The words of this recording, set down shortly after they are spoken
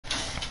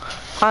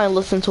I ain't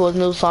listened to his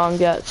new song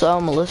yet, so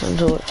I'm gonna listen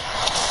to it.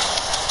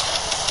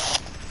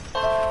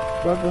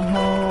 But the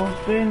whole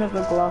thing is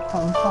a glass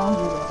on song.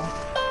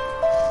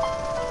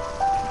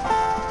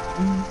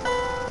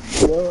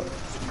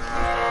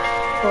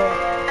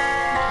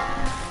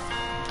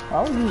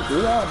 How would you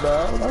do that, bro?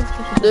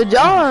 Did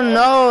y'all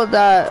know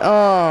that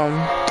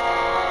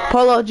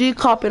Polo G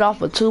copied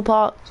off of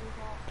Tupac?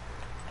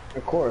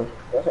 Of course,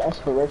 that's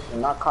inspiration,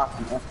 not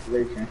copying,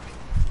 inspiration.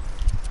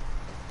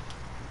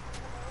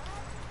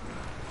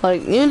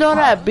 Like, you know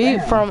that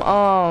beat from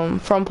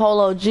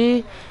Polo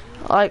G?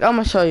 Like, I'm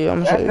gonna show you.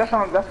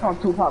 That's on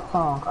Tupac's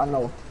song. I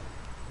know.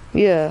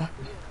 Yeah.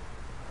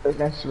 It's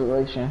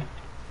inspiration.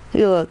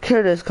 You look,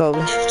 hear this, Kobe.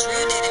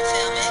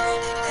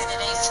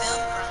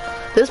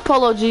 This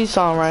Polo G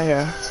song right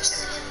here.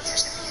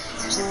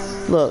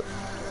 Look.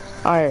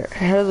 Alright,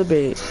 here's the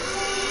beat.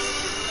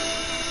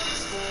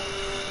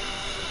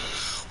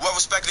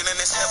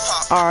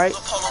 Alright.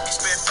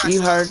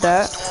 You heard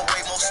that.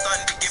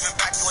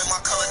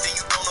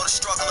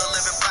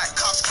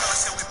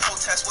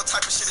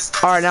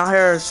 Alright, now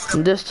here's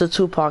this the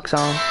Tupac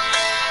song.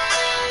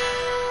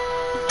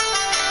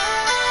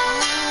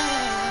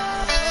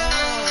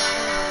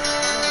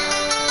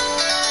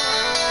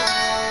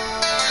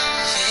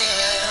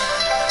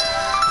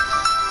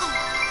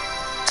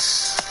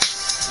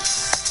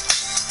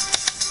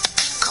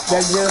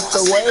 That's just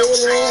the way it is.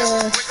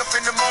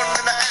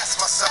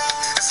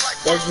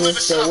 That's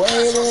just the way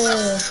it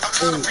is.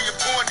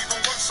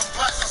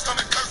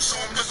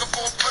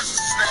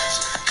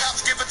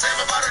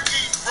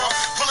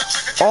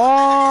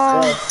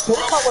 Oh,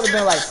 Tupac would have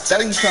been like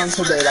 30 songs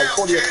today, like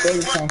 40 or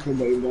 30 songs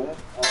today, bro.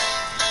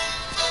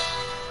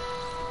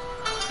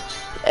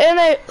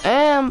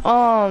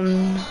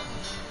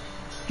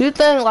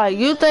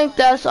 you think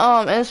that's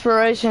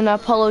inspiration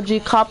that Polo G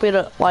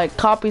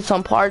copied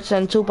some parts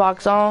in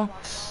Tupac's song?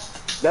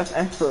 That's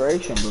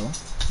inspiration, bro.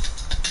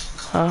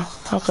 Huh?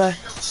 Okay.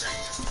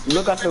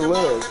 Look at the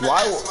lyrics.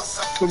 Why?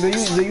 So do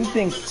you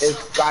think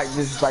it's like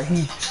this? Like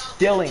he's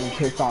stealing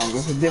his song?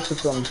 There's a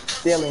difference from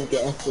stealing and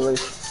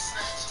inspiration.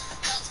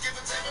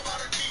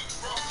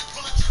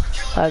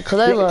 Like, cause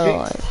they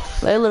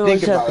literally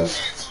said this.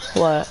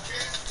 What?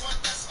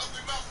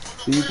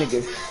 Do you think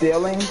it's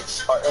stealing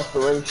or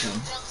inspiration?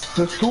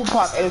 Because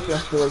Tupac is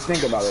inspiration.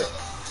 Think about it.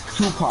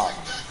 Tupac.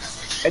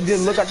 And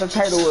then look at the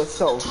title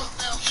itself.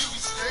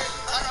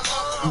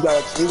 You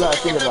gotta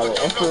think about it.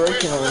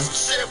 Inspiration and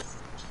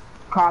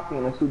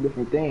copying are two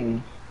different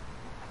things.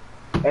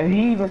 And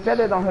he even said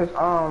it on his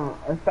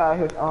inside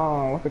his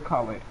what's it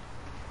called it?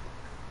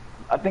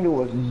 I think it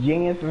was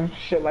Genius and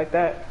shit like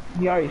that.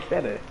 He already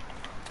said it.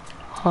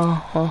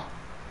 Oh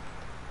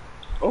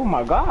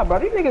my god, bro,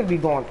 these niggas be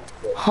going.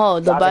 Oh,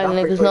 the bad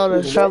niggas know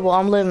the trouble.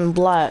 I'm living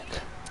black.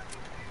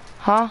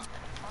 Huh?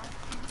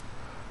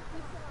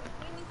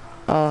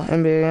 Oh,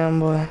 NBA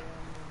boy.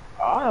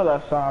 I know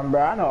that song,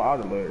 bro. I know all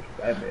the lyrics.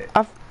 That bit.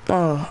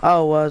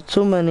 Well,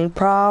 too many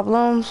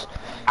problems.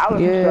 I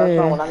listen to that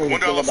song when I need to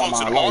think about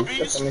my life.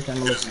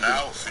 It's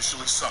now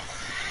officially summer.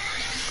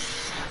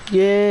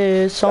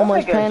 Yeah, so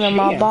much pain in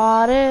my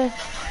body.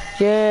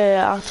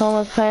 Yeah, so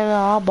much pain in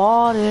my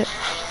body.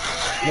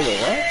 Nigga,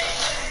 what?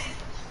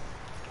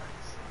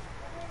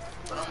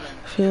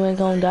 If you ain't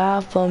gonna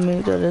die for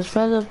me, the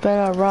dispenser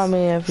been around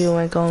me. If you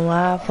ain't gonna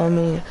lie for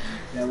me.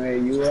 Yeah,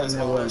 man, you will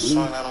never leave.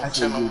 I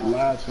said you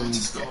lied to me.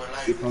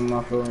 You from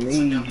my phone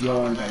knees, you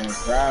ain't been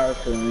proud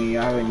to me.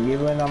 I've been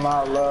giving them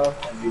my love,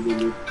 and you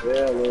did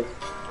feel it.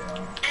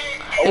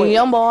 Oh, hey,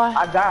 young boy.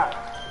 I died.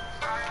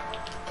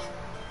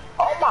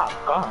 Oh my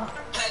god.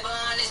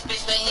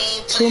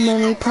 Too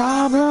many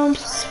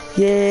problems.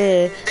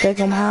 Yeah, think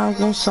I'm how I'm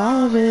gonna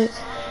solve it.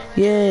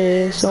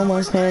 Yeah, so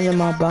much pain in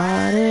my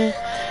body.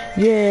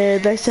 Yeah,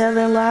 they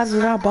selling lies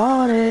that I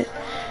bought it.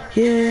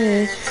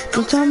 Yeah,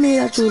 don't tell me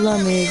that you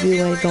love me if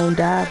you ain't gon'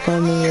 die for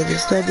me. If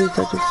it's steady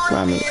such a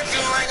from me,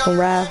 don't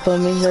ride for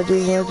me. I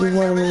just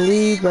want to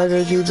leave, but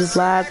did you just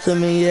lie to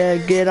me? Yeah,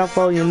 get off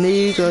on your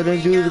knees, or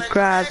did you just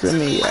cry to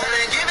me? Yeah.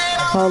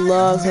 All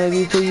love,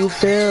 maybe till you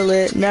feel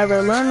it.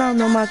 Never learn out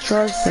of my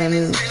trust and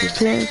it's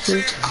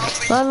attention.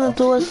 Learn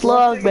to a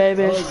slug,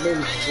 baby. It's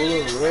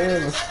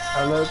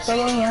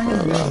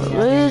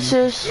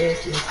just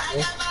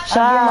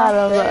shout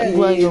out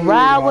when you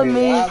ride with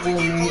me.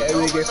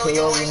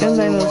 It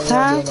ain't no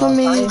time for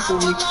me. I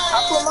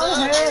put my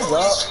hands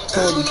up,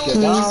 told you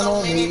shit down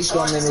on me,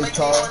 some in the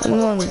talk.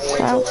 No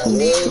time for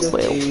me to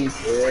wait.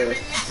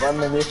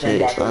 Reminiscing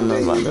back in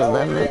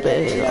the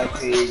day, I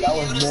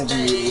was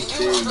begging you to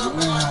stay,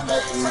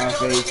 back in my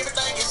face.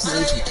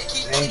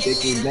 Ain't think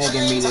you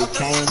begging me to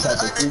change,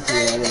 type of future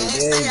every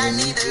day, and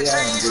you see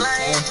I ain't good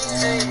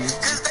chance.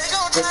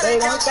 But they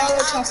don't tell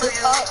us how to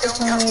talk, it's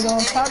when they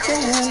don't talk to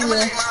me,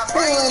 yeah.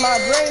 Put in my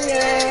brain,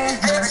 yeah.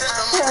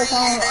 I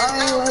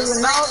ain't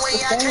living out the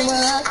same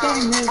when I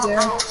came here,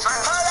 yeah.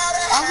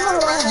 I heard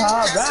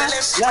how bad,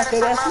 like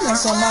it,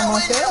 that's my mama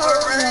said, I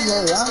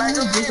remember, I'm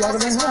just like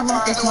it, I'm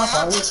not just my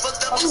father.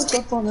 I'm just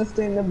up on this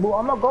thing, the boo.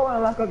 I'm gonna go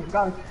in like a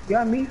gun, you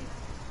got me?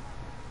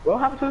 What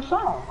happened to the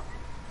song?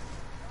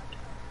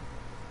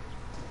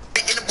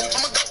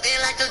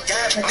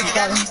 This nigga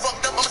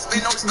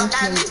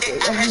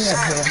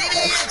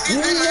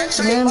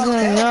said, oh,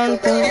 Young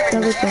thing,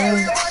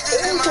 everything.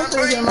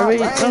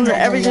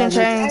 Everything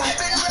changed. I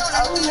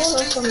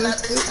remember from the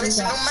street we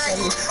got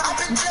started.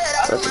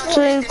 But the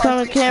twins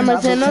coming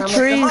cameras in the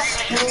trees. I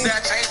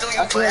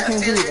said I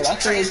can't do it, but I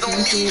said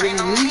can see it in me.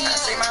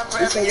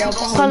 If they got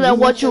time, Call that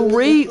what you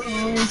reap.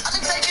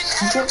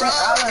 put that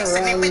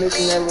island around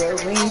this never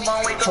leave.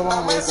 Come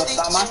on, wake up,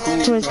 stop my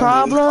sleep. Twins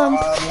problem.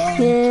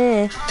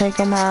 Yeah, think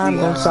I'm how I'm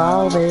gonna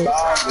solve it.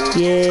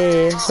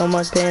 Yeah, so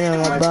much pain in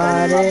my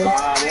body.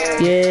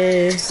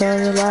 Yeah, so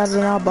much life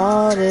and I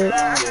bought it.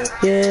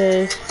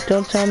 Yeah,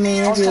 don't tell me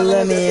if you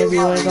love me, if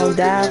you ain't gon'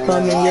 die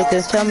for me. You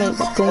can tell me,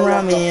 come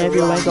around me if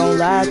you ain't gon'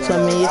 lie to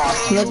me.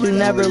 Let you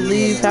never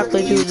leave, how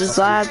could you just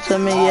lie to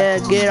me? Yeah,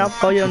 get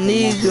off on your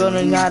knees, you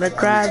don't gotta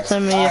cry to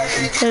me.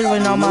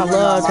 Even on my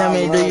love, tell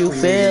me, do you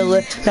feel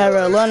it?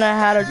 Never learning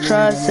how to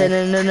trust,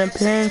 sitting in the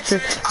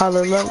picture. All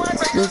the love,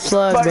 the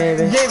slug,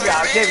 baby.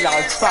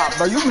 Y'all, stop,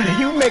 bro.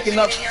 You making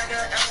up.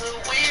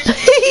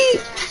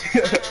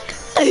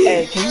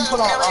 Hey, can you put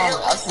on,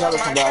 that's another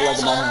thing that I like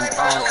about him. I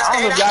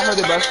don't know if y'all heard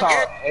the best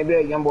song,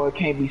 NBA Youngboy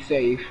Can't Be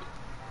Safe.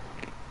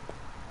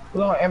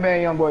 Put on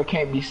NBA Youngboy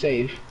Can't Be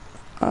Safe.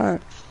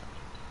 Alright.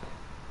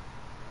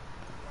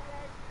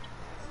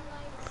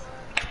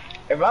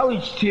 If I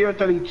reach tier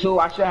 32,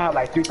 I should have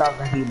like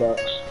 3,000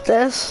 V-Bucks.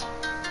 This?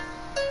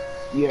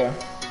 Yeah.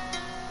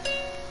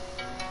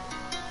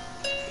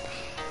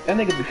 That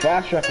nigga be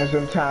fast tracking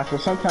sometimes, so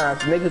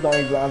sometimes niggas don't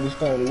even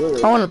understand the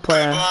lyrics. I wanna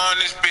play him.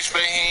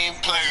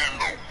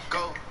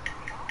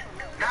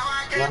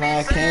 When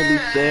I can't be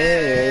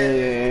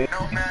safe,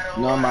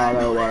 no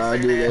matter what I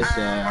do, they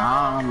say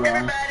I'm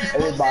wrong.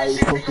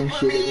 Everybody's posting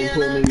shit, they can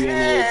put me in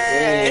their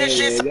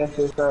face. That's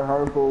just so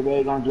hurtful,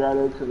 they gon' drag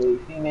it till they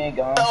see me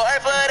gone. So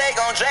hurtful, they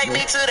gon' drag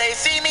me till they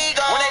see me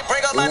gone. When they bring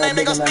up my name,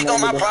 they gon' speak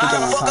on my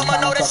pride. Fuck I'ma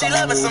know that she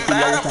loving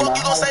somebody. Fuck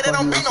you gon' say that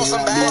I'm beat on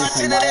somebody. I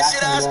tend to that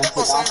shit, I step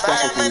on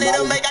somebody. Money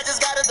to make, I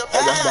just gotta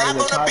depend. I'm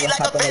gonna be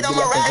like a pit, I'm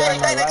a ride.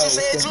 Everything that you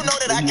said, you know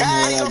that I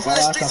got. Come from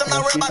the streets, I'm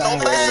not worried about no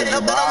bad.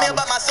 Up and I'm here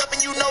by myself,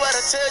 and you know how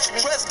to touch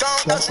me. Trust gone,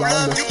 don't you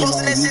love me?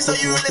 Posting that shit, so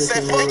you really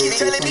say fuck it.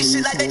 Telling me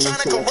shit like they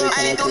tryna corrupt.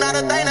 I ain't do not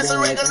a thing, that's a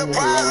regular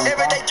problem.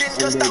 Every day getting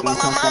cussed out by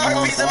my mom.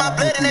 Herpes in my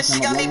blood, and that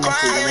shit got me crying.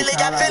 I really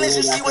got feelings,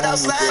 you see what I'm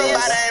saying?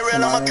 Somebody ain't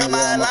real, I'ma cut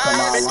my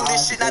line. Been through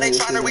this shit, now they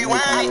tryna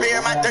rewind. I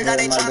bear my dirt, now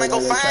they tryna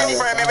go find me.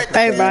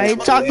 Hey, bro, he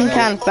talking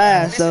kind of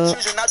fast, though.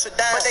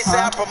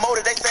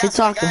 He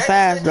talking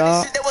fast,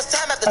 dog.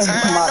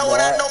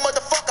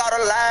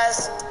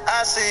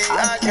 I see,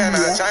 I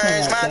cannot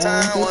change, my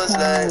time was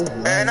late.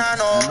 And I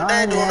know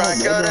they do not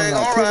care, they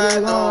gon'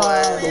 ride the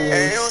way.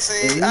 And you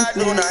see, I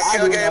do not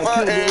care, gave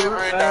her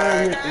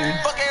everything.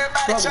 Fuck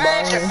everybody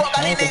change, and fuck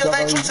all these niggas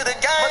ain't true to the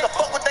game.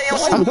 Fuck what they on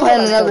shit. I'm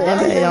playing another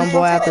NBA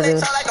Youngboy after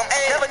this.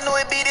 Never knew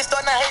it be this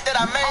starting to hate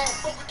that I made.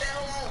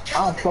 I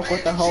don't fuck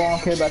with the whole, I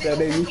don't care about that,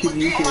 baby. You should go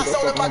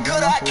So if I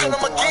could, I'd kill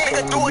him again.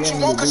 Nigga, do what you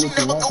want, cause you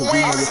never can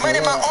win. Man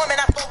in my arm and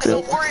I fuck with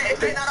the word.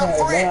 If they not a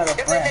friend,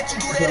 if they let you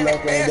do that,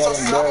 they bad. So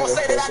I won't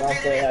say that I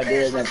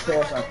did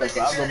it.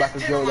 I'll go back to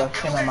Joe, that's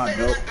him on my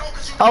dope.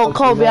 Oh,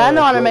 Kobe, I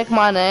know how to make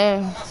my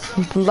name.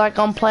 Like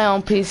I'm playing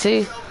on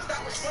PC.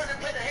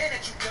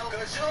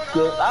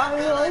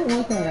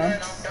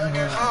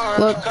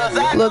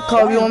 Look,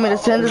 Kobe, you want me to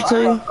send it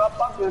to you?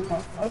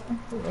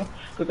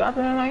 Cause I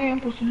think I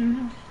ain't pushing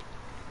him.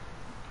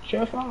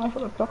 Chef, I'm like, for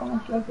the fuck,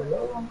 I'm chef. I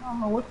don't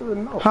know what to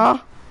know. Huh?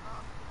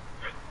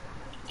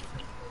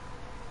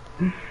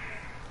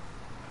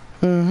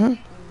 Mm-hmm.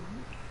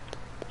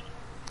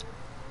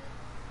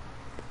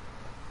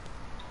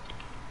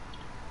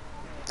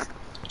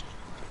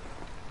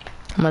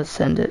 I'm gonna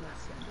send it.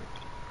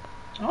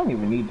 I don't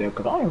even need that,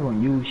 cause I don't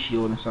even use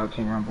shield inside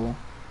Team Rumble.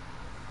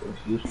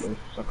 It's useless,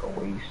 it's like a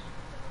waste.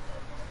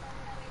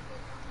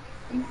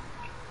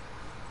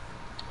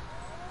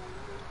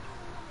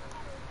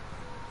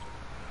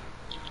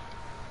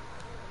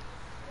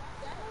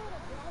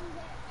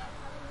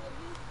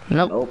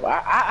 Nope.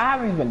 I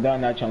haven't even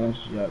done that challenge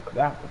yet, cause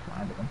I have to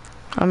find them.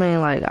 I mean,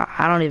 like,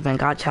 I don't even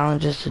got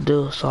challenges to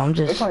do, so I'm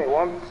just... There's only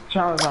one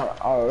challenge on...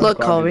 Oh, look,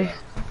 Kobe.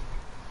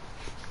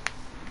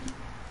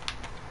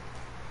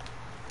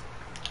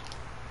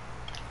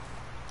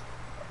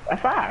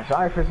 That's fine.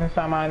 Sorry for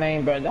inside my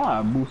name, but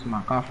that boosted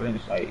my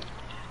confidence like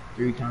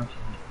 3 times.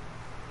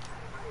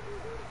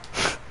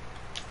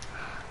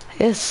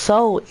 It's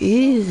so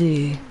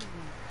easy.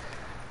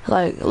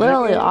 Like,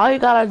 literally, all you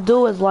gotta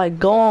do is, like,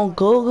 go on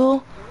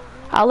Google.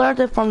 I learned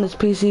it from this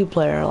PC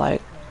player.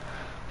 Like,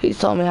 he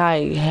told me how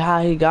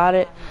he got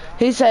it.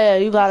 He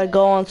said you gotta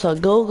go onto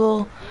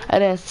Google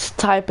and then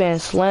type in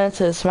slant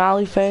to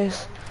smiley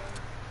face.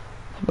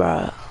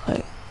 Bruh,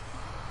 like,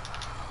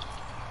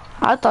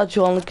 I thought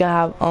you only can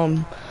have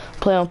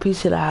play on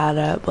PC to have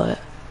that, but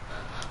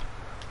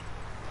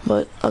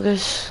I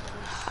guess.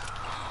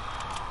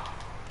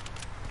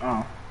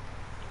 Oh.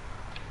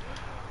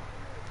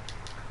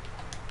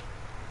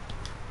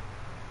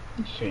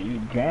 Shit,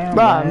 you gambling.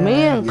 Bruh, me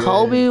and Yeah,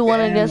 Kobe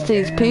went against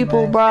these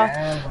people,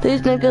 bruh.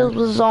 These niggas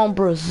was on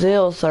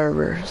Brazil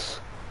servers.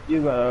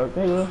 You gotta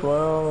take it for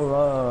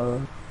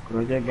love.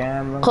 Cause you're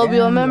gambling. Kobe,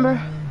 you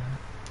remember?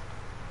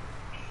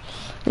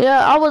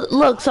 Yeah, I was,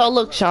 look,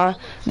 Sean.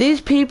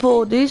 These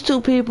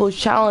two people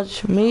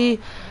challenged me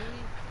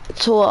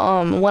to,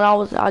 when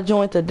I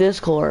joined the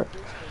Discord.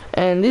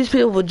 And these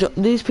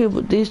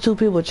two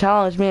people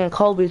challenged me and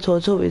Kobe to a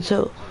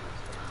 2v2.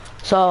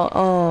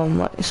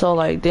 So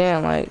like,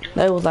 damn, like,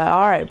 they was like,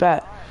 alright,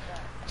 bet.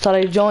 So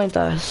they joined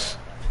us.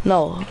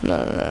 No.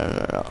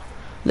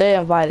 They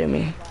invited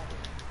me.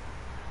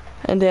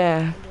 And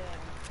then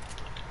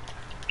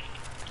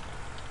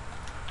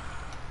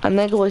a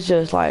nigga was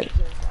just like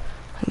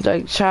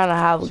trying to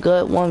have a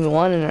good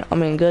 1v1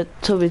 and good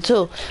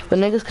 2v2, but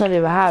niggas couldn't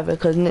even have it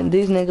because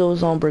these niggas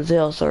was on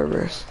Brazil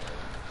servers.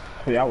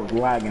 So y'all was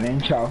lagging,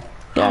 ain't y'all?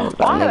 Yeah,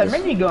 I had a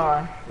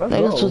minigun.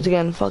 Niggas was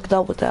getting fucked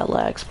up with that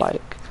lag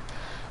spike.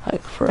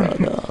 Like for real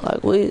though.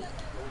 Like we.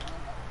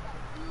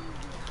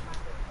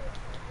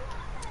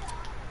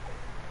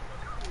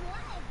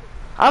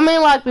 I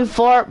mean, like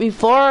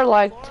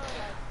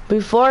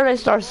before they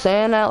start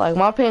saying that, like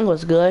my ping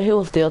was good. He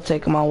was still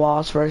taking my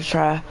walls first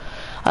try.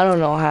 I don't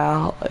know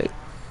how. Like,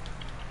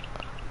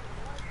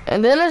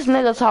 and then this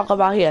nigga talk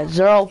about he had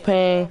 0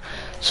 ping,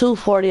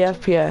 240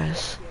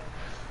 FPS.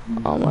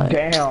 I'm like,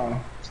 damn.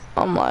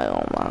 I'm like,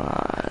 oh my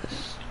gosh.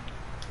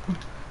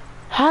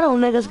 How do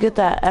niggas get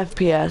that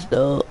FPS,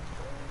 dude?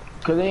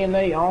 Cause they in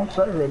their own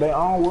server, their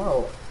own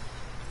world.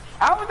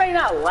 How was they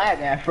not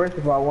lagging? First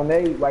of all, when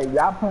they like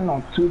y'all playing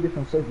on 2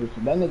 different servers,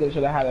 so that nigga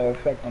should have had an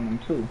effect on them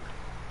too.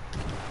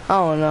 I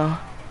don't know.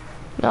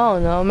 I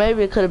don't know.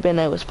 Maybe it could have been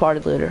they was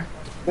party leader.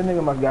 That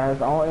nigga must got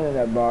his own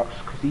internet box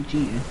cause he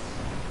cheating.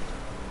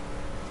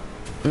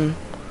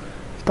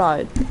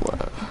 Probably.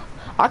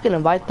 I can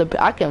invite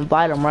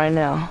them right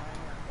now.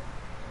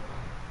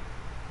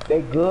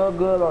 They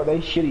good or they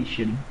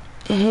shitty?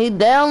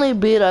 They only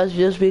beat us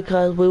just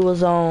because we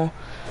was on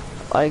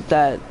like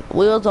that.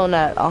 We was on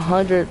that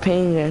 100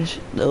 ping and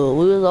we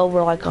was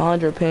over like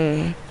 100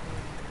 ping.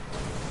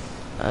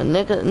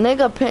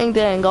 Nigga ping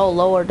didn't go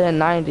lower than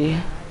 90.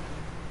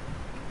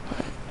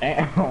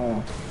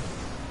 Damn.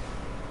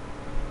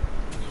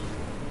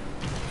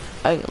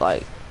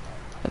 Like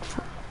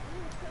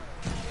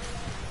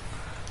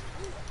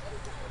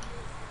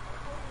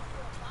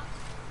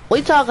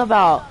we talk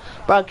about,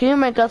 bro, can you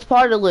make us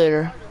party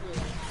leader?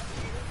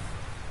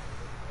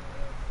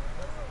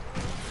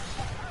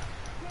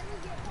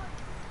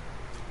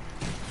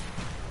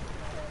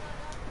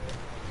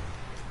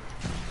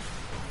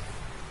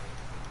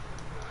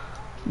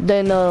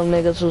 They know them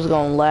niggas was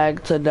gonna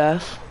lag to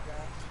death.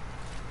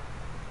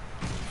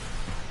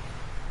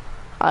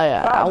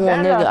 I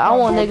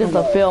want niggas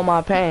to feel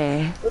my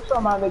pain. What's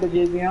up, my nigga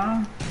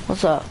JVN?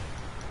 What's up?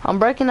 I'm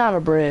breaking out a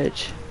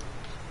bridge.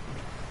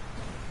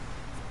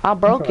 I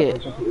broke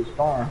it.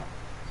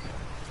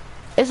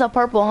 It's a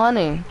purple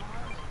honey.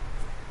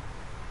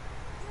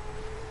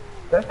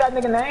 That's that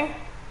nigga name?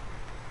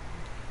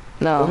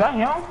 No. Is that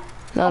him?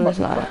 No, that's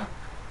not.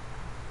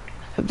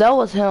 If that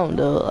was him,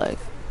 dude, like,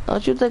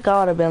 don't you think I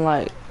would have been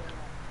like,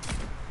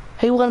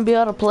 he wouldn't be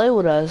able to play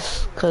with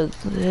us cause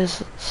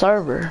his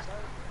server.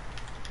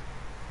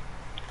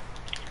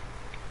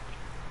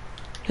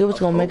 He was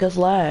gonna make us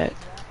lag.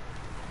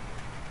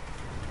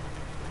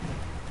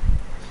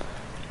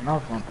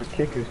 No, the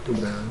kick is too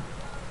bad.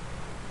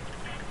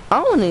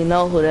 I don't even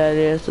know who that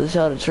is to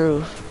tell the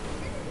truth.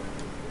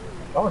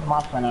 That was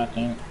my friend, I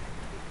think.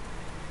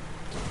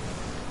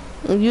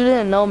 You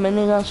didn't know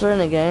miniguns were in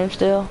the game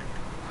still?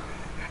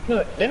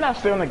 Look, they're not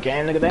still in the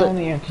game, nigga. They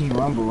only in Team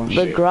Rumble and the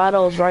shit. The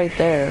grotto's right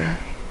there.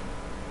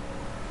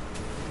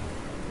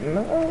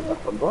 No,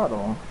 that's the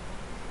grotto.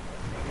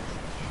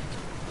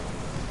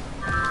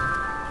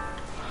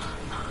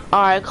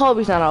 Alright,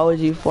 Kobe's not an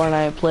OG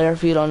Fortnite player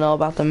if you don't know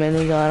about the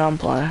minigun I'm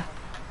playing.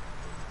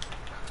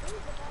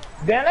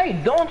 Damn, they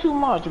doing too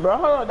much, bro.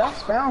 Hold on, that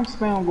spam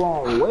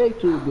going way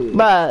too good.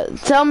 But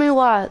tell me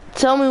why,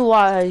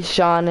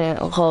 Sean and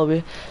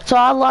Kobe. So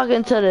I log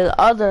into the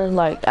other,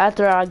 like,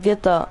 after I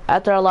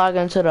log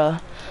into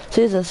the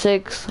Season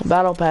 6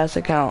 Battle Pass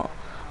account,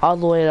 all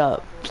the way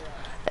up.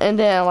 And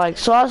then, like,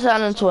 so I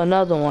signed into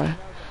another one.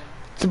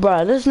 So,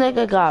 bro, this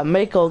nigga got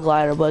Mako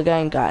glider, but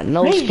ain't got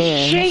no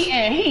skins.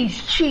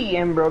 He's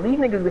cheating, bro. These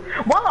niggas,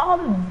 why all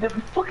the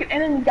fucking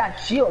enemies got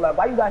shield? Like,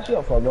 why you got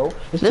shield for, bro?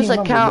 This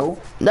account,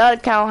 that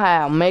account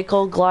had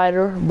Mako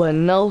glider, but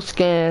no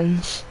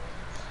skins,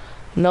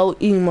 no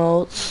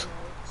emotes,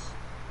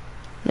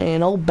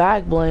 and no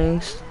back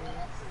blings.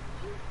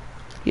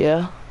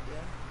 Yeah.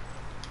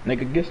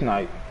 Nigga, get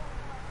sniped.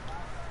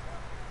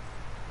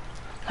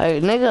 Hey,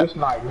 nigga. Get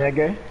sniped,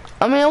 nigga.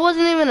 I mean, it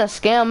wasn't even a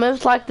scam. It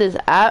was like this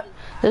app.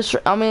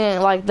 I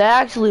mean, like, they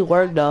actually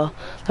work though.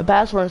 The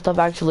password and stuff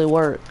actually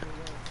work.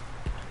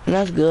 And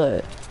that's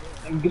good.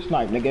 Get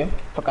sniped, nigga.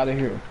 Fuck out of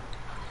here.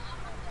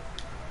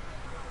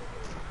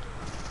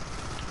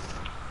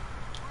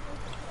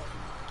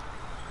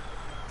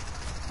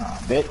 Oh,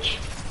 bitch.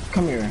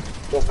 Come here.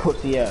 Yo,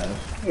 pussy ass.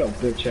 Yo,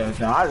 bitch ass.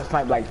 Now, I just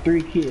sniped like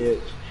 3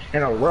 kids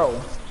in a row.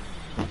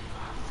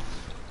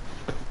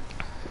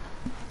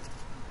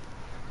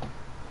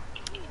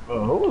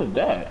 Oh, who was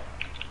that?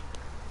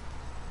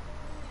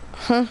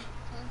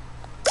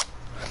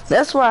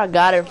 That's where I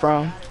got it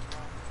from.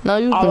 No,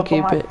 you All can up on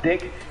keep my it.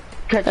 dick.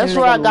 That's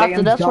where I got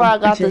the. That's where I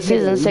got the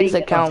season 6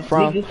 account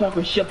from. Nigga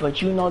talking shit,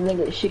 but you know,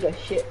 nigga, shit got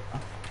shit.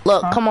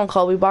 Look, come on,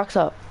 Kobe, box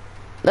up.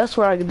 That's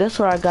where I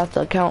got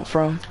the account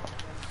from.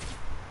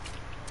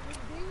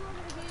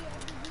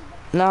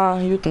 Nah,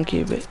 you can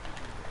keep it.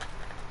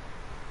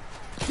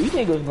 You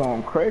niggas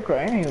going cray cray.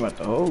 I ain't about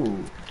to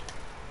hold.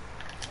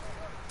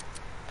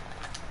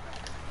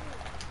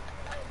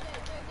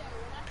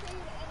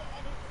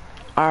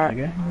 Alright.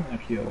 Nigga,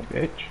 fuck you,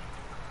 bitch.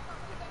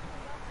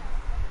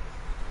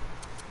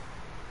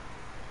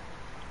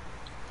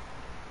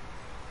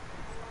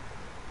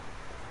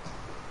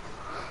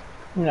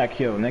 You not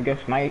kill, nigga.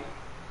 Snipe.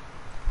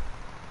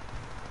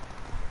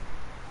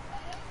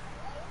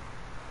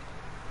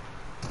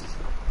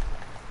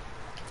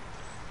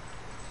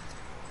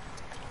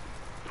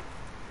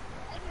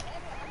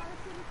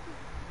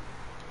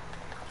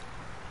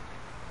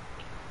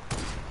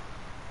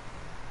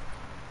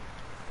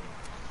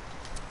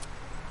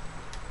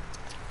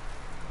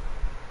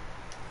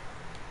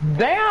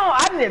 Damn,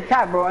 I didn't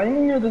attack, bro.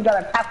 And you just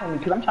got attack on me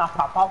because I'm trying to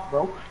pop off,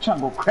 bro. Trying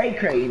to go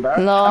cray, bro.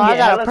 No, I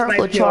got a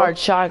purple charge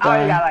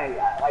shotgun. I already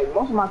got like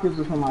most of my kills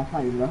are from my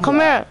snipers, bro. Come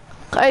here.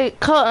 Hey,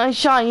 cut and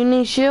Sean, you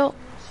need shield?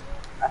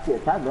 I see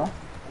attack, bro.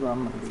 Bro,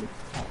 I'm gonna do it.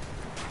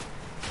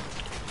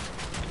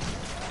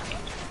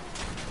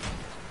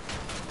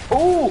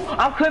 Ooh,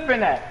 I'm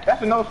clipping that.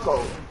 That's a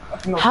no-scope.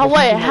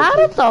 Wait, how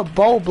did the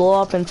bow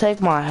blow up and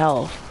take my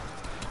health?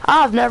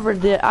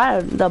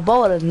 The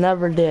bow has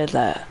never did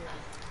that.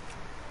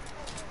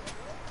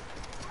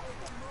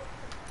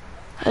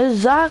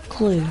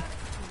 Exactly.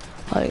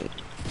 Like,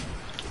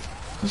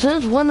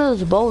 since when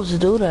does bows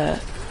do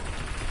that?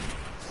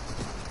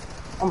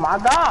 Oh my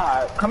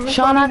god. Come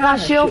Sean, I got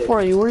shield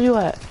for you. Where you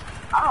at?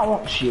 I don't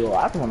want shield.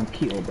 I just want to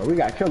kill, bro. We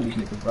gotta kill these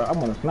niggas, bro. I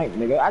want to snipe,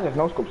 nigga. I just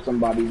no-scope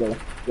somebody, though.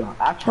 Yo,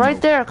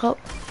 right there, Cope.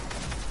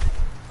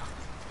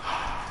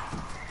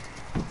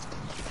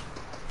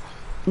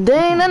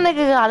 Dang, that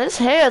nigga got his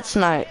head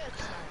sniped.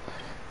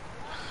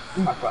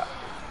 Give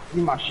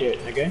my shit,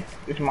 nigga.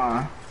 It's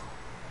mine.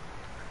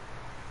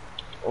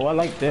 Oh, I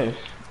like this.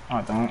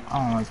 I don't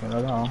like that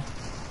at all.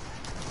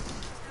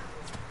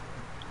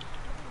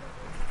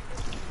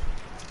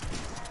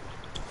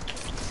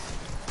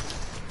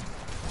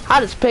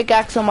 I just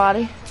pickaxe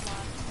somebody.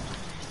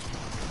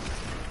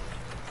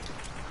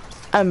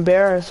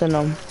 Embarrassing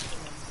them.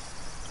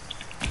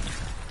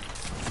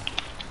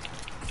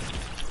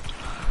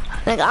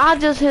 I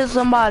just hit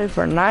somebody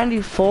for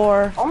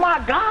 94. Oh my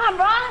god,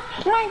 bro!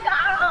 Oh my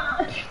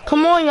god!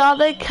 Come on, y'all,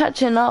 they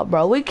catching up,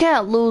 bro. We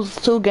can't lose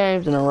 2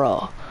 games in a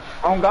row.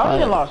 Oh god,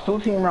 we lost 2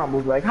 team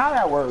rumbles. Like, how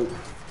that work?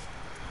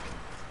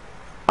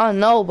 I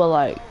know, but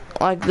like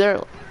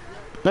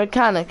they're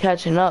kind of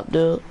catching up,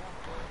 dude.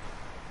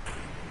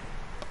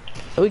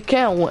 We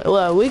can't win.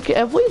 Well,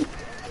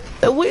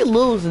 if we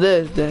lose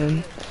this,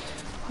 then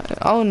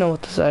I don't know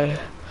what to say.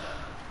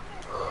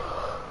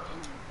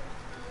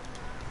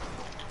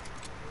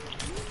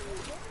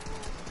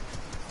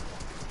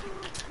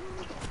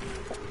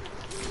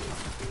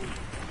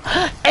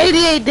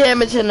 $88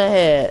 damage in the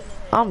head.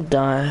 I'm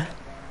done.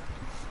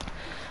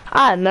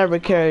 I never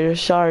carried a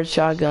charge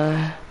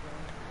shotgun.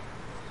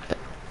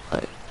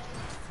 Like,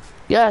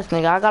 yes,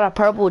 nigga, I got a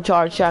purple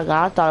charge shotgun.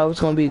 I thought it was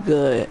gonna be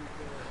good.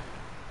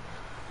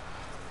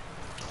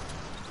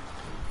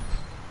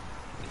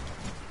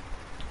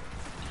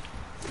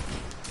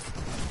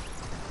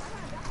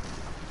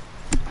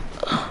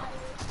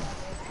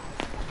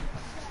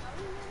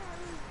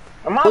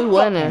 We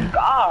winning.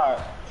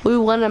 God. We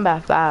winning by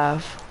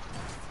 5.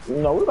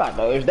 No, we about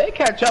to. If they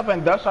catch up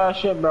and dust our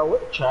shit, bro, we're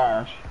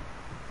trash.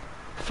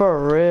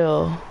 For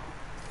real.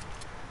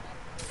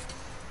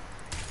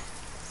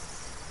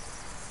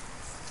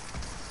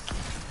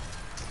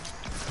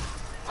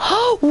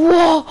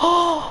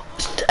 Whoa!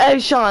 Hey,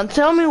 Sean,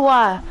 tell me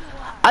why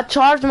I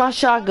charged my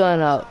shotgun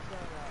up.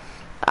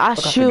 I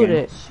shoot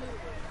it.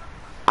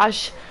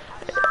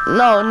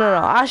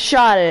 No. I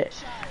shot it.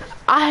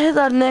 I hit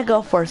that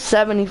nigga for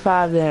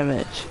 75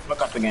 damage.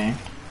 Look up the game.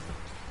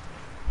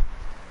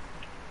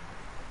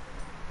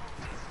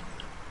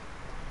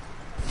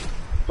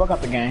 Fuck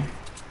up the game.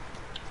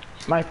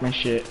 Sniping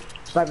shit.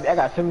 Sniping, I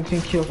got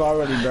 17 kills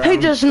already, bro. He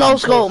just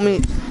no-scoped me.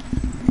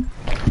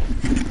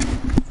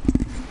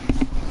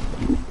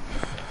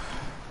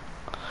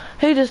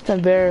 He just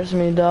embarrassed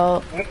me,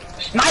 dog.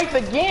 Snipe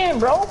again,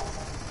 bro.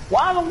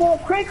 Why am I going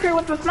cray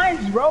with the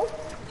snipes, bro?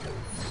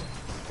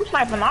 We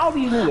sniping all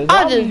these niggas.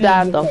 I just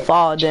died the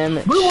fall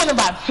damage. We won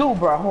by 2,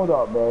 bro. Hold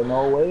up, bro.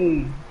 No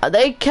way.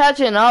 They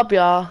catching up,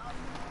 y'all.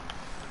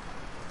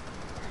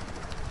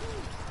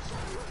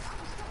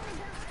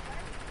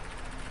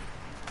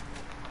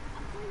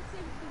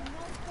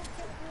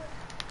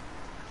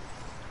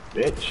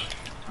 Bitch.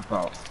 I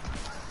thought.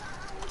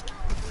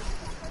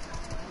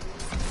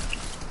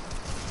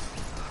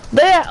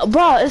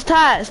 Bro, it's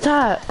tied.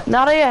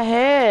 Now they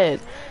ahead.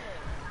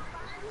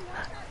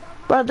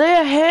 Bro, they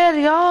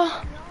ahead, y'all.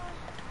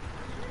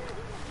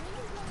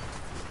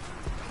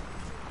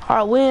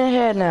 Alright, we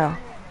ahead now.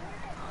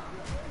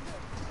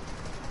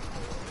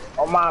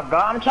 Oh my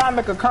god, I'm trying to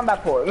make a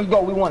comeback for it. Let's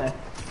go, we won it.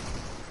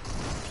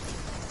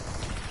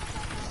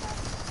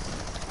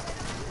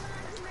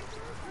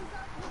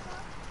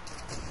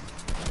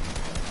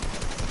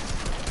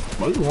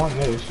 We won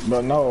this,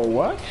 but no,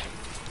 what?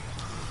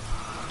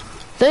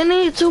 They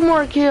need 2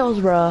 more kills,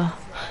 bro.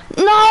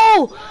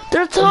 No!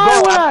 They're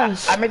tied with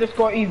us! I made the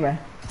score even.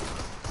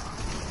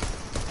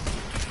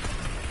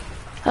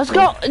 Let's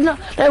go! No,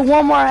 they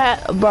one more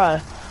bro.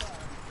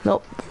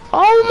 Nope.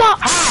 Oh my!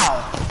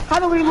 How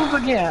do we lose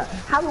again?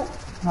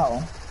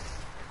 No.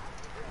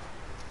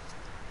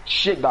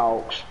 Shit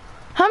dogs.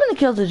 How many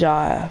kills did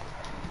y'all have?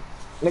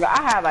 Nigga,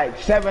 I had like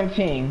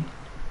 17.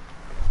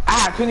 I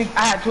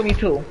had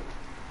 22.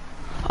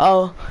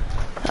 Oh,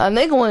 a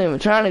nigga wasn't even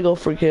trying to go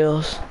for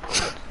kills.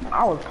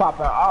 I was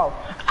popping off.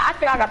 I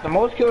think I got the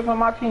most kills on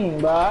my team,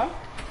 bro.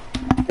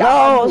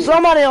 No,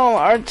 somebody on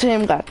our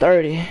team got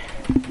 30.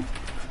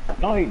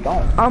 No, he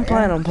don't. I'm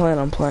playing. I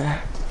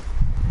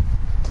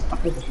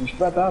put some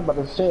respect. I was about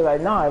to say,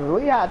 like, nah, if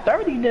we had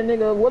 30, then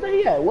nigga, what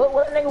he at? What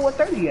nigga with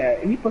 30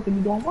 at? He supposed to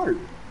be doing work.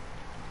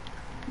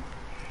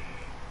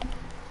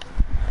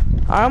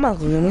 Alright, I'm about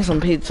to give me some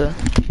pizza.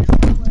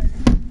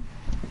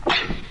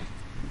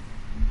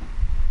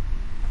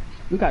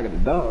 We gotta get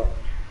the dog.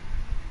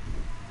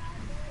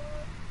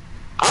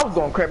 I was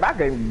going crazy. I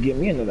could get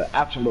me another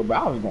action, but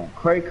I was going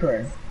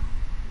cray.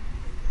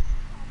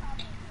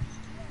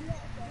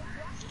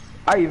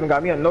 I even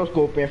got me a no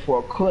scope in for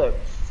a clip.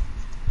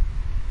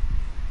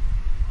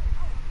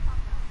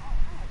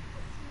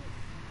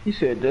 He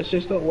said, that's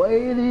just the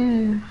way it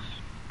is.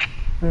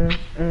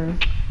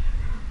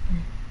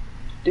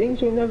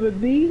 Things will never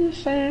be the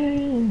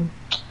same.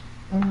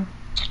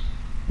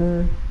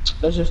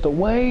 That's just the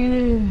way it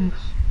is.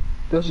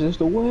 That's just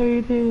the way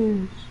it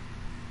is.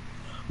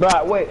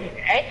 But wait,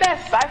 ain't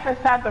that Cypher's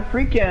had the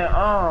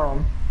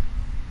freaking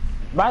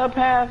battle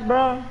pass,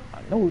 bro?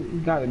 I know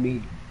it gotta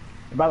be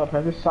the battle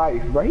pass. Is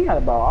Cypher, bro. He had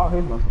about all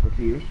his motherfucking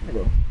tiers.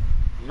 Nigga,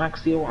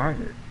 max tier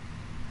 100.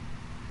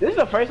 This is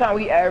the first time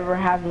we ever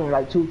have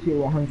like 2 tier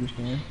 100s,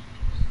 man.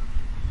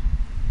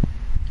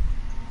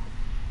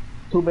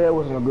 Too bad it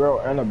wasn't a girl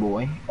and a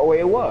boy. Oh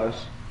wait, it was.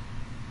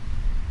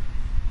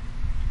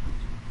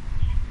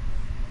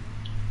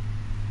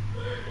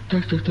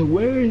 That's just the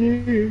way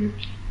it is.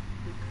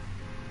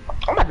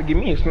 I'm about to give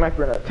me a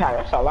sniper and an attack.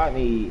 That's all I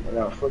need in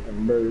a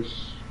fucking burst.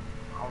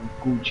 I'm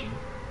Gucci.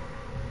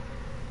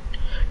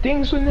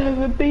 Things will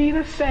never be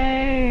the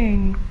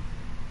same.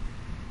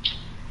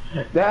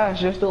 That's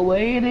just the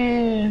way it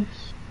is.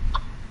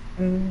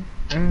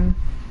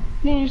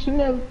 Things will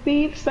never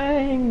be the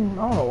same.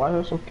 I don't know why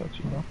that's so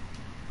catchy, though.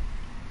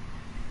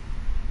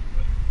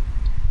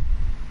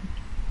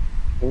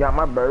 You got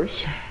my burst.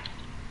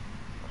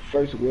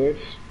 First whiff.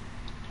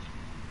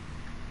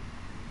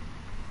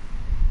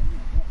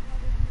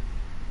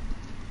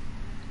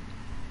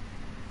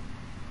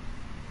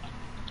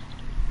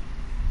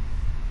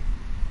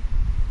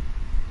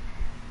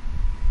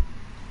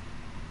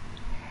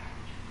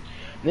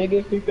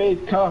 Niggas think they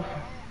tough.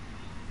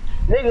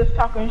 Niggas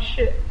talking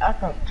shit,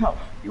 acting tough.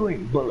 You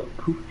ain't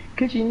bulletproof.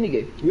 Catch a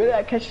nigga, really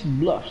I catch his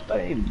bluffs.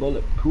 That ain't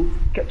bulletproof.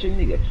 Catch a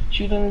nigga,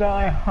 shoot him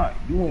down hot.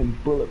 You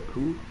ain't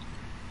bulletproof.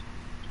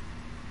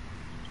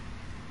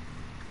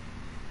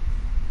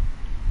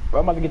 But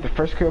I'm about to get the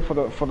first kill for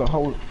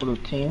the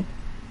team.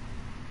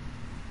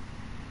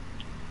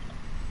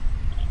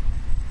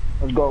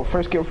 Let's go,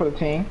 first kill for the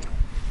team.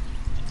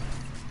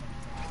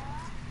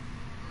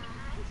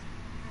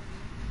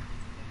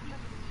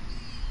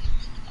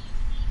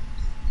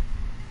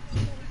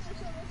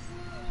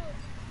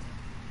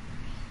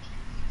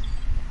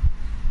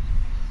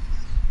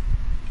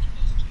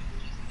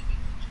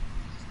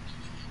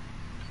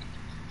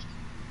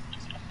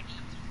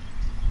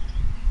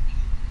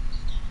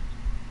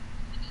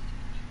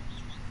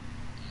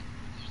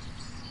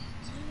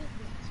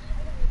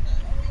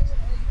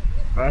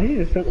 He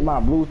just took my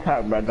blue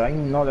top, brother. You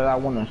know that I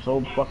wanted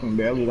so fucking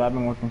badly that I've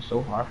been working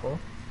so hard for.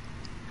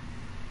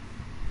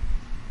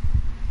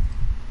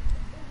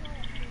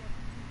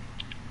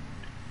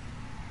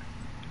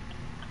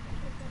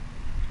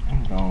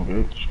 I'm gone,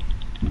 bitch.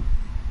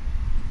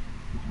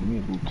 Give me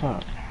a blue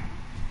top.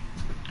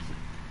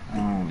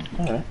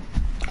 Okay.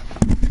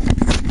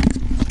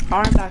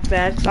 Alright, back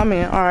bad. I'm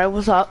in. Alright,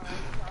 what's up?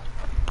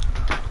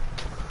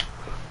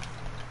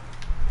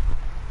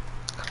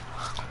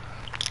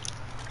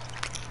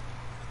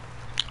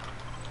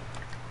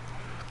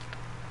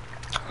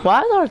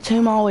 Why is our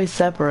team always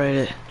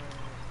separated?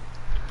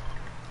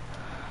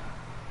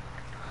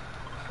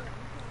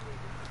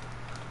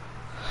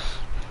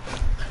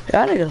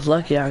 Y'all niggas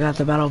lucky I got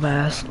the battle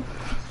pass.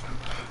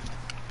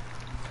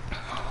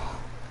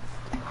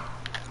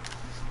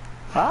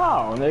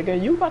 Oh, nigga,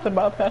 you got the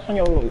battle pass on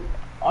your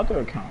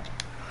other account.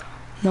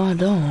 No, I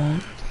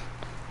don't.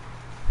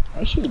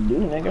 What you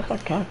do, nigga?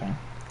 Fuck capping.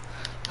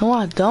 No,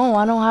 I don't.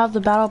 I don't have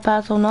the battle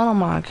pass on none of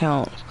my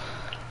accounts.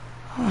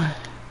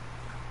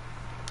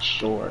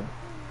 Sure.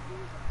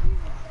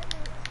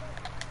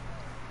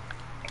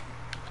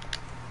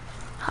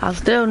 I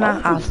still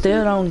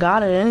don't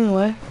got it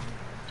anyway.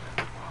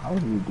 How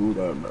would you do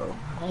that, bro?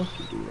 How would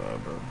you do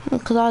that, bro?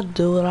 Because I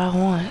do what I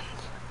want.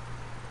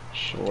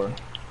 Sure.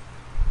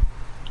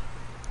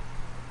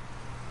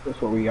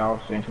 That's what we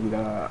all saying. So we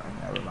got.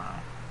 Never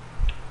mind.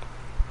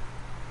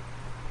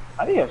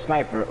 I need a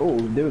sniper. Oh,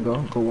 there we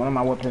go. Cause one of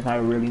my weapons I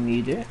really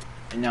needed,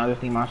 and now I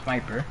just need my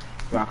sniper,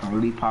 so I can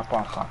really pop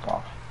off.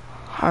 Alright,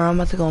 I'm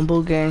about to go on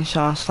boot game,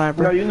 Sean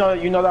Sniper. Bro, you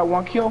know that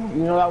one kill?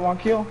 You know that one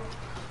kill?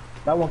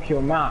 That one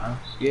kill mine.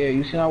 Yeah,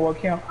 you see that one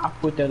kill? I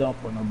put that up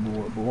on the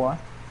board, boy.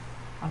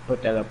 I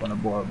put that up on the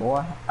board,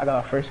 boy. I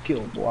got a first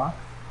kill, boy.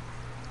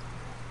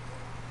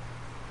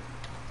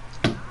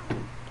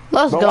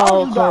 Let's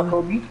go,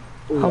 Kobe.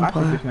 Ooh, I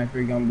took this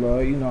sniper gun,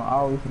 blood. You know, I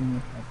always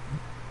need sniper.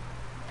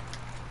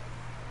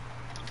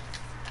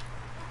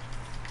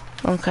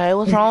 Okay,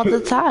 what's wrong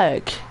with the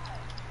tag?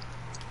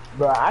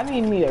 Bro, I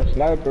need me a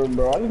sniper,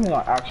 bro. I just need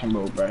an action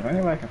boat, bro. If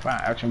anybody can find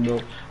an action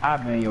boat,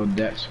 I've been in your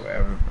debts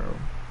forever, bro.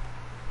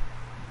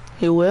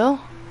 You will?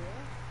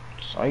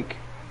 Psych.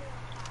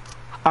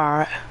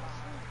 Alright.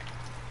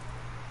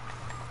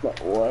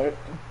 What?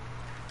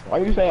 Why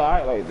you say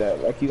alright like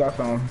that? Like you got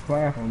some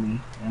plan for me,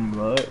 young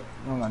blood. You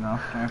don't got no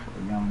plan for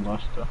the young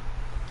luster.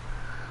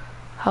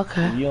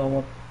 Okay. You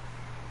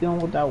don't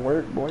want that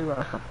work, boy. You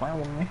gotta stop playing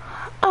with me.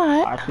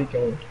 Alright.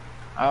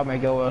 I'll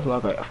make your ass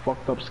like a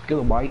fucked up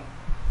skill bite.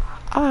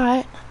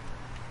 Alright.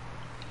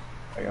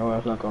 Make your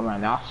ass like a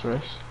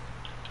rhinoceros.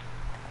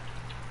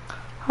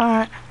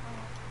 Alright.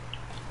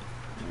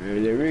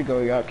 There we go,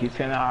 y'all. Keep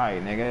saying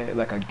alright, nigga.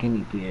 Like a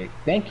guinea pig.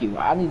 Thank you.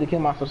 I need to kill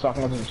myself so I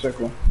can go to the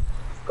circle.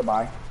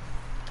 Goodbye.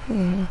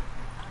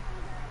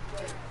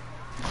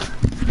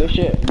 Good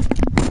shit.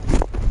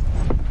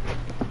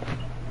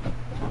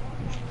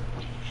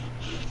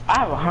 I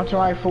have a hunter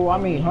rifle. I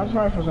mean, hunter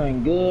rifles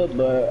ain't good,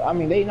 but I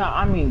mean they're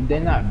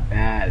not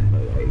bad,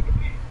 but like.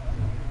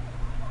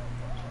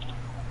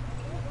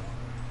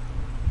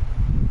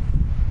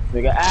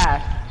 Nigga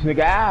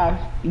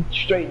ass. Eat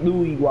straight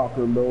Louis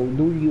Walker, bro.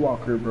 Louis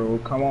Walker, bro.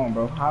 Come on,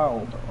 bro.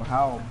 How,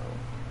 bro?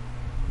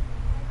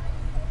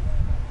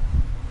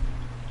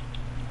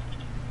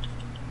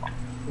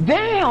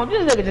 Damn,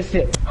 this nigga just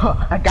said,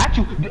 huh, I got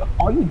you.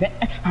 Are you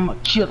that? I'm a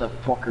killer,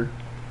 fucker.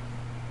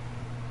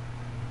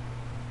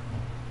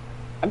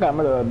 I got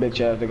another bitch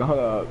ass nigga. Hold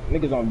up.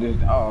 Niggas on this.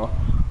 Oh,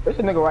 there's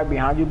a nigga right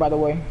behind you, by the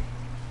way.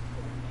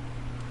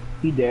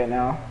 He dead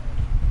now.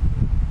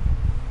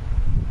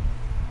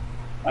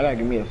 I gotta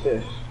give me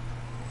assist.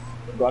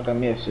 Glock got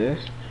me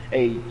assist.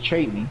 Hey,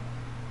 trade me.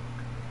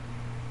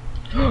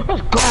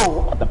 Let's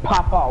go! I'm about to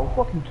pop out. What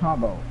the fuck you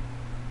talking about?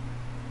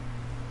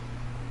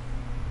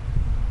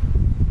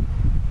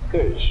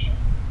 Fish.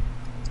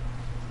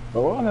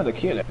 Bro, where another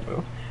kid at,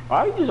 bro?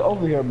 Why you just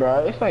over here,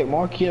 bro? It's like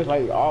more kids,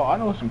 like, oh, I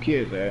know some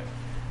kids at.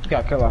 You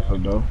gotta kill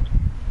myself, though.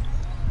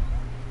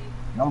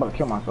 I'm about to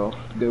kill myself.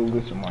 Go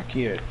get some more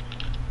kids.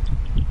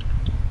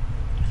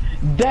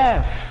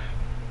 Death!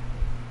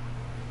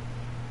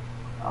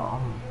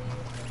 Oh.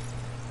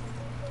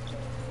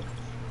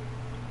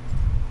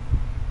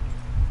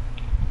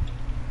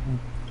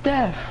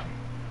 Death!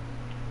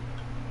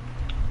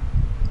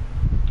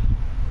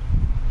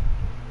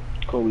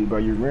 Kobe, bro,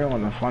 you're real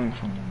and fun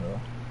for me, bro.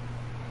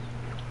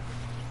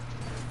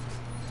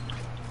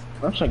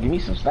 I'm trying to give me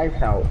some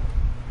snipes out.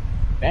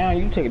 Damn,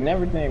 you taking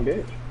everything,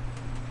 bitch.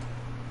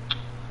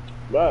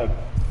 Bro,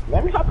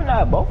 let me hop in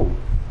that boat.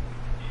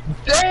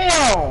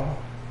 Damn!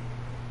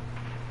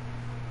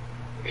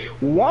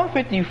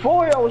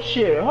 154, yo,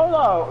 shit. Hold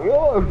up,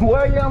 yo,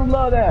 where young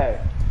blood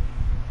at?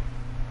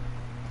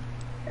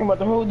 I'm about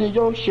to hold this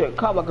yo shit,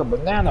 caught like a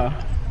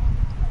banana.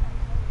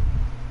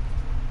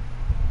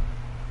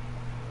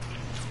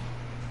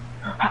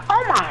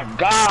 Oh my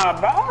god,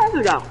 bro, I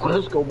just got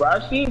Crisco, bro.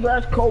 I see, bro,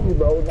 it's Kobe,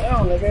 bro.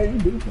 Damn, nigga, you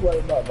do too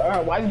much,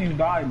 bro. Why did you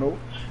die, bro?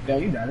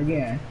 Damn, you died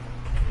again.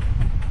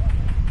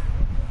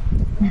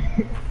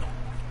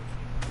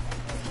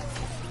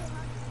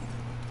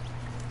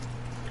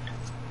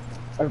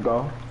 Let's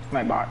go.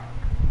 Snipe bot.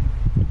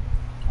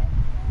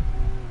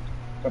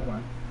 Stop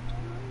playing.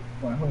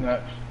 Come on, who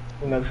next?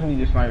 Who next? Who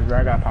needs to snipe, bro?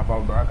 I gotta pop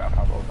out, bro. I gotta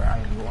pop out, bro. I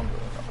ain't even one, bro. I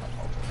gotta pop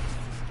out,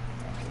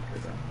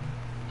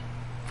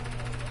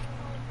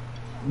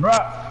 bro.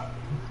 Bruh,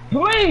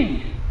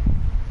 please!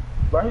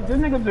 Bro, this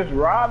nigga just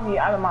robbed me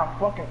out of my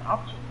fucking...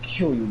 I'll just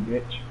kill you,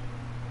 bitch.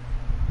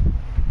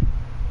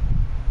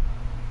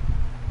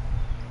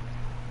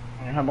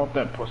 And how about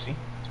that, pussy?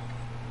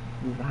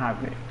 You can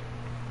have it.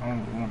 I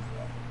don't want that.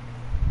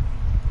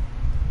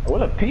 Where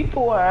the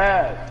people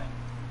at?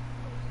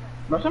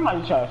 Bro,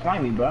 somebody try to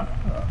snipe me, bro.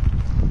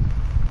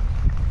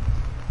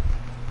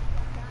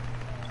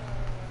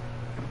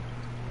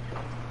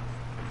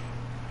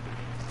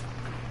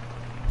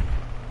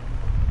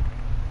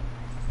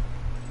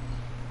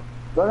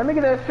 Bro, let me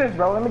get that assist,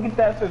 bro. Let me get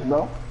that assist,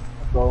 bro.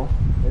 Let's go.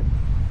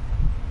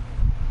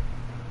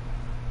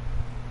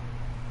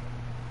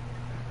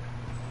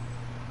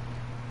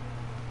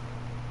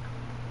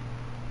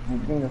 You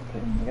bring up to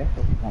me, that's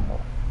what you talking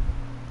about.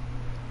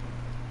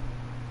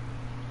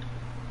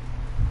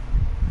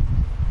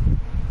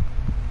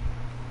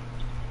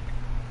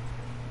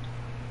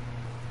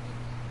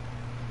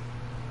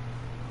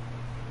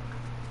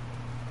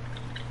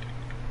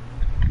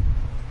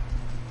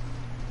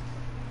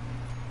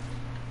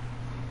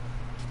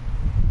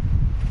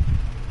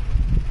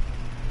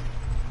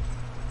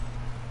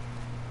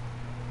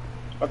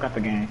 Fuck out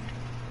the game.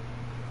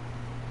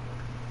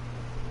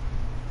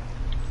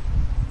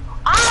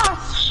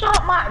 Ah,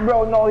 shot my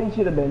bro. No, he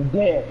should have been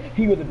dead.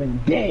 He would have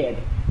been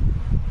dead.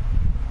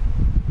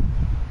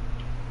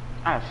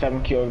 I have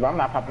 7 kills, but I'm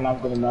not popping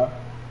off good enough.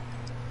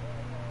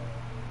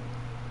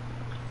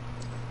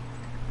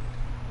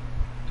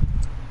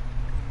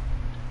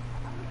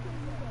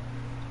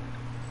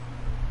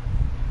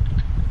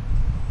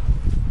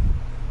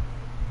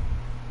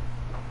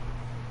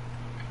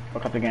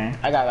 Fuck up the game.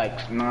 I got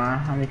like 9.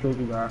 How many kills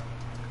you got?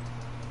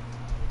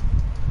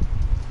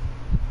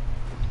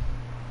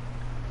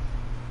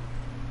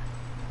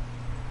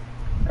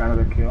 Got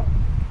another kill.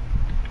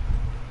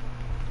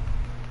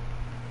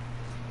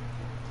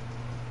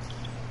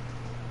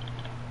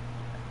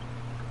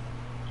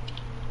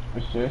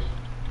 What's this?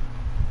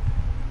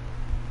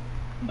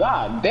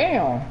 God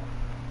damn.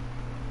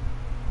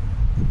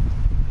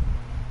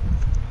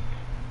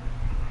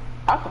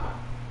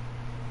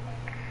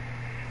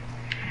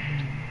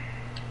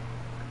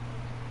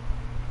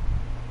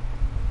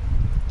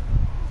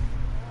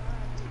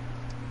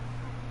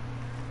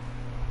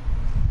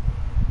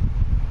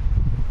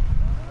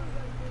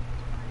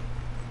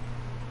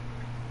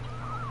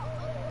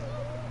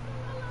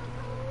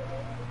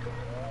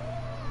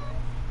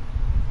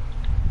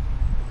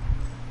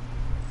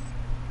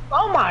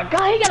 Oh my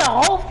god, he got a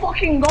whole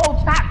fucking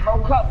gold top,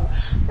 bro.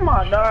 Oh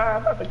my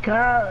god, that's the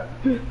car.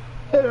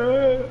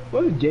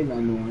 What is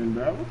J-Man doing,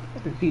 bro? What the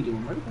fuck is he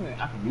doing? What is he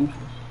acting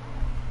useless?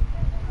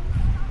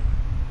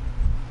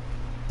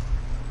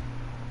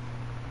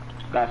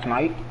 Got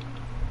sniped.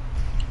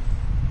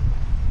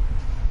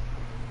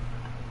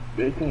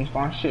 This thing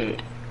spawn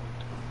shit.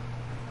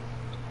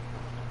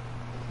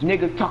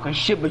 Nigga talking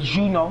shit, but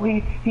you know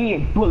he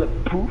ain't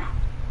bulletproof.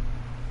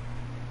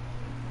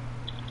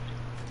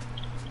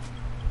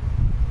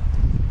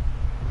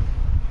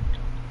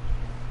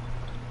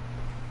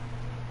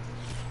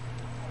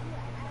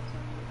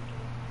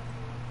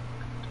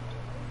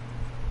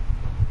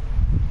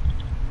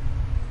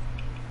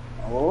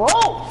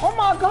 Oh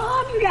my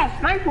god, you got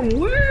sniped from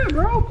where,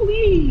 bro?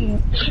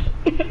 Please.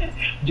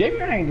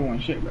 J-Man ain't doing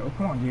shit, bro.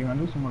 Come on, J-Man,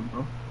 do some work,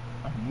 bro.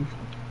 Fucking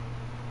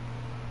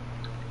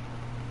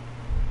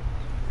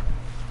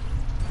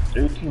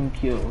useless. 13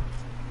 kills.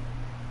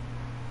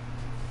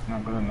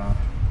 Not good enough.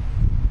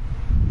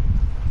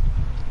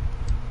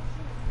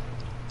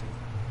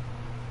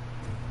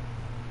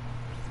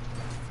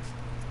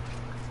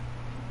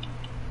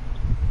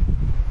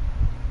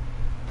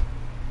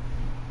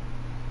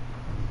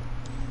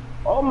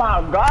 Oh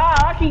my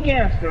god, I keep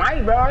getting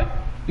sniped, bro.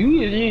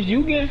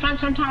 You getting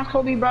sniped sometimes,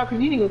 Kobe, bro,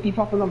 because you niggas keep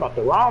popping up about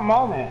the wrong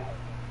moment.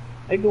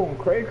 They going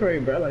cray,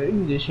 bro. Like, they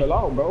can just chill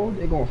out, bro.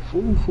 They going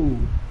fool.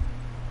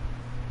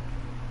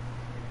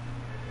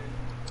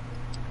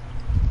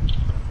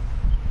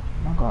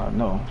 Oh my god,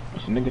 no.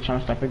 It's a nigga trying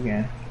to snipe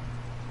again.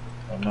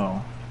 Oh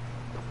no.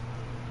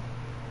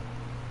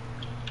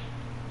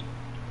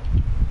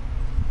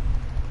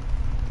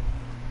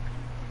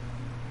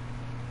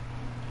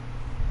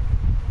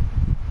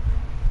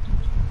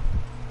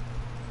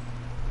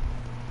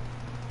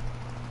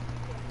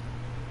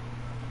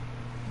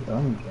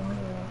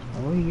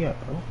 Where you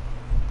at, bro?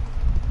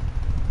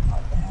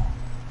 Oh, damn.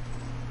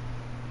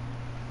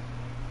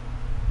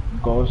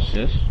 Go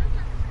assist.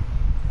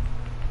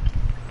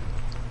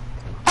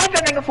 I hit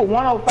that nigga for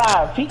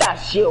 105. He got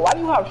shield. Why do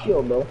you have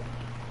shield, bro?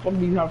 What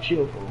do you have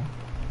shield for?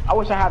 I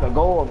wish I had a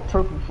gold or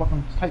purple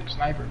fucking type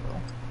sniper, bro.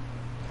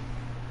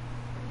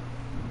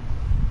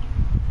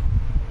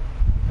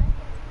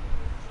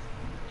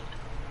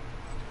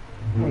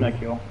 Give me that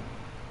kill.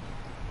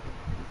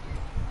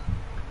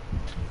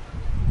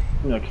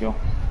 Give me that kill.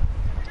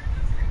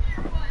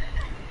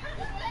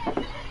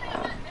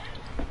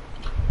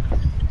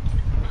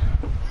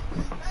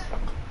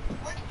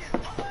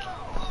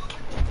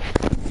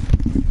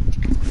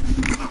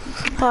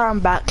 Alright,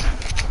 I'm back.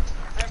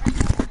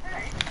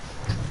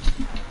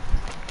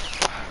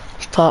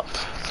 Top.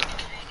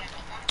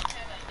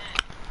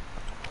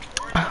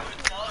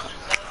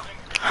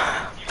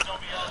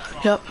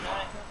 Yep.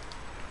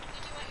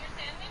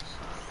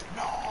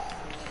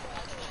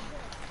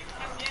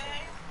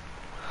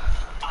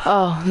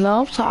 Oh,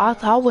 no, so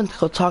I went to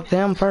go talk to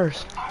him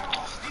first.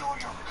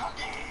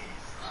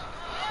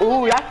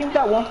 Ooh, I think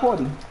that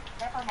 140.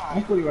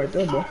 140 right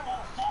there, bro.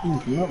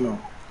 No.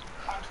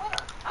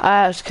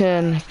 I asked,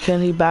 can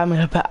he buy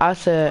me a pass? I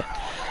said,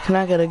 can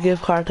I get a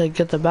gift card to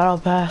get the battle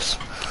pass?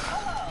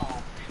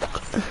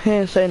 He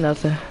didn't say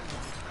nothing.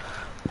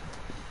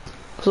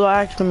 So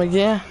I asked him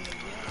again.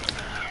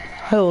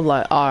 He was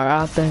like, alright,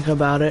 I'll think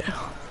about it.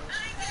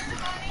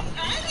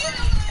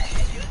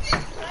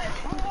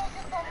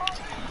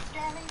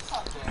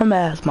 I'm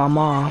gonna ask my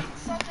mom.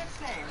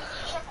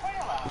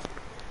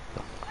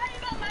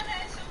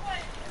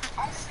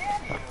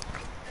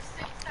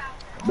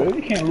 But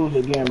we can't lose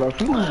again, bro.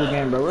 If we lose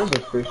again, bro, where's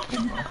the fish,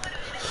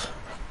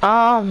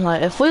 bro?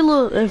 Like if we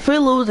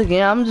lose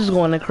again, I'm just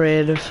going to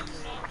creative.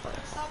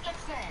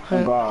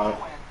 Oh God.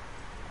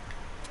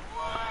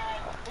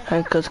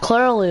 And cause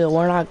clearly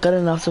we're not good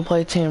enough to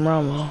play Team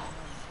Rumble.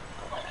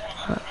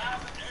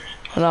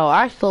 No,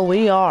 actually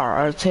we are.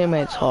 Our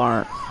teammates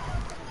aren't.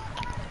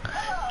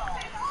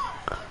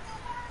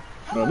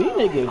 Bro, these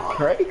niggas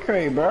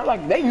cray, bro.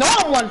 Like they know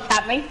I'm one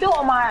tap, they still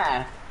on my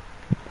ass.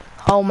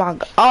 Oh my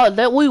god. Oh,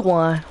 that we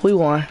won. We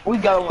won. We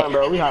gotta win,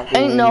 bro. We have to.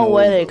 Ain't no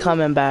way they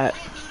coming back.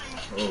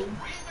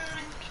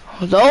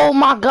 Oh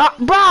my god,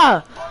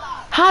 bruh!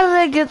 How did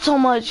they get so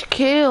much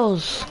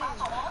kills?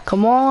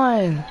 Come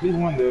on. We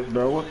won this,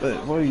 bro. What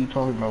are you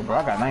talking about, bro?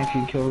 I got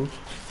 19 kills.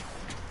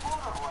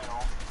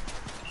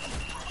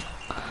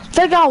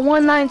 They got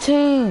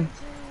 119.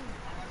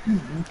 You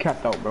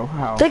capped out, bro.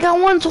 How? They got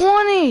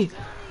 120.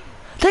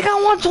 They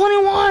got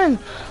 121.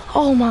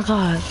 Oh my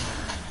god.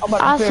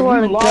 I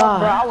swear to God.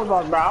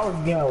 Bro, I was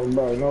getting,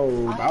 bro.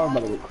 No, I was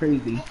about to go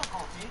crazy.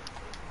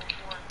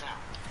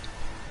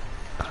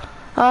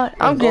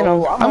 I'm getting.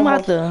 I'm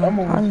about to. I'm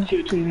on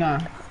tier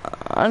 29.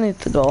 I need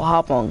to go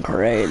hop on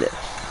creative.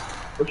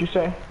 What you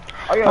say?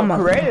 Oh yeah,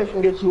 creative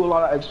can get you a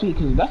lot of XP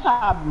because that's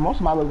how most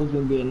of my levels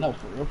been getting up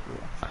for real.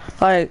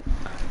 Like,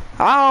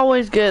 I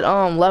always get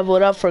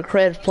leveled up for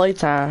creative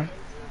playtime.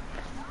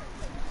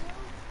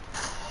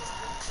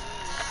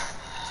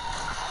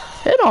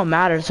 It don't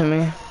matter to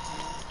me.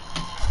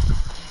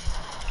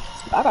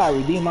 I gotta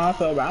redeem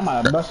myself, but I'm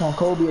about to bust on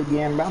Kobe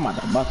again, but I'm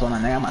about to bust on a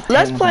name.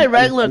 Let's play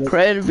regular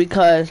creative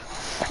because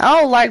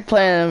I don't like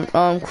playing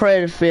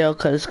creative field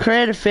because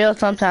creative field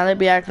sometimes they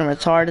be acting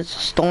retarded. It's a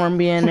storm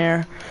be in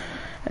there.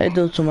 They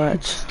do too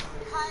much.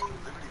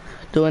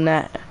 Doing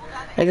that.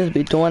 They just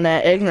be doing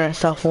that ignorant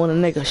stuff when a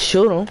nigga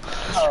shoot them.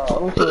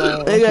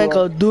 They ain't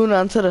go do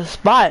nothing to the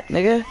spot,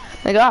 nigga.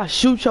 Nigga, I'll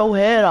shoot your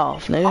head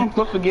off, nigga. I'm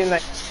close to getting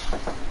that.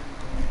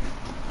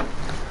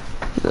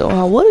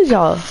 What is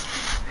y'all?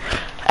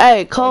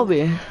 Hey,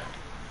 Kobe.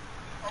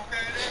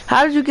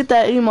 How did you get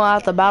that emo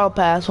out the battle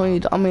pass when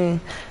you? I mean,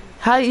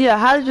 how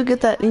did you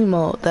get that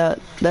emo, that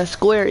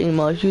square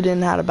emo if you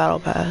didn't have a battle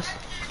pass?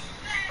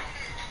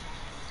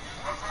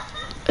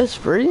 It's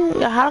free.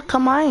 How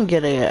come I ain't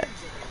get it yet?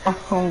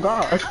 Oh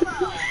God.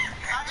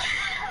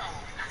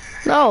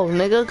 No,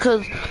 nigga,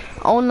 cause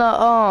on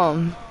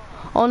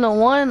the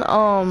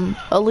one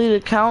elite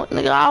account,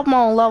 nigga, I'm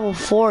on level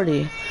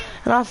 40,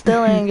 and I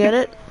still ain't get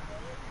it.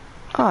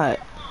 Alright,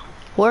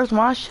 where's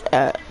my shit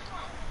at?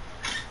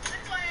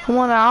 Come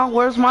on now,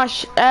 where's my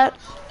shit at?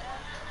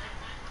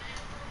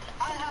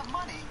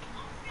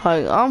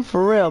 Like, I'm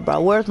for real,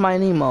 bro. Where's my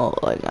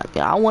emote? Like,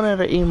 yeah, I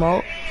wanted an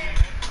emote.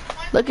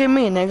 Look at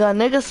me, nigga.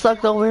 Nigga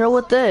stuck over here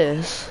with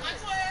this.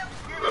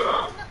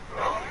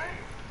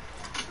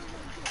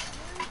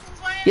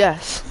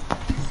 Yes.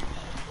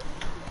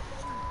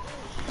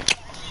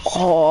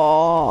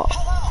 Oh,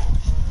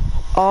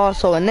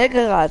 so a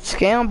nigga got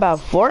scammed by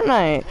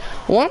Fortnite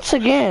once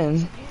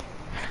again.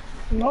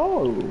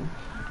 No.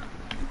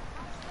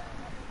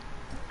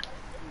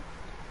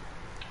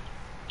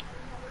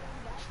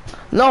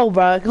 No,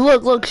 bro.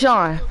 Look,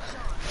 Sean.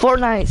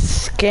 Fortnite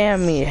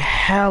scammed me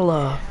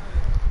hella.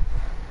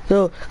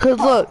 Dude, cause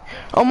look,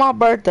 on my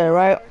birthday,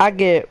 right? I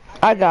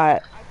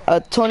got a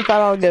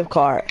 $25 gift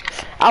card.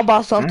 I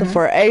bought something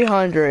for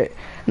 800.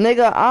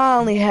 Nigga, I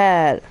only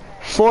had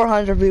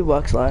 400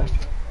 V-Bucks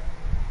left.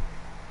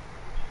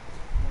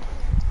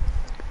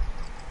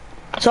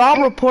 So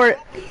I'll report.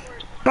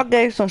 I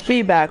gave some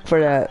feedback for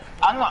that.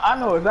 I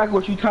know exactly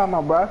what you talking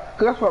about, bro. Cause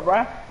that's what,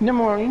 bro. You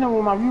know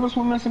when my viewers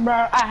were missing, bro?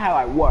 I had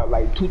like what,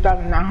 like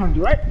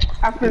 2,900, right?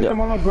 I spent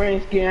some on a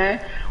green skin.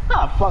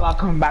 How the fuck I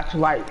come back to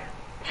like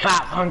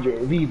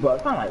 500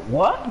 V-Bucks? I'm like,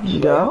 what?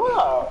 Yeah. Hold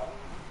up.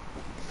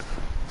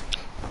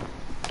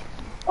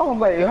 I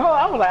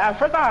was like, at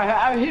first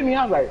I hit me.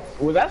 I was like,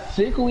 was that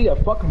secretly a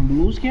fucking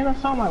blue skin or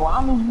something? Like, well,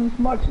 I'm losing this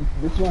much.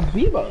 This one's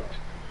V-Bucks.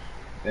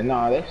 And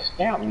nah, they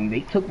scammed me. They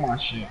took my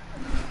shit.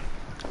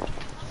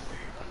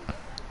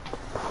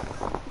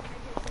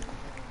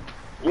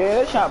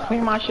 Yeah, they tried to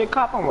clean my shit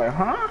up. I'm like,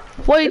 huh?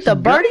 Wait, the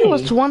birdie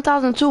was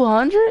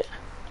 1,200?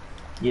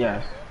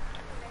 Yes.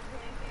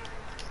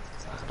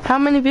 How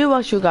many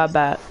V-Bucks you got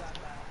back?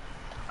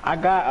 I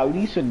got at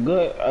least a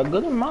good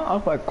amount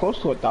of like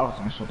close to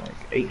 1,000, so like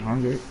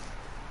 800.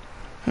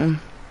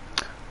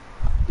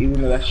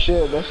 Even though that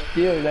shit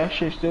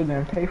still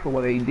didn't pay for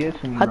what they did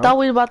to me. I thought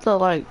we was about to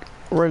like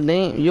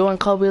redeem. You and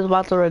Kobe was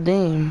about to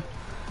redeem.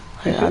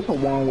 Like, that's a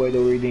one way to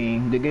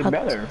redeem to get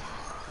better.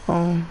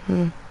 I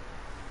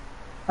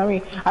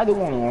mean, I do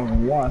want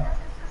one.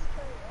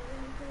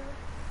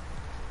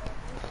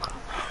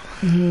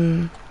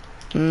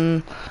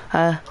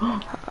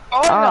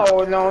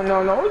 Oh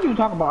no! What you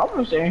talking about? I'm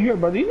just saying here,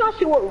 bro. Do you not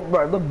see what?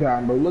 Bro, look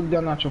down, bro. Look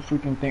down at your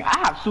freaking thing. I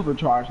have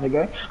supercharged,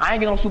 nigga. I ain't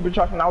get no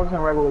supercharged when I was in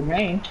a regular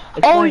game.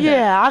 Oh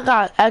yeah, I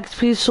got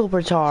XP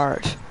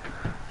supercharged.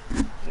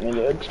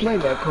 Nigga, explain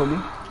that,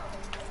 Kobe.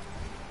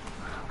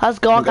 Let's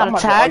go. I got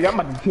attack. I'm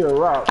about to tear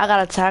her up. I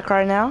got attack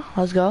right now.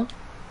 Let's go.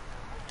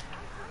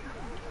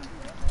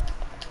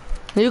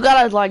 You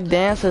gotta like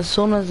dance as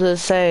soon as it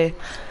say,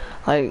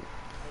 like,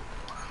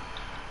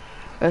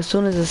 as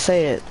soon as it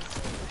say it.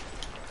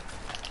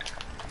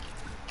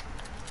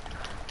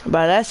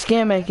 But that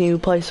skin making you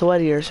play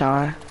sweatier,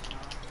 Sean.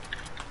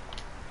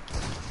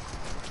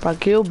 But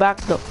kill back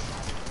the.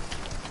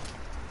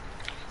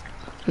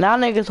 Now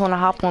niggas wanna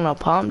hop on a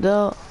pump,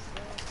 though.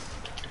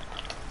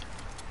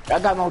 I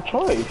got no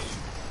choice.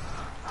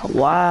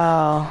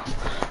 Wow.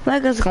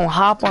 Niggas gonna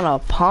hop on a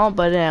pump,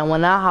 but then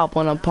when I hop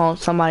on a pump,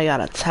 somebody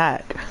got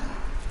attacked.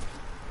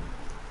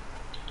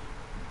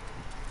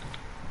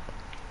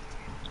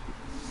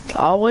 It's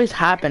always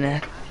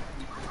happening.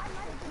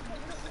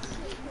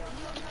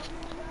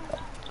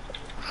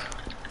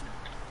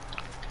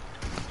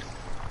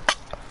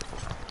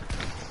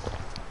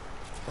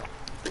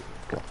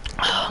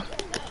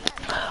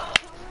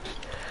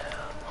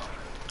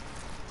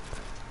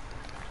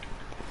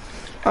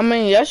 I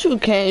mean, yes, you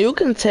can. You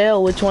can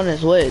tell which one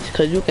is which,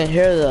 cause you can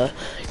hear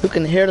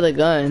the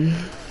gun.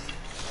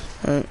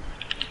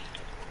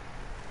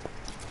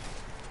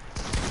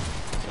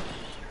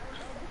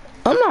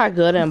 I'm not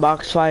good in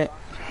box fight.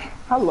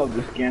 I love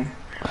this skin.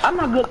 I'm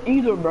not good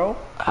either, bro.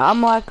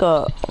 I'm like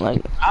all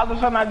of a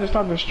sudden I just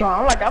started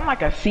strong. I'm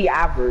like a C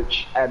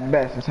average at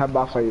best in type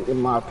box fight,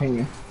 in my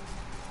opinion.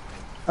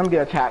 Let me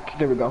get attack.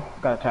 There we go.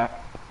 Got attack.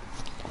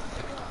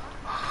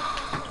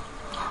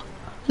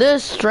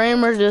 This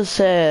streamer just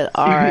said,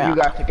 alright. You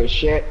gotta take a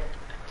shit.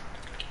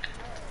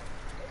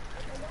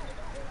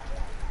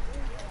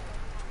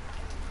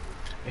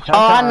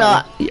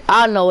 Oh,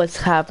 I know what's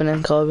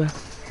happening, Kobe.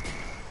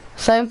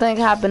 Same thing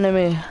happened to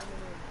me.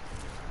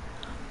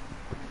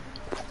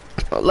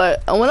 Like,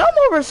 when I'm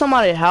over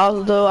somebody's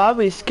house, though, I'll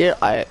be scared.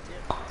 Like,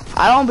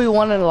 I don't be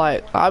wanting to,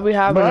 like, I'll be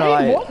having to,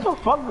 like. What the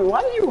fuck?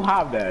 Why do you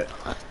have that?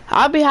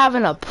 I'll be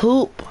having a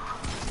poop.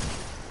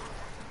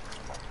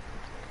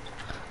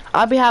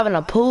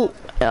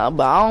 Yeah,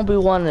 but I don't be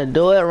wanting to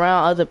do it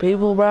around other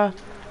people, bro.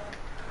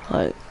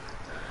 Like,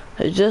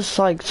 it's just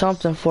like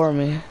something for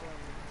me.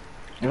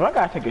 If I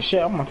gotta take a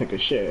shit, I'm gonna take a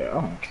shit. I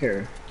don't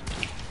care.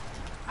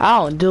 I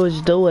don't do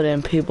it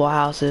in people's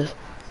houses.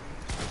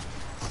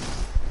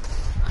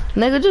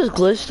 Nigga, just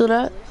glitch through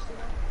that.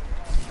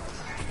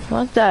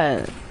 Like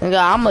that.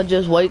 Nigga, I'ma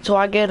just wait till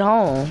I get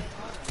home.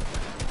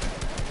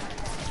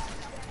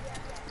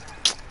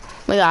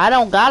 Nigga, I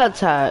don't got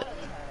attack.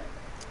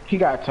 He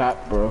got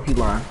attacked, bro. He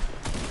lying.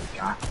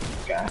 God.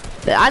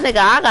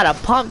 I gotta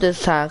pump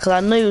this time, cause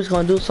I knew he was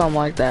gonna do something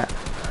like that.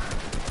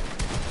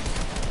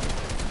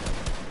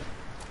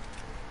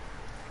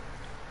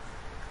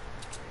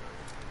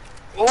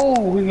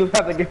 Oh, he was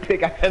about to get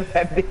picked out of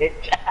that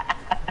bitch.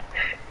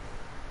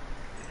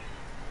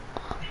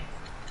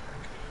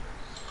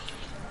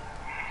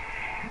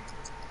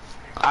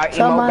 Alright,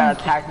 Emo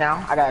got attacked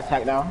now. I got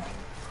attacked now.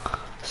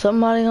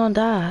 Somebody gonna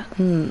die.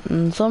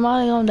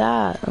 Somebody gonna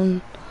die.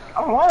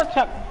 I don't want to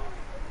attack.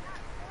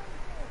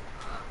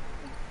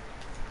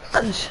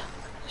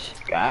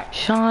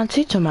 Sean,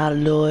 teach him how to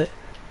do it.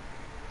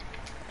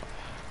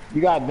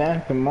 You got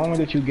dance the moment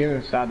that you get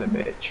inside the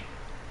bitch.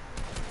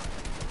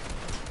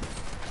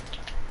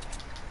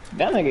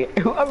 That nigga,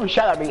 whoever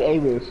shot at me,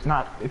 Ava, it's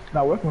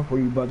not working for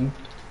you, buddy.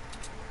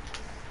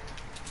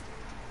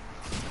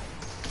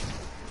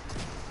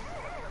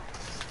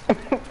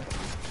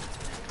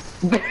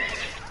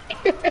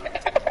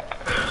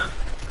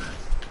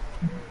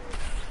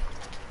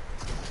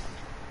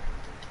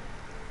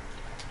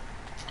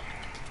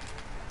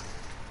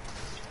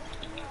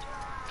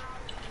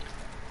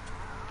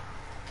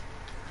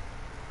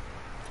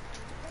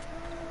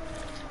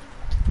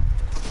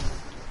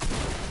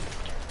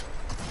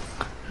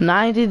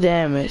 $90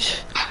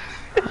 damage.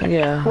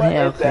 Yeah, what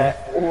yeah, is okay.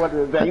 that? What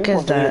is that? Fuck You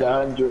is that?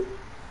 100.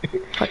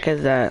 Fuck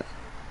is that?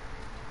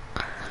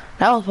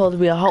 That was supposed to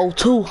be a whole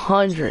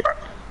 200.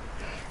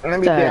 Let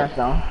me dance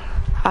now.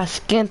 I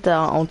skint that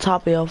on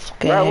top of your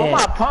fucking bro, head. where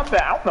my pump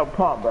at? I don't know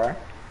pump, bro.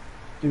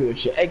 Do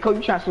this shit. Hey, Cole,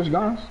 you trying to switch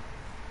guns?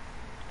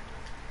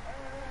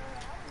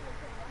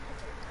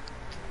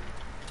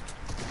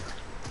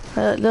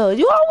 No,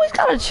 you always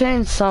gotta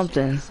change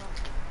something.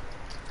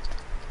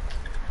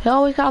 You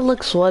always gotta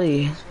look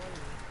sweaty.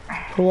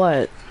 For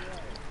what?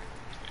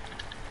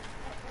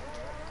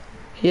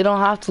 You don't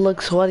have to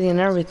look sweaty and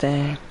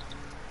everything.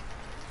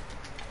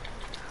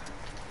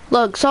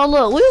 Look,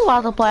 we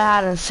about to play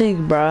hide and seek,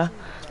 bruh.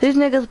 These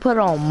niggas put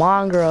on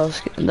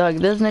Mongrels. Like,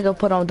 this nigga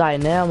put on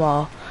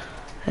Dynamo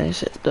and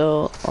shit,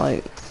 though.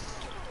 Like,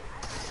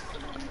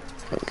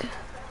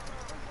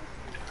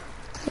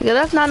 yeah,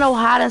 that's not no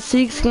hide and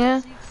seek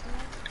skin.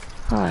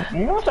 Right.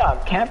 You know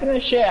what's camping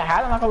and shit,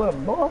 hiding like a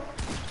little boy.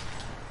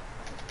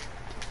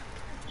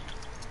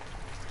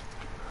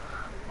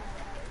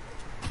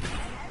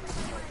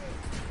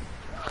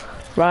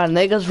 Right,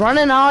 niggas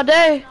running all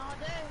day.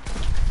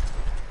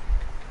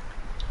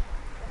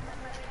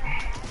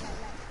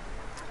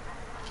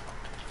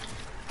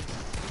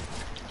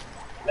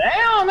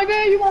 Damn,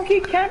 nigga, you gonna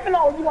keep camping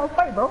or you gonna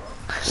fight, bro?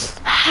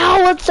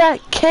 How is that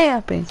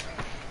camping?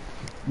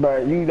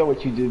 Bro, you know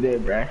what you just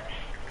did, bro.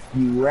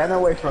 You ran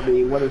away from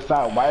me, went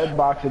inside white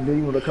box, and then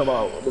you want to come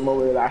out the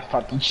moment I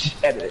stopped to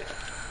just edit it.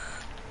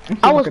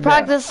 I was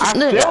practicing. I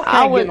still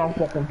can't get no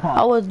fucking pump.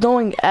 I was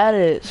doing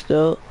edits,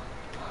 dude.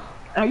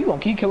 Now you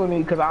gonna keep killing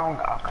me because I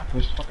got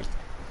this fucking.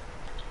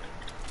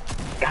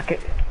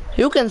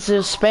 You can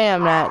just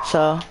spam that,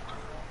 so.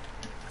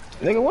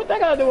 Nigga, what that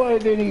gotta do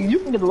with it? You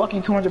can get a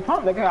lucky 200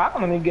 pump, nigga. I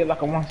can only get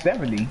like a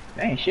 170.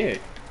 That ain't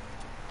shit.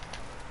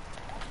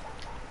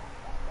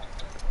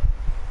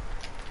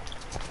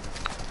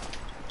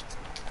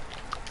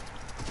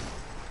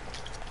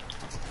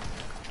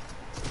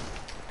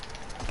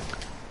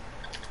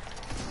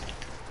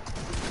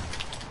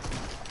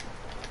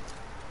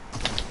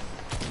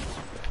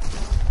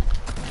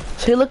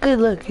 See,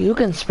 look, you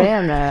can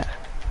spam that.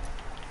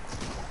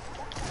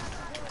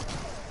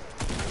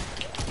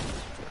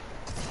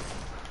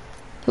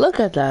 Look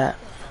at that.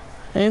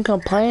 And you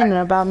complaining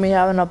about me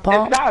having a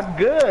pump? It's not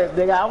good,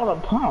 nigga. I want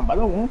a pump. I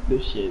don't want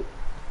this shit.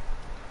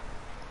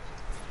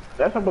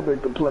 That's something to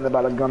complain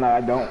about a gun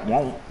that I don't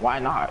want. Why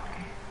not?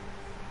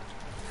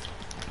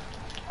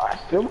 I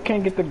still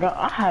can't get the gun.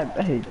 I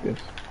hate this.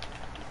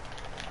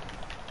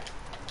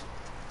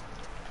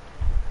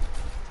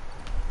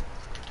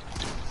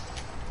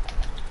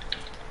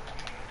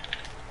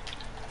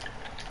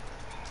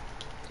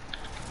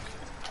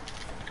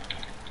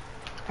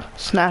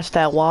 Snatch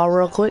that wall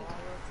real quick.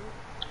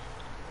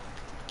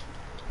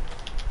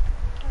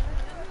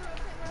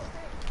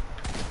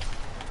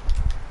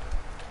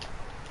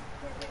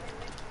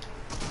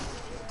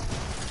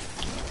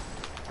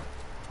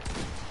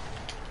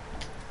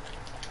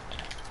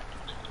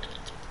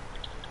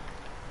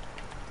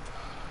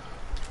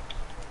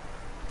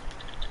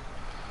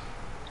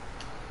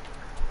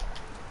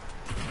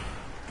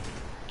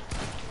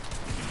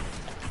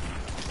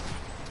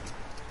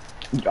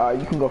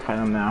 You can go find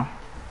him now.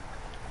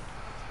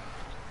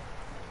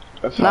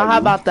 Now how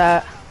about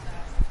that?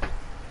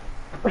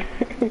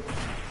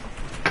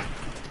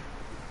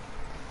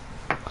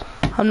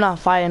 I'm not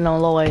fighting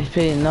on low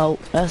HP. Nope,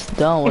 that's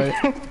done with.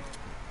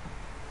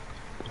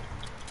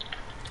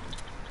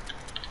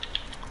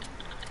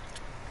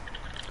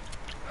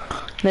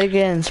 They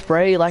getting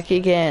sprayed like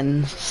he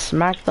getting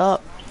smacked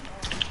up.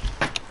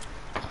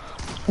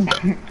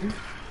 I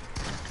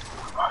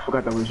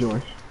forgot that was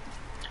yours.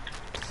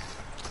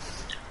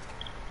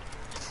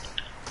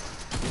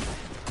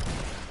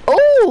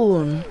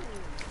 Ooh.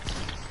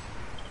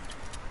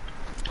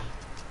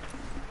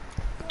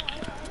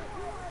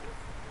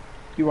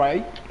 You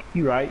right,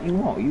 you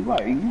won't, you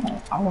right, you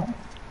won't, I won't.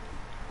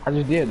 I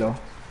just did though.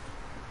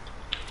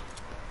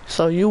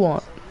 So you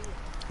want?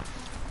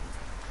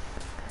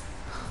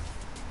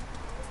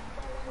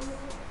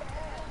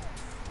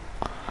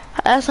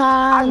 That's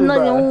how I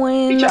know you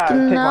ain't he tried to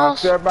nothing take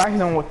else. my step back,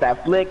 hit him with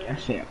that flick and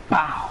said,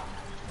 "Pow."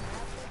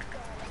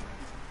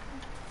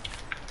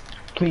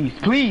 Please,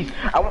 please,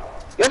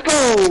 let's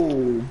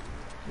go.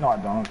 No, I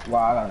don't.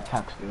 Well, I got a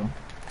attack still.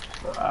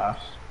 For ass.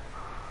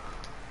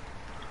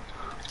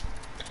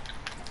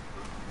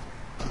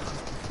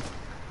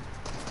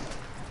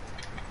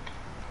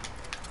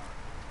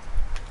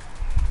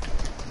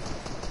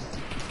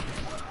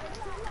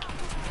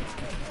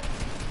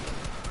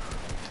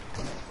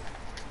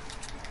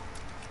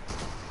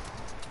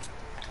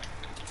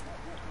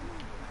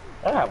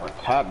 I have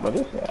attack, but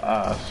it's an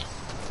ass.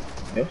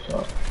 It's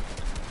up.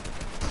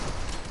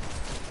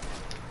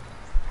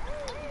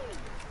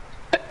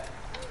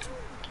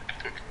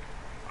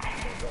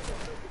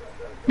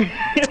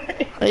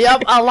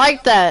 Yup, I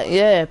like that.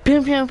 Yeah,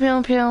 pim pim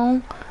pim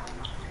pim.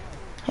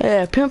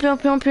 Yeah, pim pim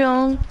pim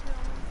pim.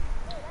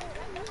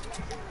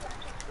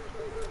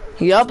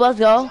 Yup, let's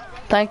go.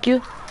 Thank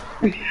you.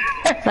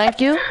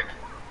 Thank you.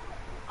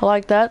 I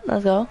like that.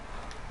 Let's go.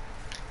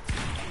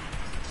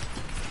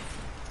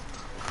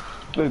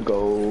 Let's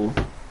go.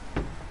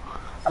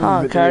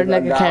 Oh, okay,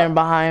 nigga came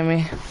behind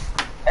me.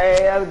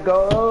 Hey, let's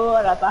go.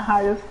 I got the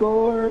highest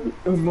score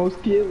with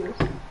most kills.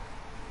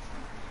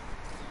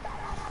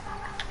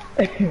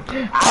 Okay,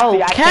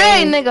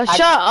 nigga,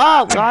 shut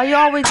up. Why you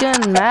always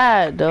getting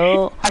mad,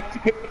 dude?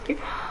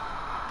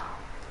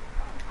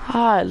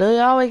 Alright, dude,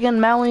 you always getting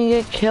mad when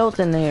you get killed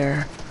in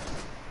there.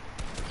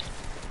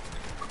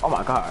 Oh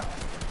my god.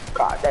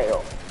 God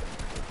damn.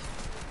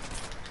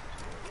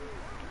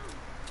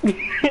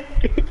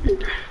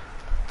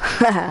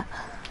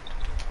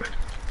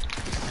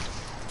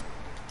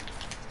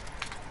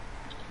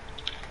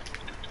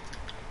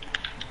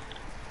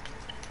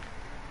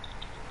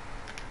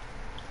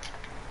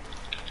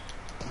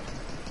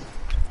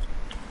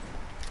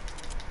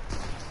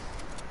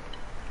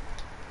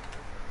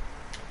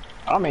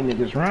 I made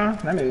niggas run.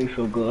 That made me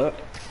feel good.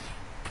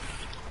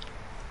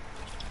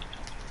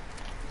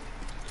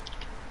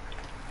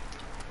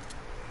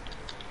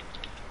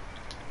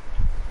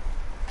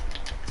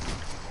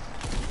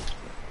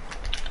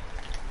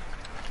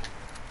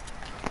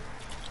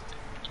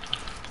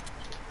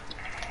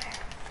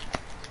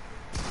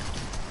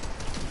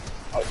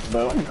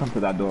 Bro, why you come to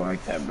that door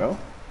like that, bro?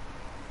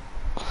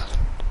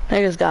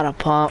 Niggas got a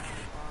pump.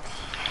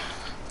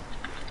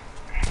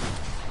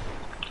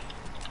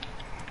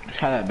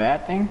 Try that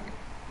bad thing?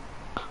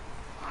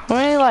 I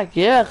mean, like,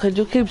 yeah, cause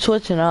you keep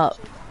switching up.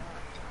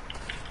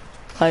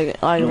 Like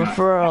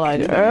for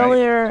like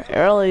earlier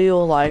you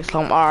were like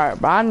alright,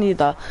 but I need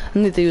to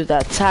use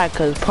that attack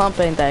cause pump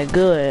ain't that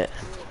good.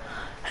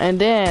 And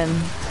then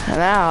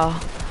now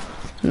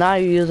you're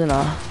using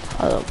a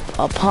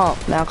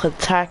pump now cause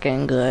attack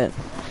ain't good.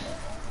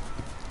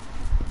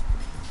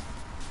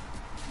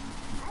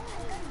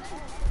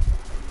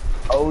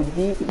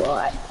 OG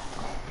boy.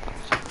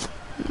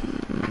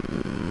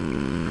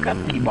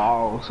 Got the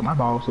balls. My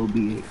balls so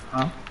big,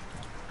 huh?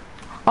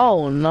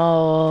 Oh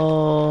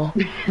no.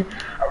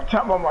 I'm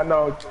talking about my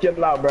nose.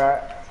 Chill out, bro.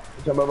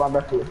 I'm talking about my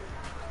best foot.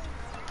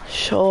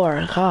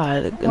 Sure,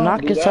 God,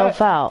 knock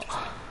yourself out.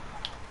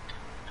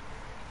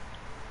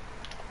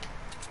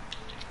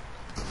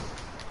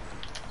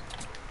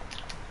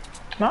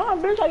 Nah,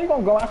 bitch, how you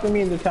gonna go after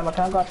me in the time? I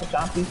can't go after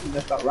Sean Peace and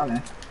just start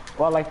running.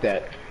 Boy, I like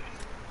that.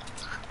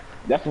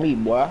 That's me,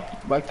 boy.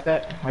 Like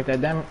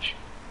that damage.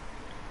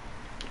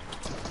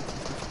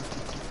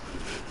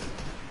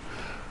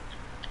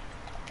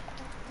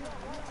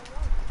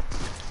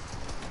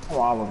 Oh,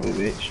 all of it,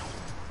 bitch.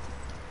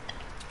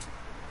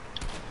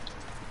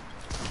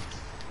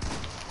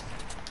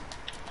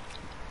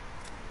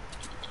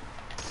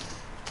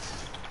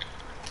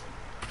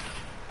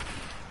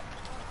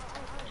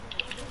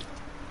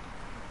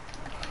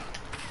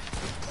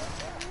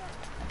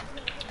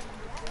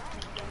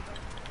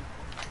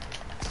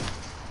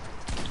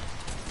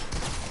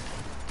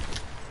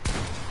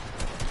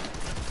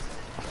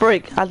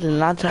 Freak, I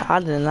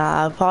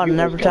probably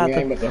never tried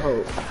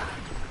to.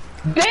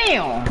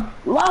 Damn!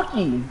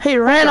 Lucky! He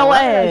ran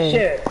away!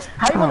 Shit.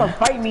 How you gonna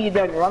fight me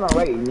then run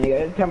away,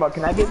 nigga? Tell me,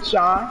 can I get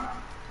Sean?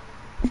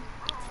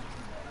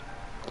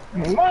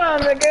 Come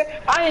on,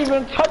 nigga. I didn't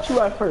even touch you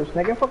at first,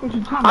 nigga. Fuck what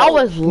you talking about? I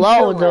was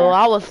low, though.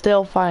 I was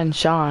still fighting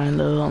Sean,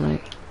 though. I mean.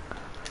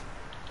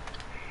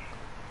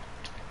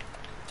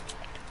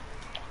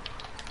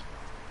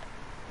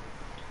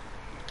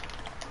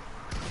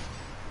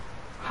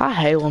 I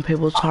hate when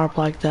people tarp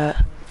like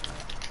that.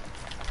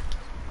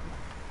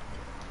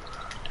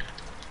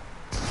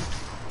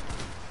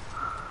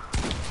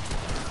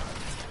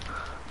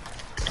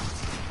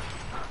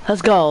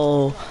 Let's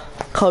go.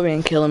 Kobe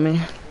ain't killing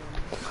me.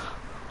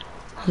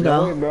 Let's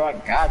go. No, bro, I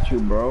got you,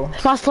 bro.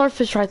 It's my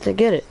swordfish right there.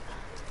 Get it.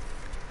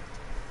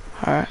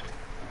 Alright.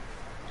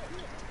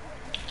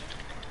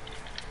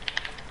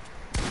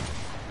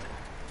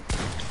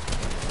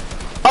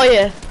 Oh,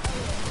 yeah.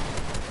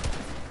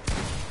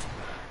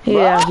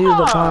 Yeah, use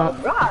the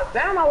pump. God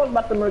damn, I was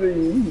about to murder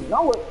you. You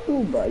know it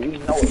too, bro. You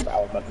know it.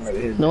 I was about to murder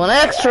his. Doing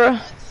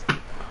extra.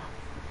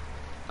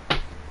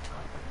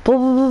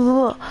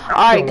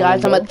 Alright,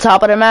 guys, I'm at the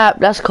top of the map.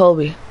 That's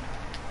Kobe.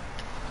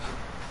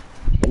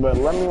 But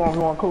let me know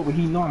who on Kobe.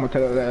 He know I'm gonna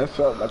tell his ass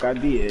up like I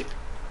did.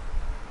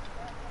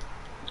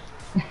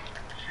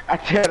 I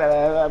tell that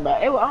ass up.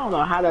 I don't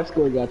know how that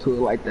score got to it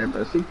like that,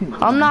 but 16.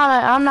 I'm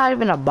not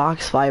even a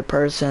box fight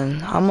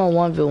person. I'm a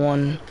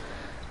 1v1.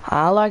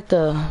 I like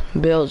to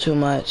build too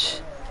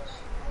much.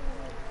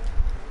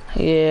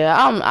 Yeah,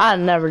 I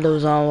never do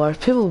zone wars.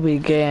 People be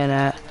gaying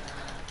that.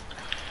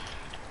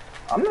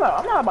 I'm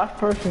not a box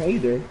person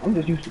either. I'm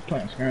just used to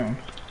playing scrims.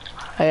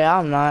 Yeah,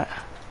 I'm not.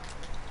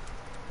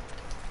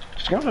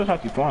 Scrims is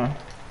actually fun.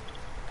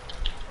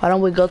 Why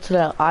don't we go to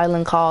that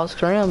island called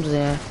Scrims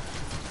then?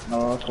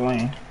 No, it's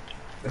lame.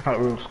 It's not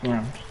real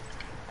scrims.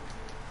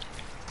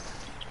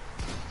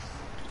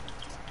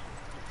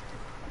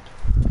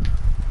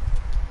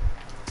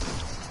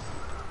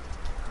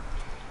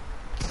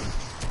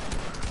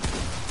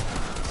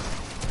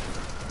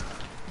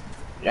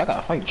 Y'all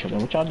gotta fight each other.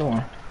 What y'all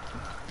doing?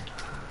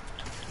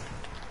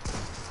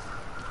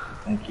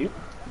 Thank you.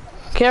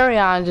 Carry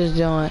on, just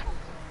doing.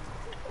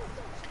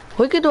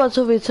 We could do a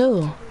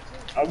 2v2.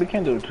 Oh, we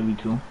can do a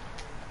 2v2.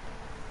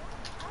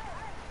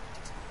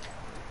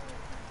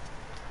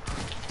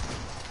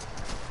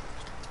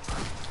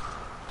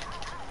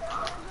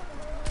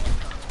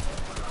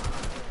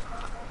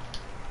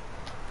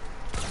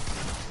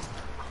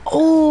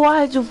 Oh, I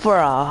had you for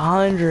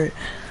 100.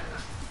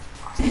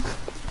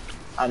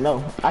 I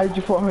know. I hit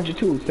you 400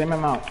 too. Same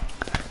amount.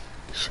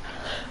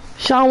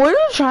 Sean, were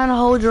you trying to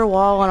hold your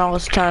wall when I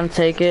was trying to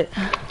take it?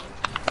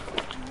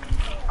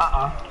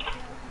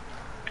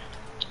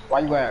 Why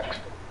you ask?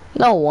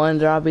 No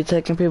wonder I'll be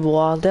taking people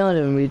off. They don't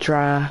even be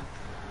trying.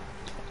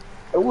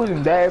 It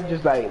wasn't that. It was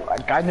just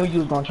like I knew you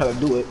was gonna try to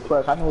do it.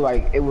 Plus, I knew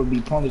like it would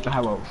be pointless to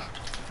have a.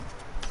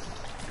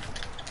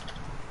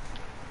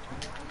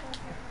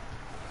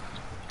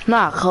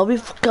 Nah, Kobe,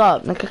 fuck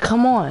up, nigga.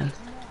 Come on.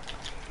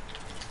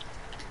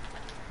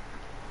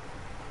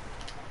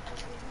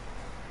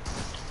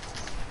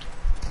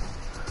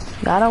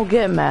 I don't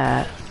get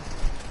mad.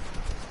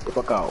 The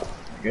fuck out,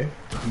 okay?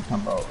 What you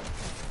talking about?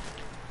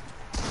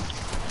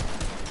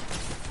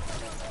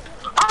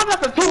 I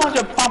got the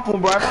 200 pump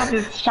him, bro. I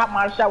just shot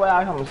my shot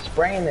without him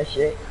spraying this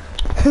shit.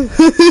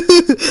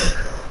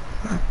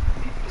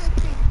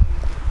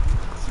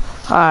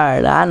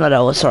 Alright, I know that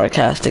was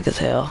sarcastic as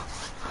hell.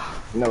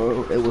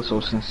 No, it was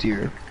so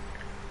sincere.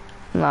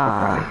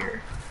 Nah.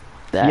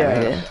 That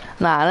nigga.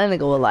 Nah, that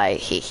nigga was like,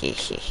 he.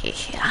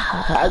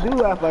 I do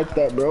laugh like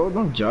that, bro.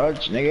 Don't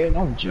judge, nigga.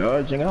 Don't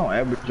judge, nigga. Don't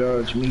ever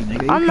judge me,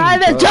 nigga. I'm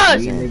not even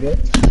judging. Me,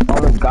 nigga.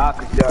 Only God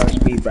can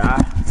judge me, bruh.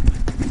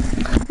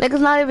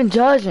 Nigga's not even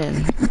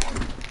judging.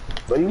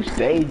 But you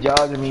stay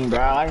judging me, bruh.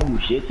 I ain't do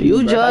shit to you,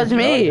 You bruh. judge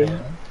me.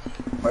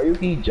 But you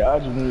keep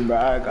judging me,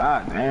 bruh.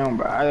 God damn,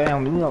 bruh.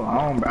 Damn, leave me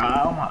alone,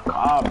 bruh. Oh my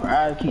God,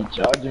 bruh. You keep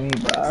judging me,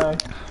 bruh.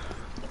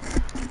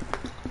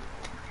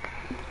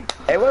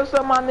 Hey, what's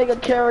up, my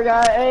nigga Carry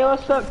guy? Hey,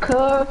 what's up,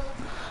 cuz?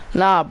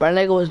 Nah, bro,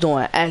 nigga was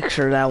doing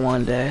extra that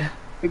one day.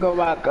 We go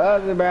by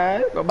cousin,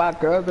 bruh. Go by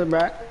cousin,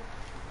 bruh.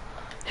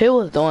 He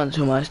was doing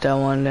too much that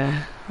one day.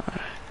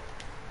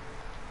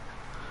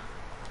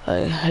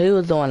 Like, he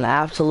was doing the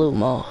absolute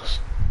most.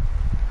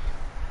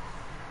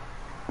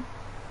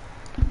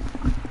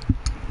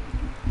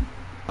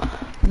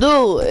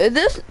 Dude, is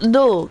this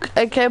dude,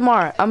 hey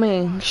Kmart, I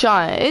mean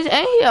Sean, ain't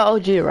he an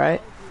OG,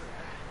 right?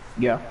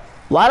 Yeah.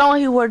 Why don't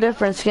he wear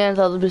different skins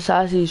other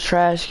besides these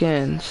trash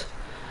skins?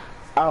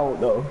 I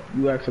don't know.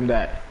 You ask him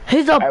that.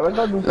 He's a hey, let's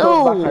go do dude.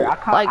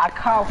 I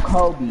call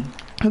Kobe.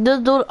 This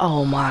dude,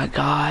 oh my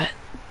God.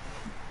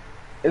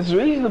 It's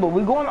reasonable.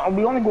 We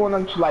only going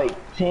on to like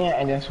 10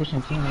 and then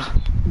switching teammates.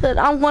 That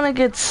I'm gonna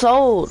get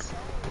sold.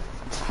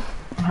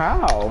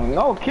 How?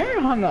 No,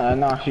 carry on.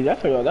 No, see,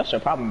 that's your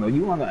problem though.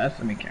 You want to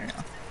estimate carry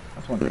on.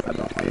 That's one thing I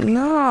don't like.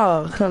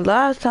 No, cause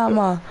last time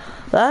I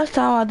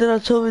did a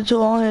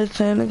 2v2 on his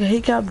team, nigga,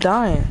 he kept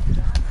dying.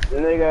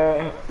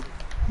 Nigga,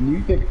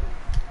 you think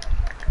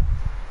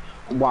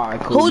why?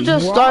 Kobe? Who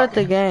just started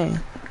the game?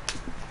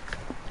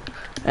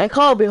 And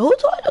Kobe, who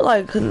told you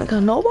like?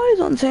 Cause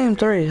nobody's on team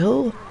 3.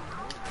 Who?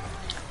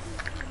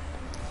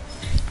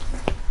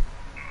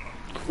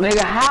 Nigga,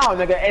 how?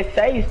 Nigga, it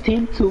says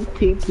team 2,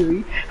 team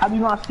 3. How do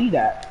you not see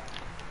that?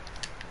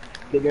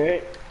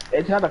 Nigga,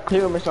 it's not a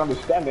clear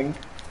misunderstanding.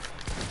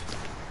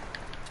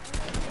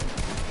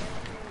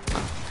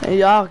 Hey,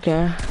 y'all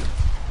can.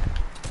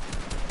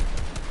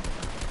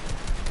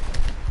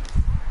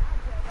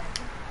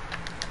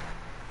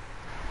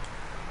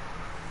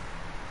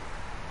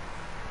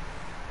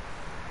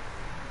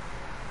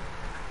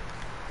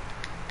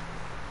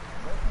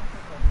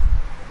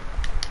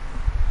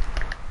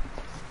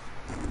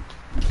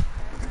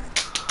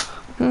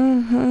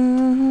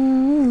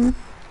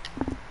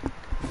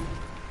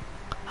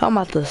 I'm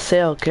about to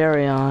sell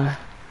carry on.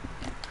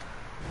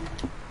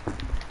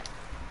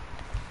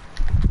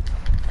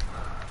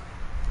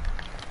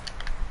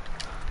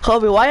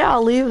 Kobe, why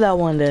y'all leave that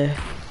one day?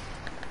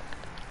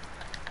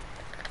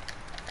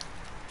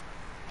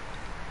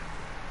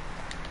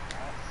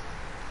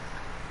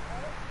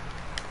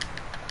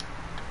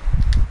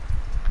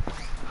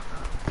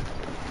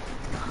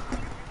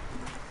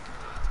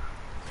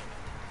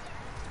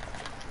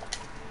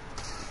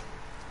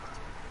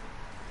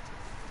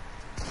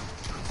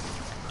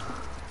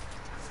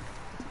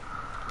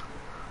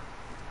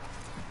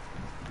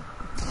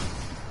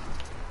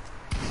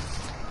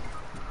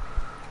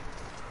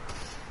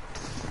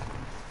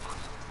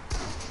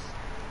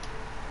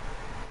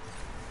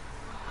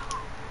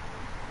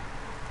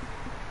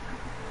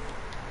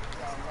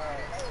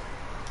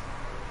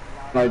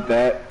 Like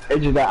that.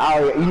 It's just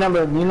that you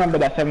remember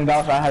that $7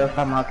 I had to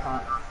find my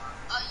account.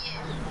 Oh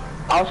yeah.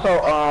 Also,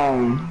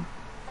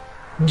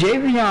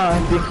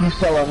 Javion thinks he's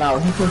selling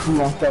out. He thinks he's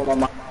gonna sell on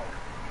my.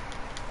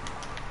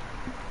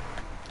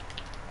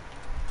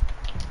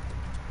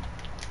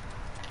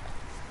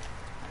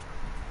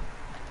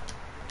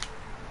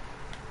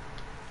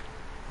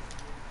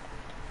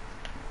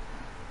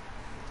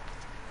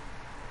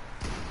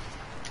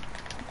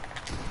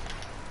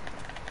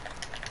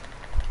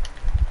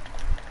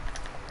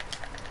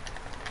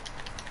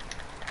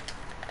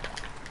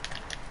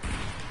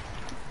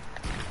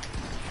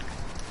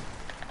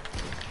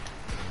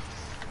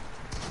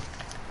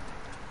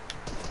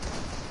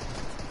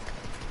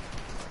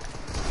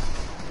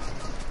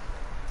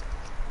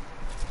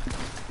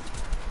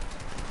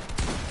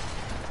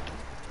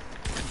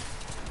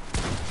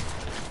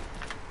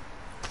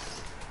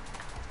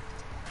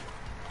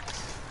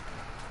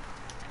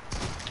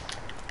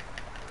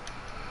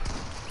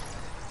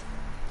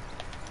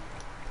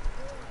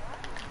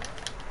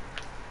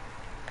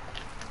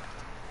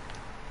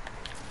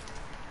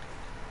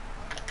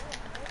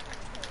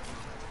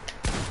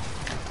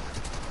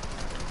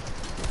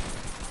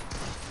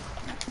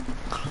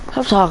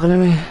 Stop talking to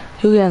me.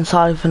 You getting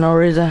salty for no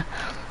reason.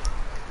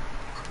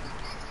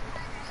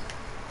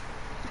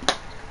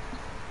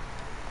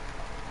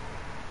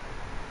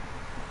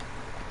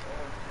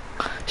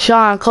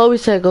 Sean, Kobe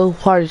said go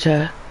party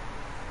chat.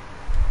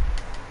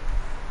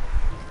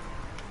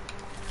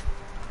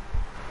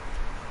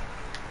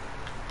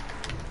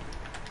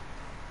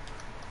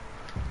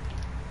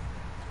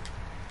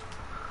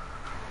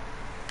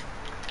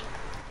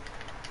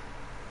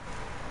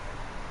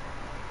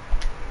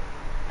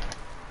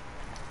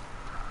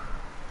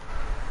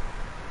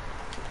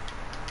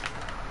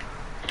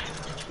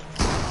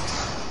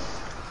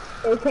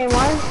 It came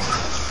on?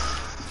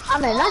 I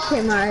mean, not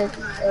came on,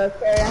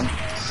 Karen.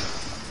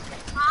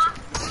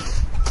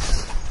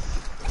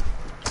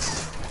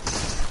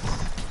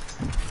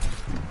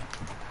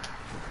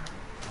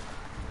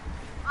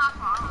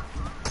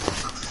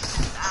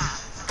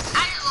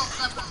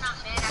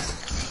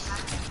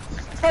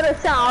 Hey, but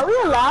Sean, are we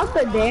allowed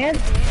to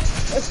dance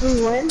if we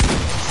win?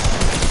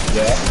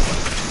 Yeah.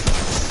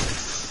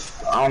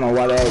 I don't know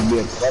why that would be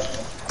a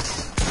question.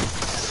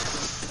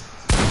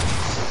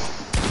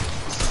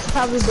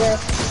 Probably dead.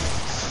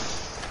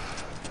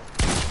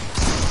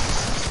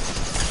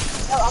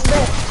 Oh, I'm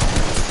dead.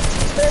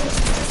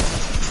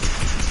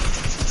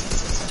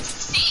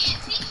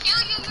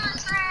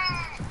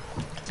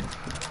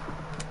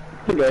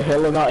 Who the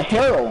hell is that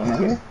hell,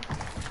 nigga?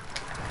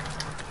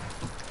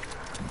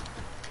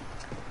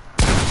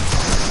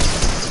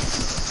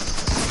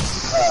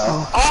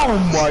 Oh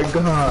my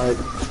god.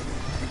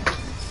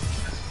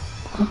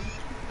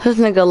 This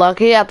nigga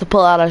lucky, he had to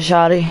pull out a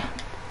shotty.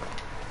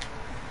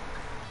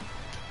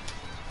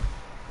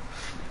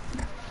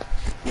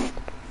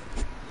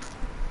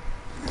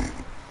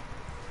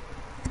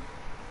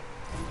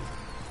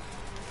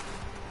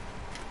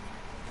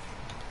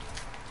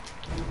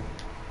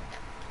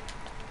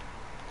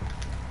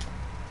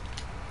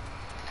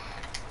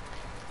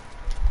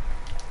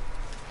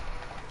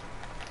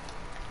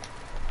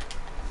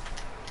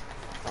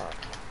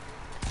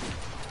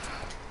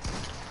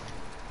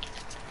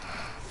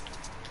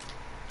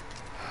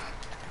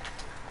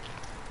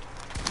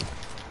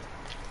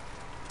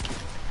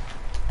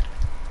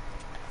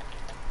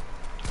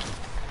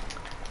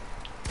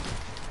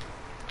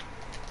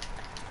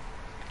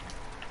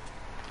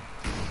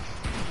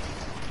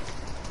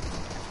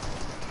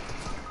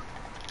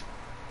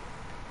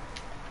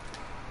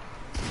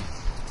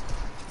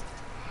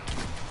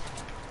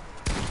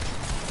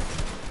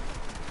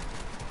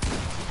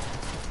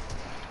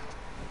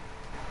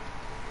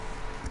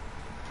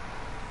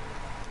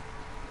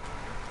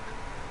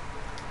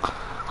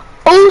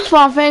 Oops,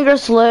 my finger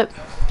slipped.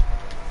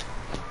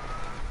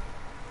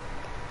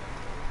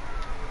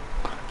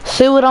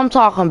 See what I'm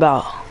talking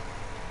about.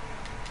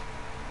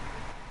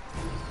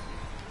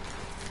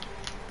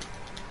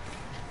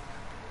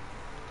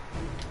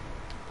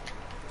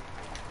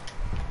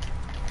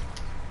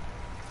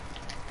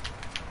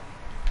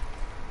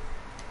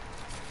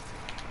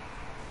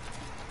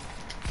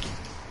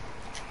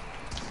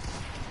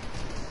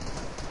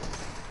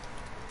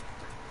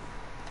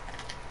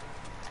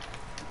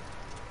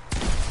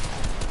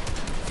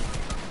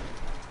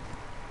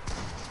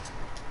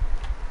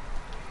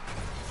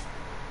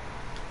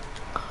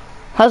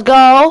 Let's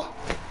go.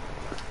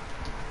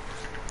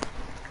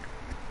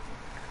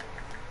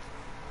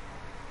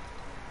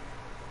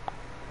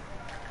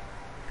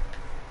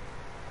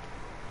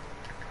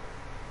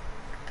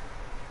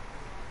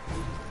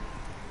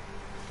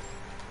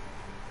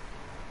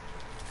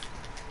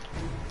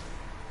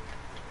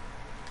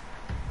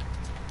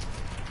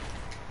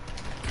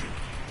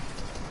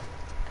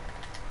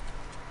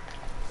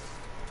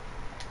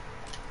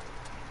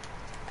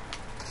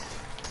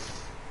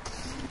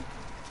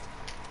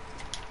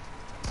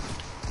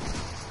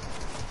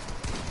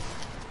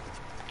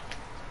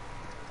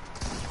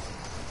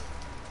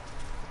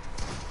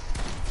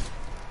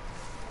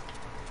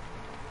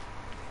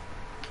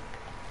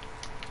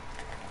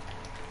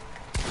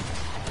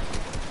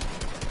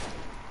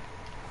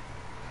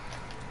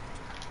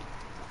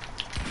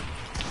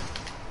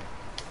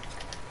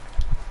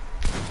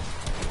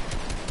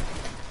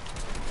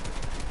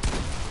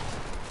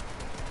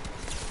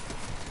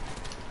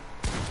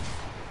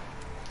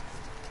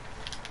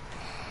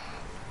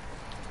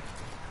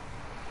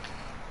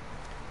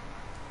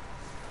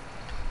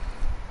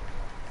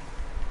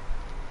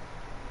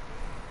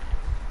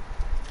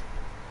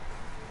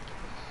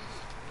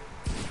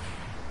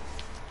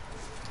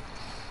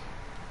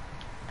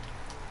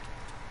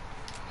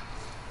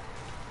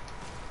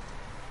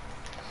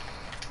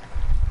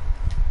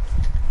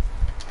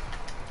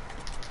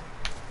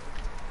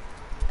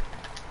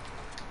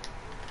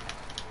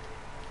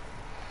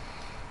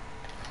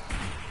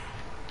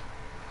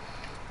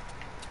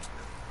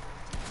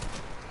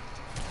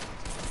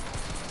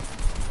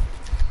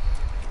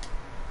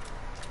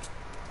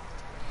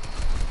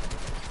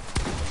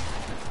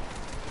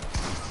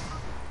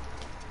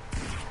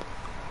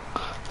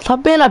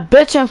 Stop being a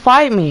bitch and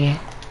fight me.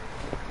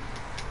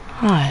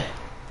 Hi.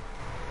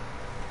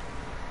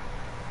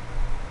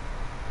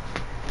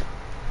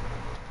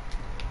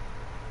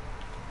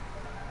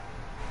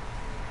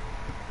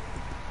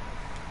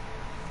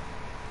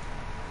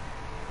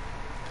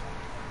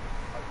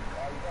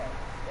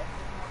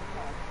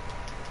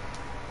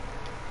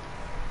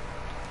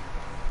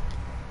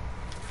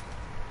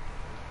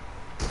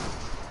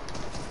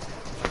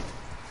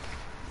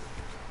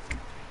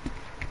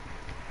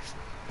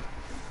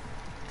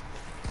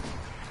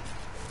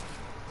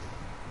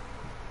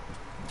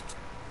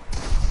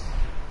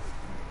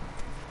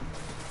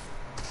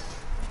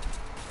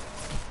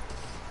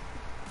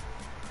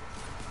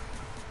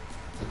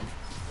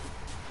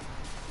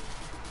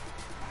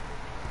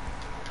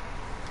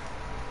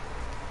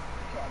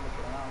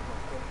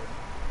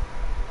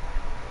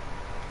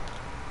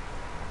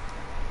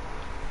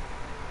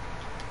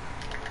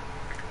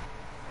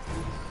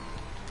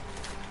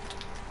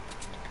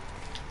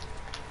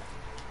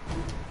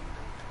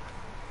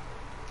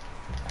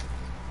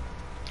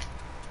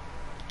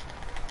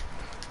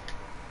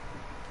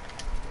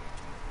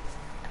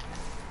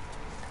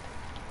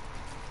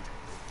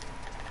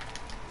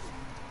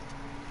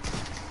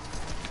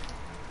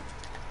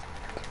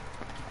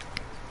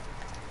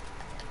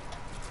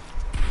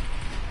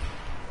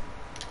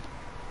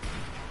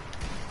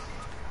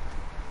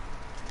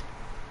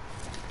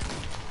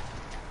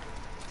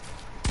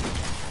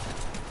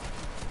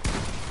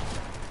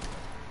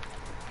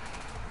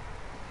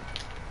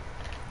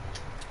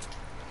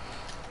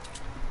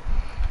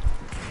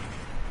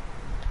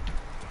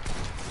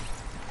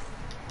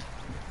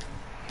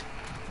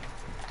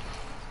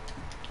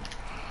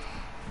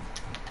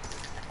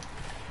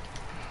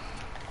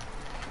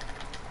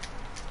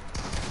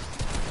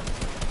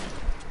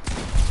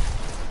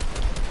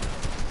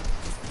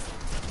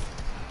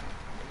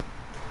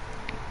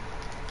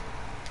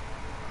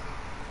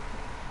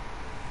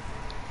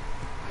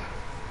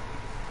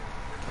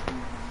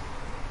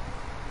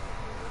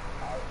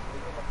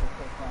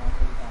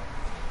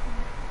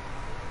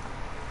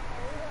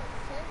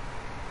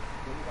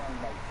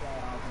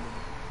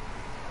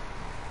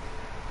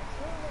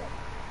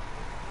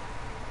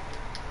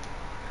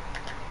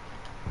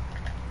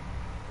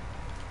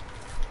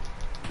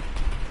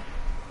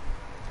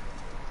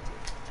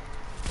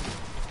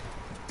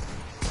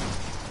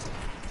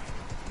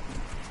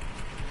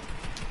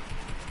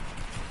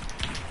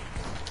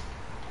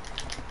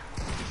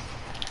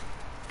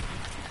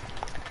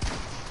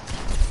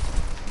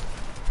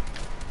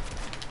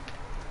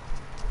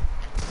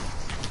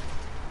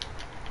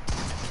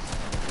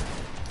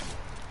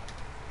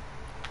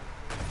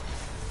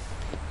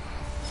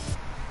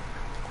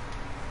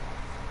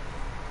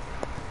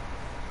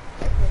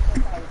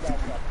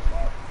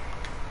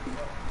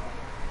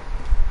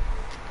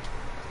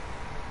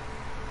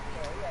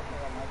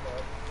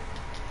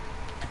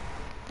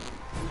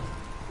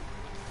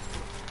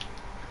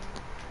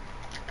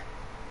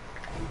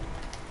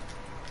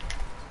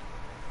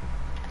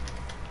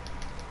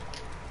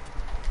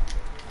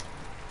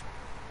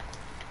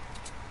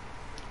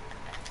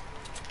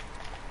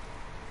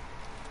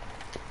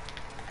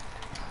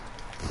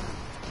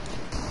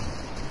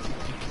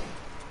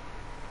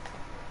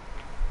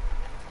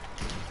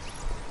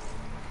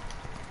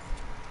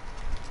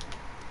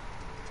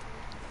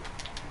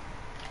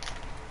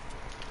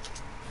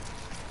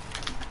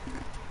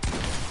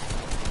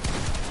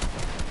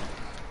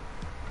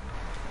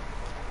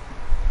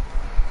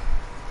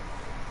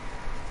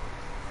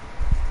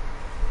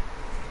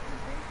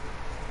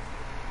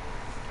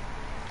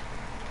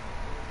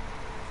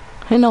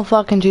 Ain't no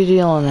fucking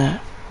GG on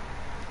that.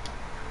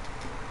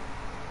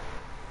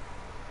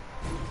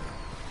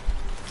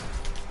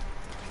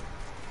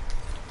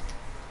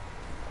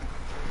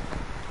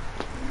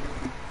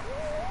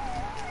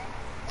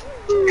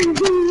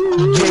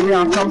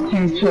 Javion, come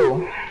team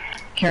 2.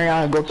 Carry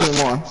on and go team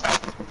 1.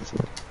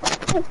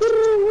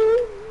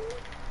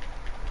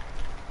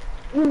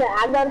 You know,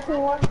 I got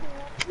team 1.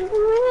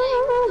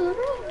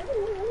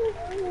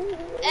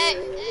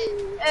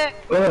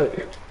 Look.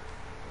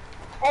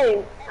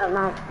 Hey,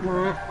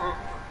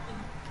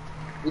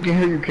 We can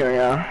hear you, carry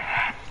on.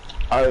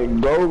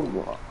 Alright,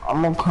 go.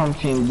 I'm gonna come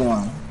team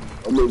 1.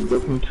 Okay, go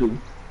team 2.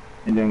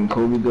 And then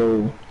Kobe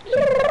go.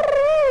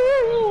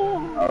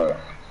 Alright.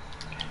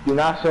 Do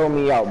not sell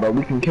me out, but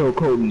we can kill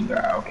Kobe,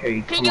 guy,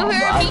 okay? Can you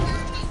hear me?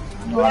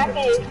 yeah, I can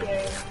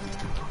hear you.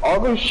 All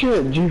this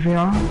shit,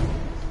 Javion.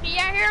 Can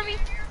y'all hear me?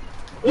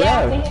 Yeah,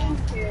 I Yes. can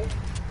hear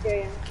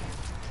you.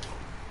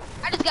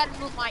 I just got a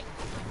new mic.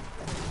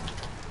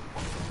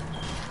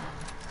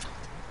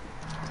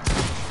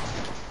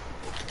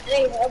 That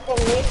ain't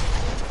helping me.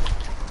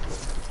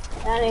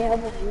 That ain't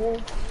helping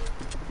me.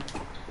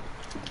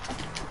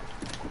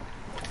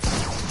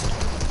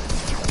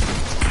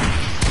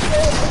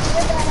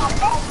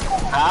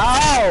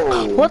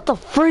 Ow! What the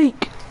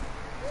freak?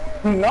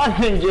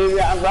 Nothing,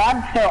 Javion, but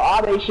I tell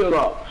all they shit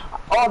up.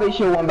 All they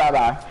shit went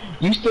bye-bye.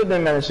 You still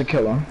didn't manage to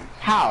kill him.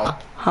 How?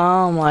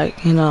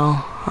 Like, you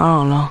know, I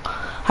don't know.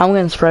 I'm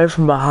getting sprayed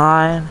from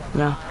behind.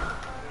 No.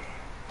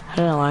 I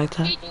didn't like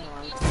that.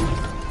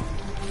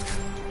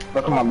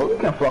 But come on, bro, we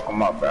can fuck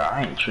him up, bro.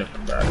 I ain't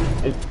tripping, bro.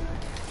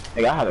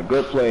 Like, I had a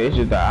good play. It's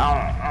just that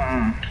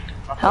I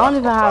don't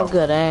even have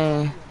good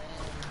aim.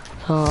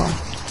 So.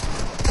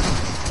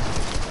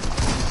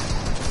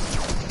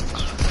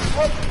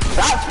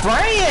 Stop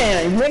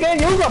spraying,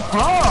 nigga. Use a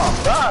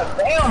pump. God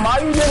damn, all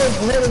you did is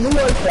nigga, you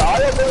was all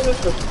you did was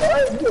to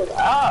spray. You was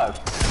ass.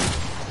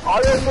 All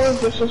you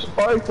did was to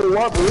spray for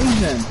what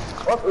reason?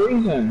 What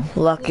reason?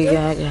 Lucky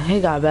guy. He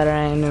got better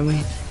aim than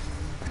me.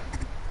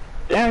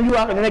 Damn, you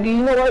out, nigga.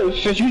 You know what?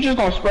 Since you just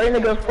gonna spray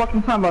niggas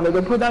fucking time,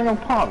 nigga, put down your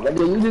pump, nigga.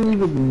 You didn't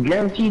even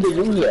guarantee to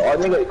use it, or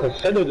nigga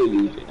consider to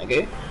use it,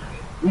 nigga.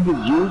 You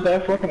just use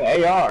that fucking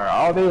AR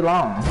all day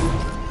long.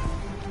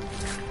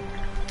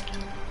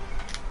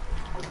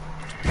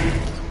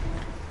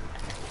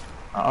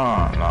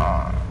 Oh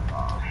no.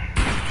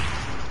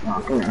 No,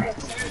 come here.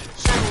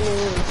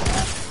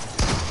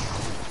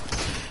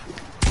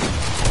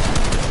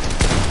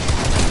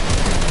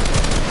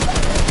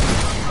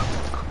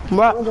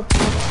 Bro.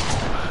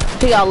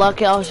 He got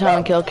lucky. I was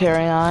trying to kill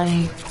Carry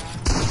On.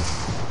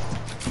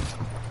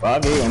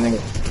 Fuck you, nigga.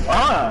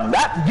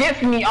 That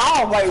gets me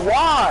off. Like,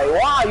 why?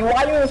 Why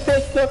you even stay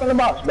stuck in the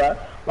box, bro?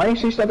 Why you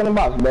stay stuck in the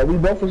box, bro? We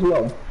both was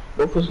low.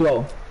 Both was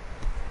low.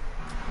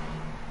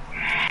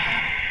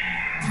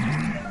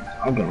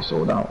 I'm getting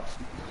sold out.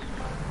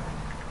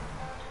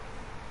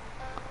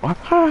 What?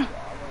 Huh?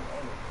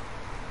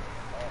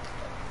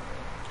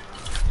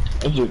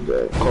 It's just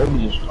that Kobe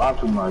just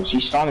dropped too much.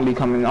 He's starting to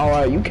becoming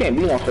alright. You can't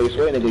be on face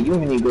rate, nigga. You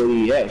need to go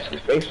to EX.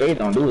 Cause face rate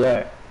don't do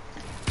that.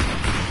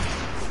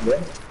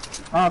 Yeah.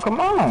 Oh,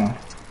 come on.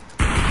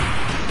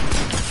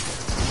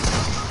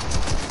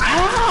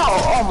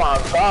 Ow! Oh my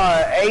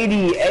god.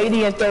 80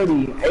 and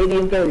 30. 80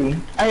 and 30.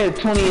 I hit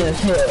 20 in his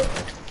head.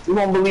 You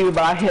won't believe it,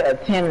 but I hit a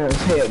 10 in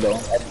his head though.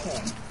 A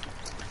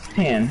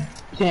 10.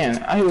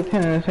 10. I hit a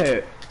 10 in his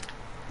head.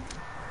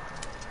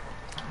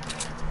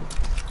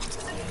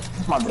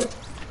 That's my bad.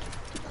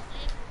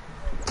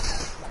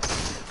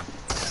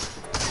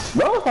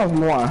 Bro, it's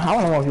 1v1.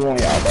 I don't know if you want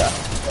y'all, bro.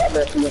 I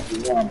bet you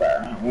 1v1, bro.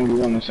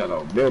 1v1 to set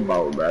up big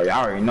boat, bro.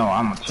 Y'all already know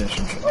I'm gonna tear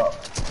some shit up.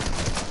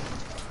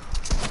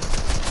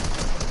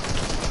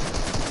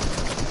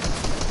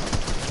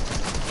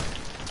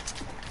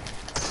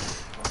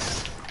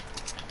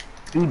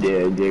 You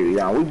dead, Jerry.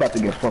 Yeah, we about to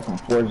get fucking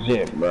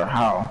 4-zip, bro.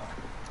 How?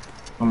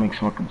 That makes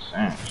fucking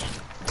sense.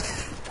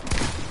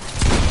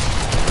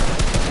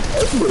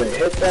 If you would've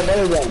hit that,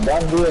 was like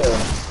done deal.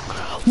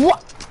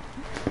 What?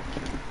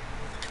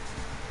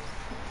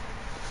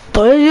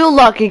 But you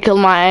lucky because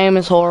my aim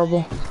is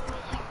horrible.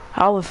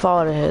 I would have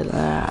thought to hit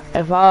that.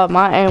 If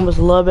my aim was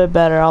a little bit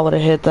better, I would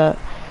have hit that.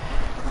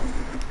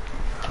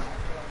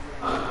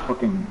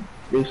 Fucking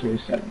 3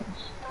 seconds.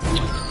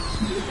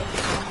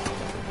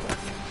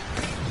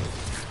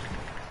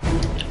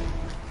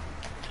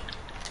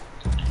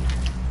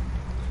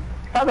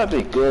 I thought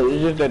they good.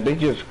 It's just that they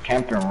just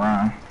camped and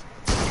run.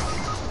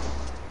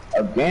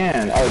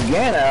 Again,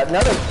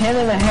 another 10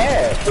 and a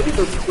half. Look at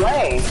this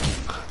play.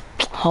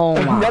 Oh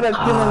my Another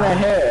god. 10 and a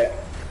half.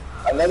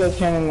 Another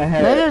 10 and a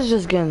half. Niggas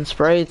just getting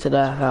sprayed to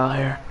death out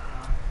here.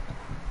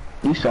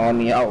 You saw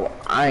me out.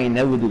 I ain't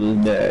never do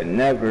this bad.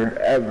 Never,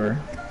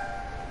 ever.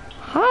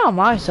 How am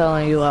I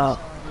selling you out?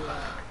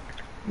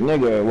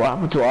 Nigga, what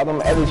happened to all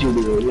them edits you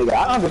do? Nigga,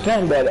 I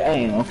understand that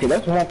aim. Okay,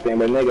 that's one thing.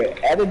 But nigga,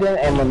 editing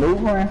and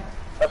maneuvering,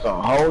 that's a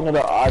whole nother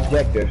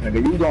objective.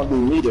 Nigga, you don't do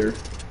neither.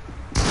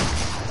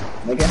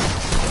 Nigga.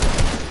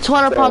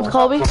 200 pumps,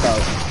 Kobe.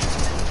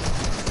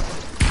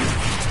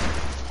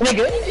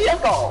 Nigga,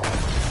 let's go.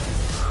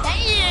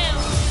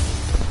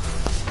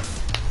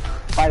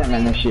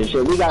 Spider-Man and shit.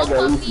 Shit, we gotta get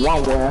at least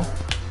one win.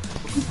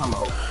 What you talking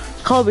about?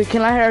 Kobe,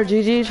 can I hear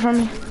GG's from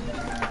me?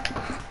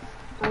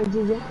 Oh,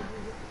 GG.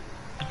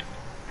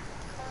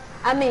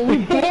 I mean,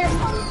 you dance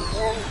on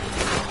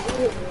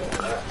it.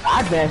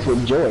 I dance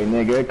with joy,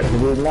 nigga, cause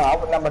no, I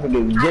was not about to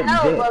get zip.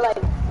 I know, but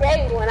like,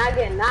 Jay, when I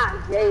get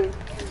knocked, Jay.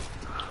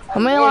 I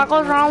mean, like,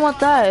 what's wrong with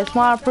that? It's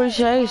my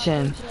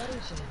appreciation.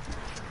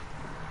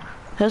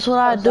 That's what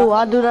I do.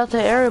 I do that to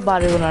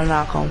everybody when I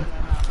knock them.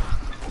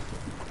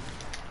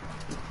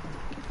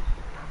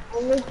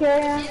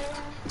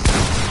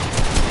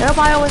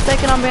 Everybody always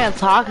thinking I'm being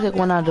toxic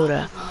when I do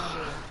that.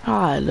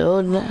 Alright,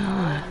 dude.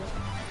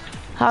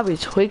 I'll be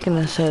tweaking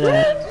to say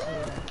that.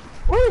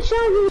 Where the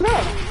shell you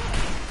at?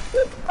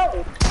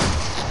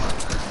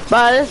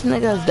 But this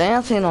nigga's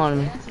dancing on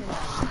me.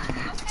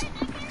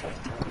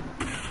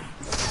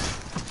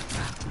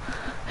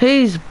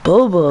 He's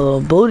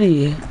booba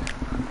booty.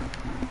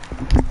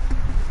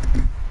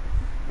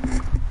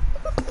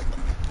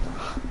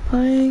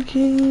 I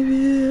can give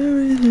you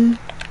everything.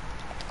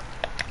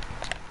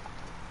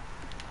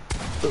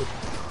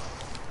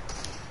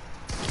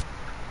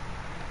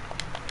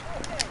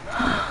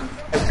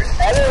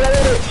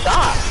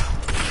 Stop!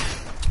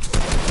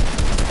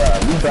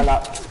 You better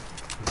not.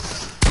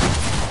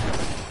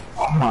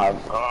 Oh my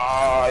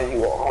god, you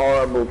a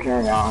horrible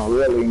carry on,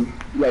 really. You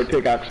like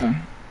pickaxe him.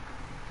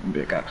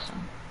 Pickaxe him.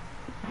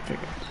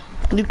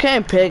 You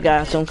can't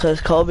pickaxe him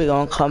cause Kobe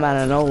gonna come out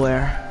of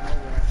nowhere.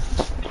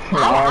 No.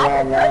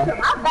 I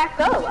backed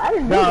up. I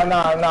didn't do it.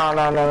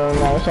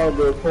 No. It's all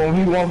good. When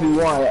we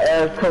 1v1,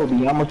 ask Kobe,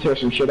 I'm gonna tear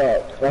some shit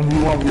up. When we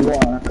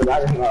 1v1, cause I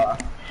didn't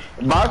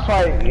box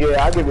fight,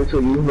 yeah, I give it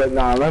to you, but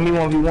nah, let me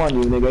 1v1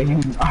 you, nigga.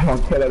 I'm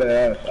gonna tear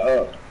that ass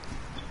up.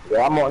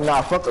 Yeah, I'm on,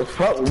 nah, fuck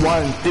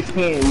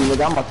 116, you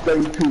nigga. I'm a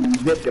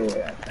 32 zip your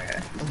ass, nigga.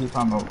 What you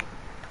talking about?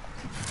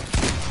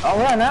 Oh,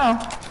 right now.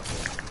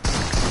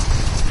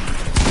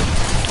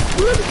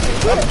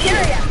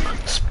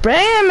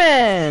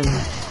 Spamming!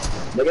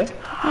 Nigga?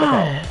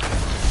 Hi.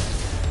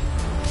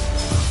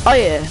 Oh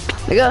yeah,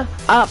 nigga.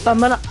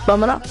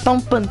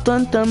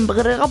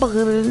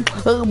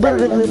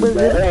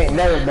 It ain't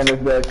never been as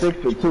bad.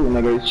 6-2,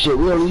 nigga. Shit,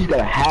 we at least got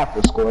a half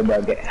the score,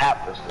 but get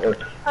half the score.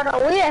 Hold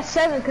on, we at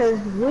 7 cause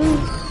we.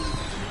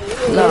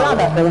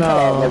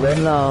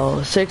 No,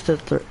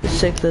 6-3,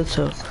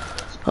 6-2.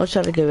 I'm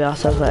trying to give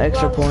yourself an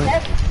extra point.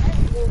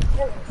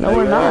 No,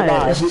 we're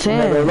not. It's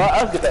 10.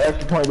 Let us get the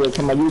extra point there.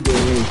 Come on, you do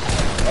me.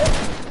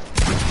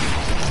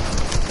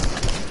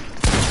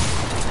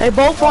 Hey,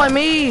 both on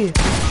me.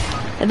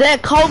 And then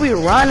Kobe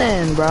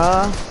running,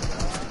 bruh.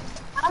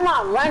 I'm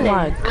not running. Oh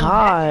my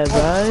god,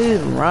 bro. He's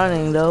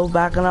running, though.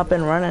 Backing up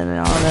and running and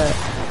all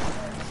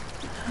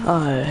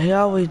that. He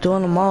always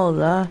doing them all,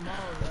 bruh.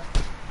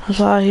 That's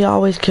why he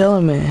always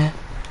killing me.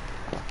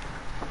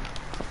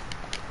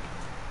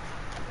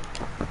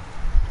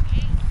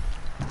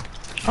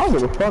 I don't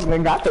give a fuck,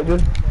 nigga. I could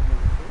just.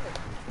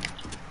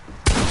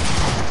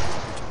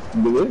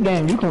 But this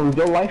game, you can lose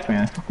your life,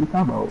 man. What you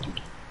talking about?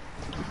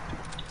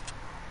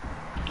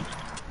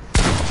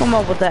 Come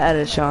up with that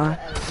edit, Sean.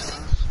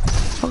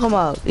 Hook him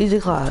up. Easy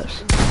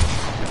claps.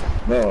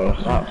 No,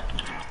 stop.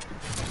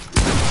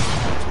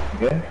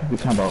 Yeah? What you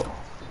talking about?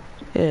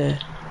 Yeah.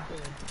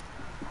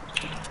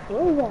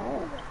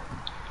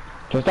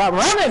 Just stop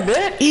running,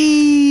 bitch!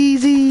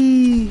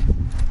 Easy.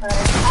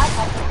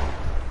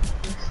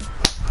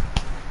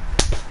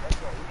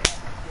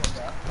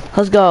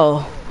 Let's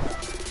go.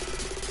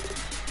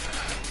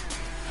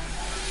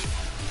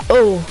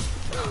 Oh.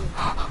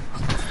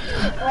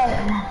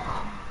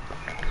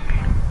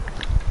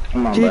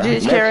 Come on,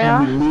 GG's carry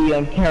on. Me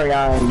and carry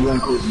on and you and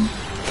Kobe.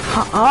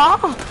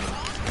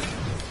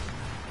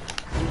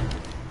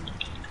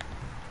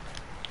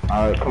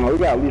 Alright, come on, we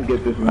gotta at least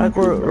get this one. Like,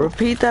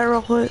 repeat that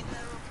real quick.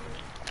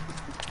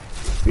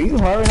 You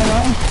hurry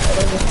now?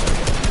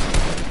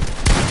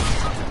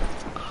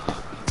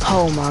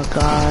 Oh my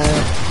god.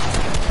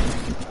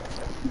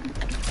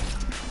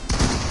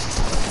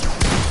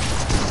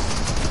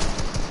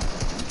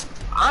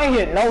 I ain't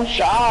hit no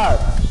shot.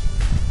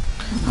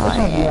 Oh,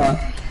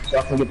 yeah. So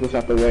I can get this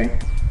out the way.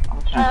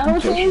 I'm trying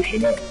to tear some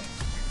shit up.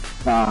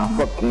 Nah,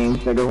 fuck games,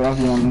 nigga.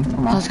 1v1.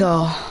 Come on. Let's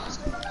go.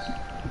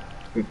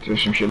 Tear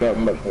some shit up.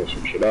 I'm about to tear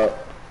some shit up.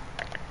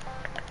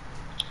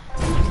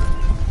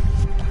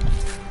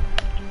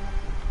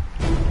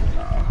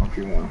 Nah, fuck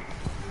you one.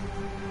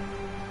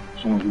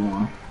 It's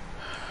 1v1.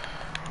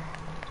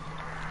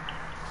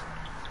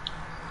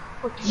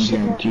 I'm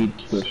guaranteed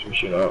to tear some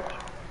shit up.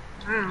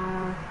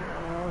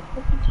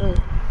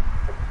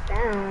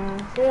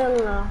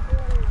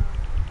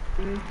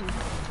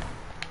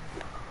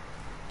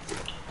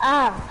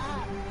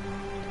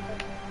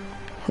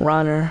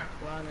 Runner.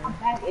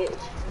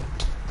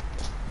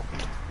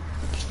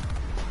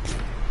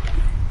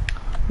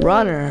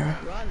 Runner.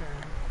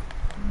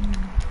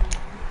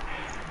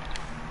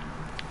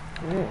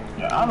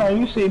 I know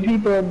you see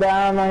people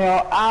down on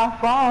your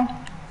iPhone.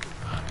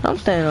 I'm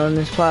staying on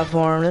this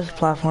platform. This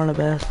platform the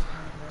best.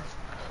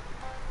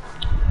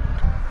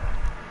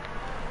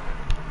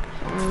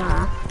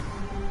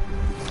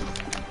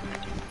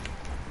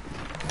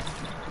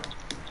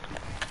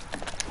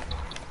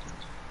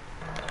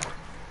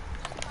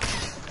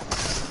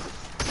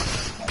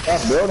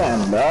 Stop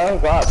building, bro.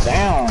 God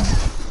damn.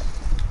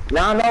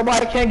 Now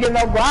nobody can get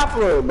no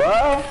grappler,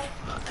 bro.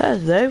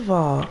 That's their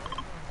fault.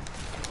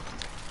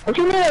 What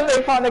you mean that's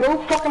their fault, nigga?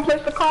 Who fucking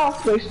placed the call?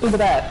 They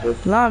stupid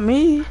asses. Not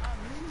me.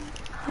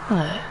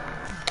 What?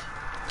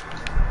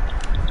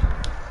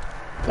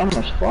 Dumb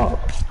as fuck.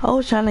 I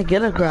was trying to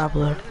get a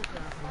grappler.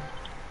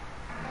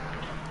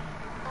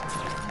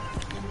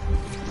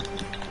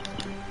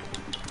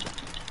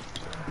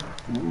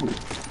 Ooh.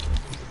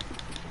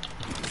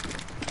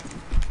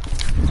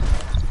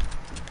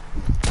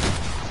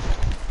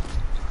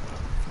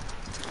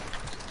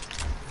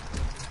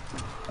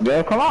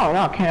 Yeah, come on,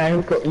 now,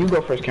 Karen, you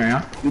go first,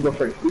 Karen. You go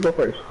first. You go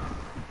first.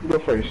 You go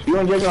first. You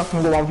and Jacob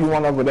can go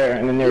 1v1 over there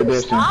in the near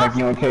distance, like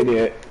you and K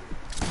did.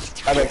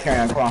 I bet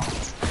Karen, come on.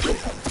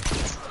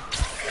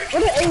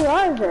 What the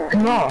AR is that?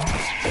 Come on.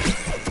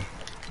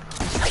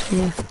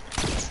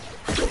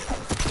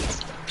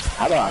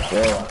 How do I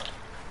feel?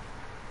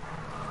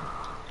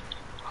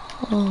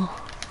 Oh.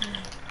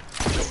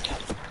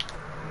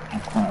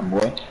 Stop playing,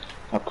 boy.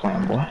 Stop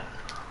playing, boy.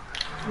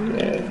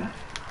 Yeah.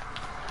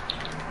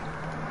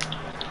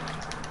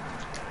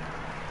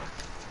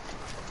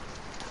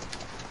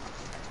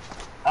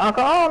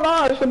 Oh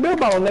no, it's a beer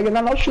bottle, nigga.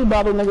 Not no shoe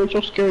bottle, nigga, with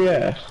your scary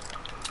ass.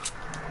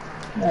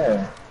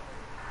 Yeah.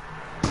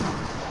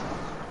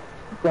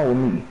 What's wrong with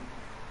me?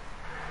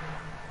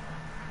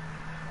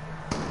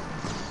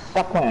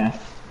 Stop playing.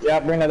 Yeah,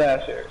 bring that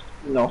ass here.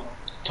 You know,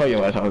 tell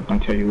your ass I was gonna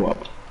tear you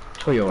up.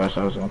 Tell your ass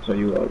I was gonna tear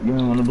you up. You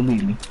don't wanna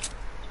believe me.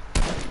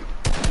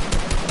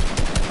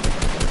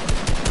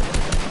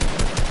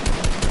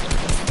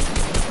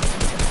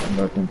 I'm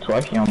looking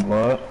twice, young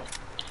blood.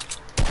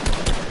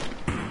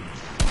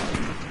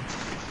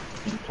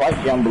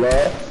 Twice, young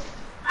blood.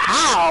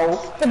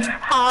 How?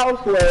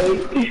 Houseway.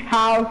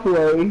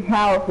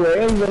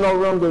 There's even no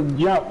room to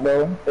jump,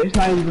 bro. There's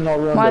not even no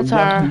room to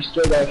jump. You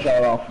straight that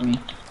shot off me.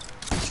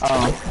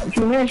 What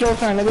you mean it's your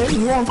turn, nigga?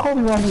 You want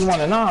Kobe 1v1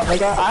 or not?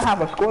 Like, I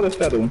have a score to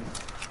settle.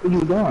 What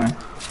you doing?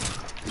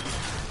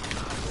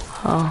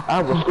 Oh. I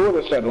have a score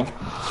to settle.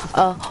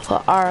 Oh,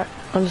 well, alright.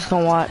 I'm just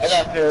gonna watch.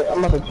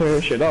 I'm about to tear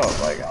this shit off.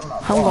 Like,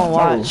 I'm gonna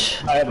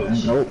watch.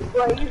 Nope.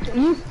 What,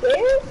 you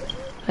scared?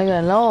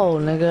 Nigga, no,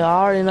 nigga. I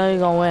already know you're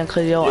gonna win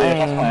because your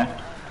aim.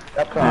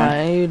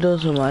 Alright, you do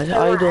too much.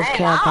 All you do is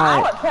camp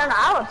I pipe. would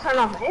turn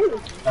off aim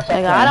assist.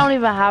 Nigga, I don't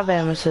even have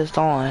aim assist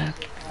on.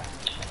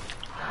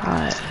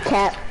 Alright.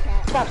 Cap.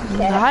 Stop the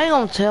cap. How you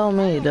gonna tell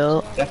me,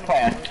 dude?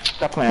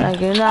 Stop playing.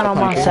 Like, you're not on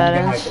my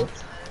settings.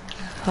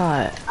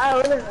 Alright.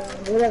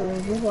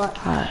 Whatever, just watch.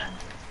 Alright.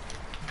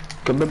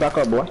 Come back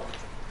up, boy.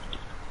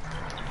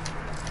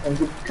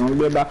 Come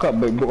back up,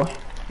 baby boy.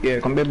 Yeah,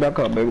 come back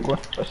up, baby boy.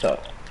 What's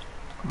up?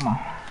 Come on.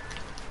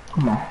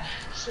 Come on.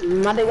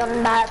 Somebody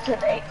gonna die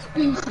today.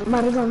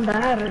 Somebody gonna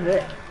die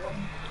today.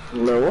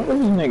 Bro, what is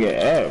this nigga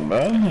at, bro?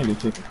 This nigga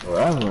taking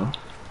forever.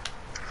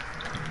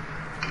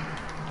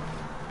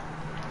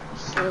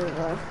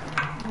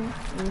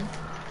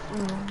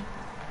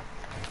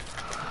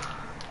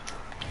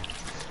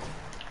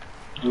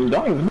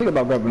 Don't even think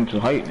about grabbing too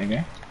height,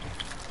 nigga.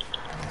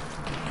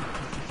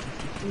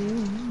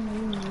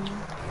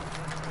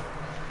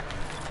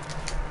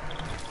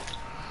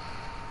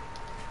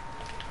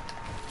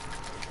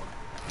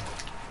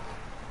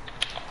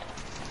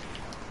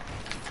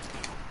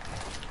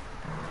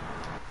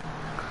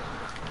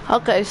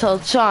 Okay, so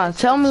Sean,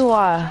 tell me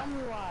why.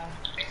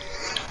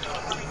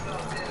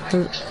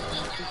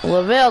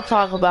 Lavelle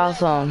talk about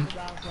something.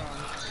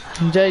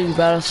 Jay, you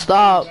better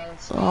stop.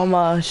 I'm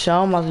about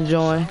to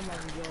join.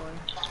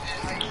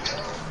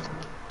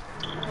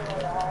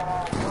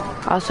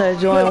 I said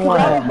join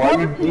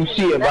what? You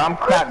see it, bro. I'm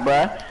cracked,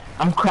 bro.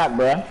 I'm cracked,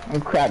 bro.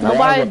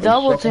 Nobody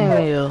double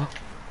teaming you.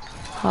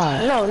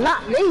 Alright. No,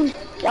 not me.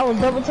 That was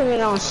double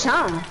teaming on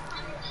Sean.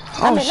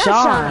 Oh,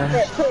 Sean.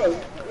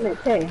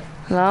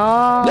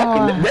 No.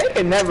 They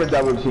can never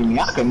double team me.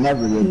 I can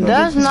never get double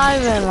That's team. not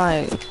even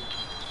like.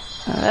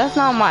 That's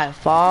not my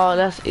fault.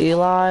 That's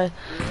Eli.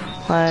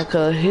 Like,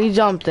 cause he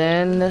jumped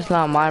in. That's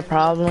not my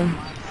problem.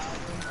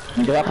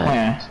 Nigga, that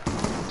plan.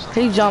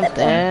 He jumped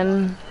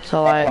in.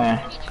 So like.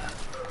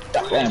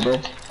 Stop playing, bro.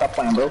 Stop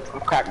playing, bro. I'm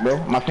cracked, bro.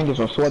 My fingers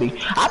are sweaty.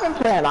 I've been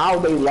playing all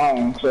day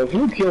long, so if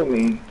you kill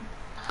me,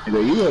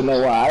 you don't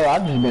know why.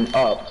 I've just been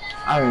up.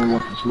 I don't even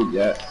want to sleep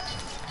yet.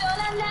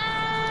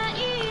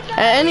 And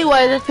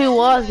anyway, if he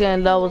was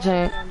getting double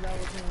teamed,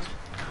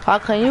 how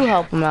can you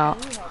help him out?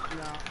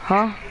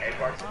 Huh?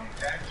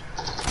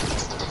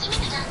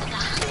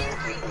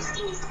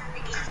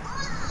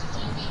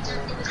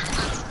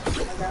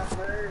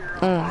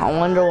 I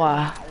wonder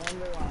why.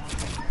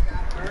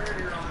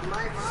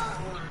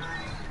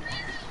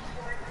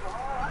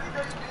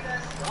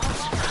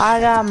 I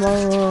got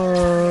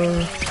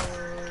more.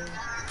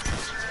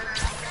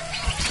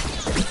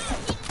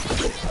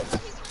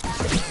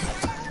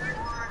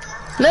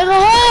 Nigga,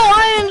 I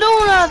ain't do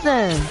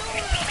nothing.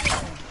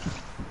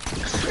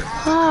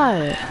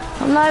 Hi,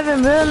 I'm not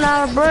even building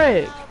out a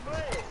brick.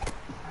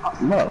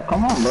 Look,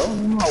 come on, bro.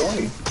 In my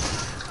way.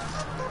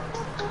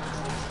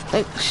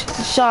 Like,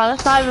 Sean,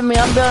 that's not even me.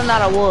 I'm building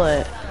out of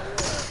wood.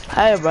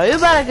 Hey, bro, you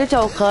better get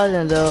your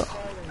cousin, dude.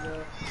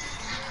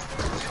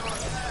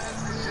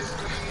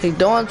 He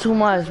doing too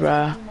much,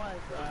 bro.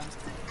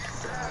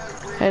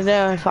 And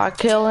then if I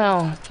kill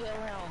him,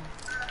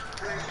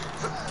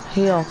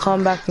 he gonna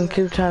come back and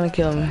keep trying to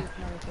kill me.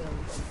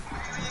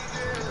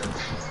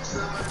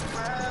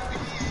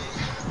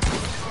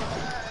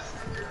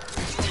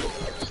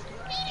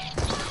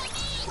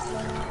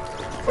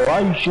 Why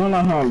are you shooting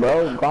at him,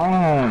 bro?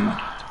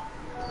 Gone.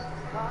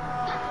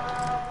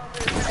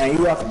 And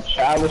you fucking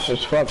childish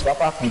as fuck. Stop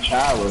fucking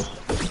childish.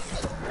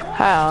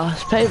 How?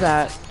 It's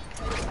payback.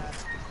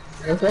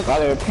 Get the fuck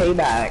out of here,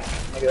 payback.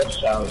 Nigga, that's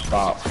childish.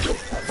 Stop. Get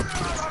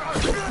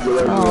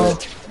over Oh.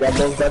 it.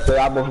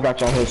 Y'all both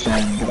got your head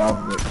saying. Get off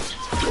of it.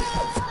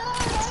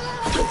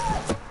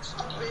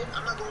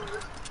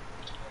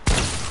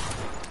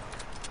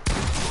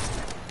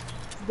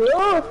 Dude,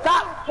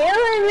 stop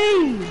killing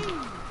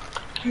me!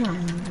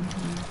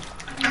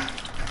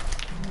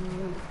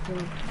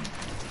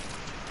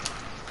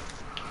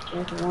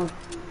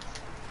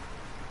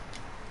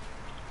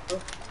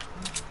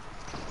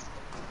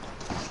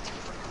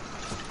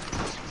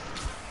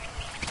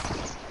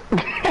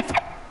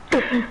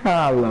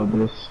 I love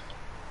this.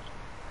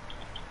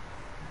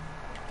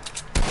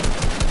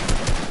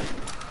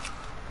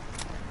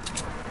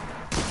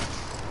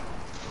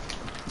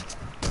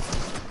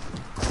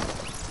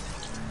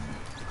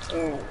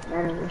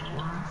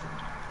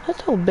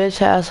 Shut your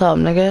bitch ass up,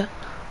 nigga.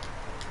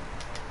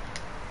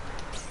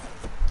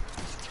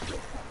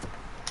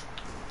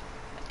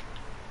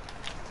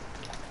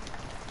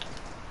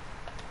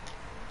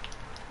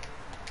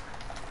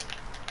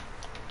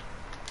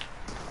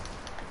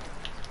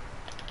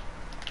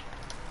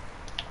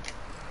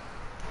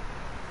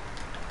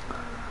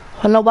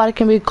 But nobody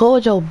can be cool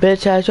with your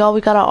bitch ass. You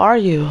always gotta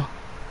argue.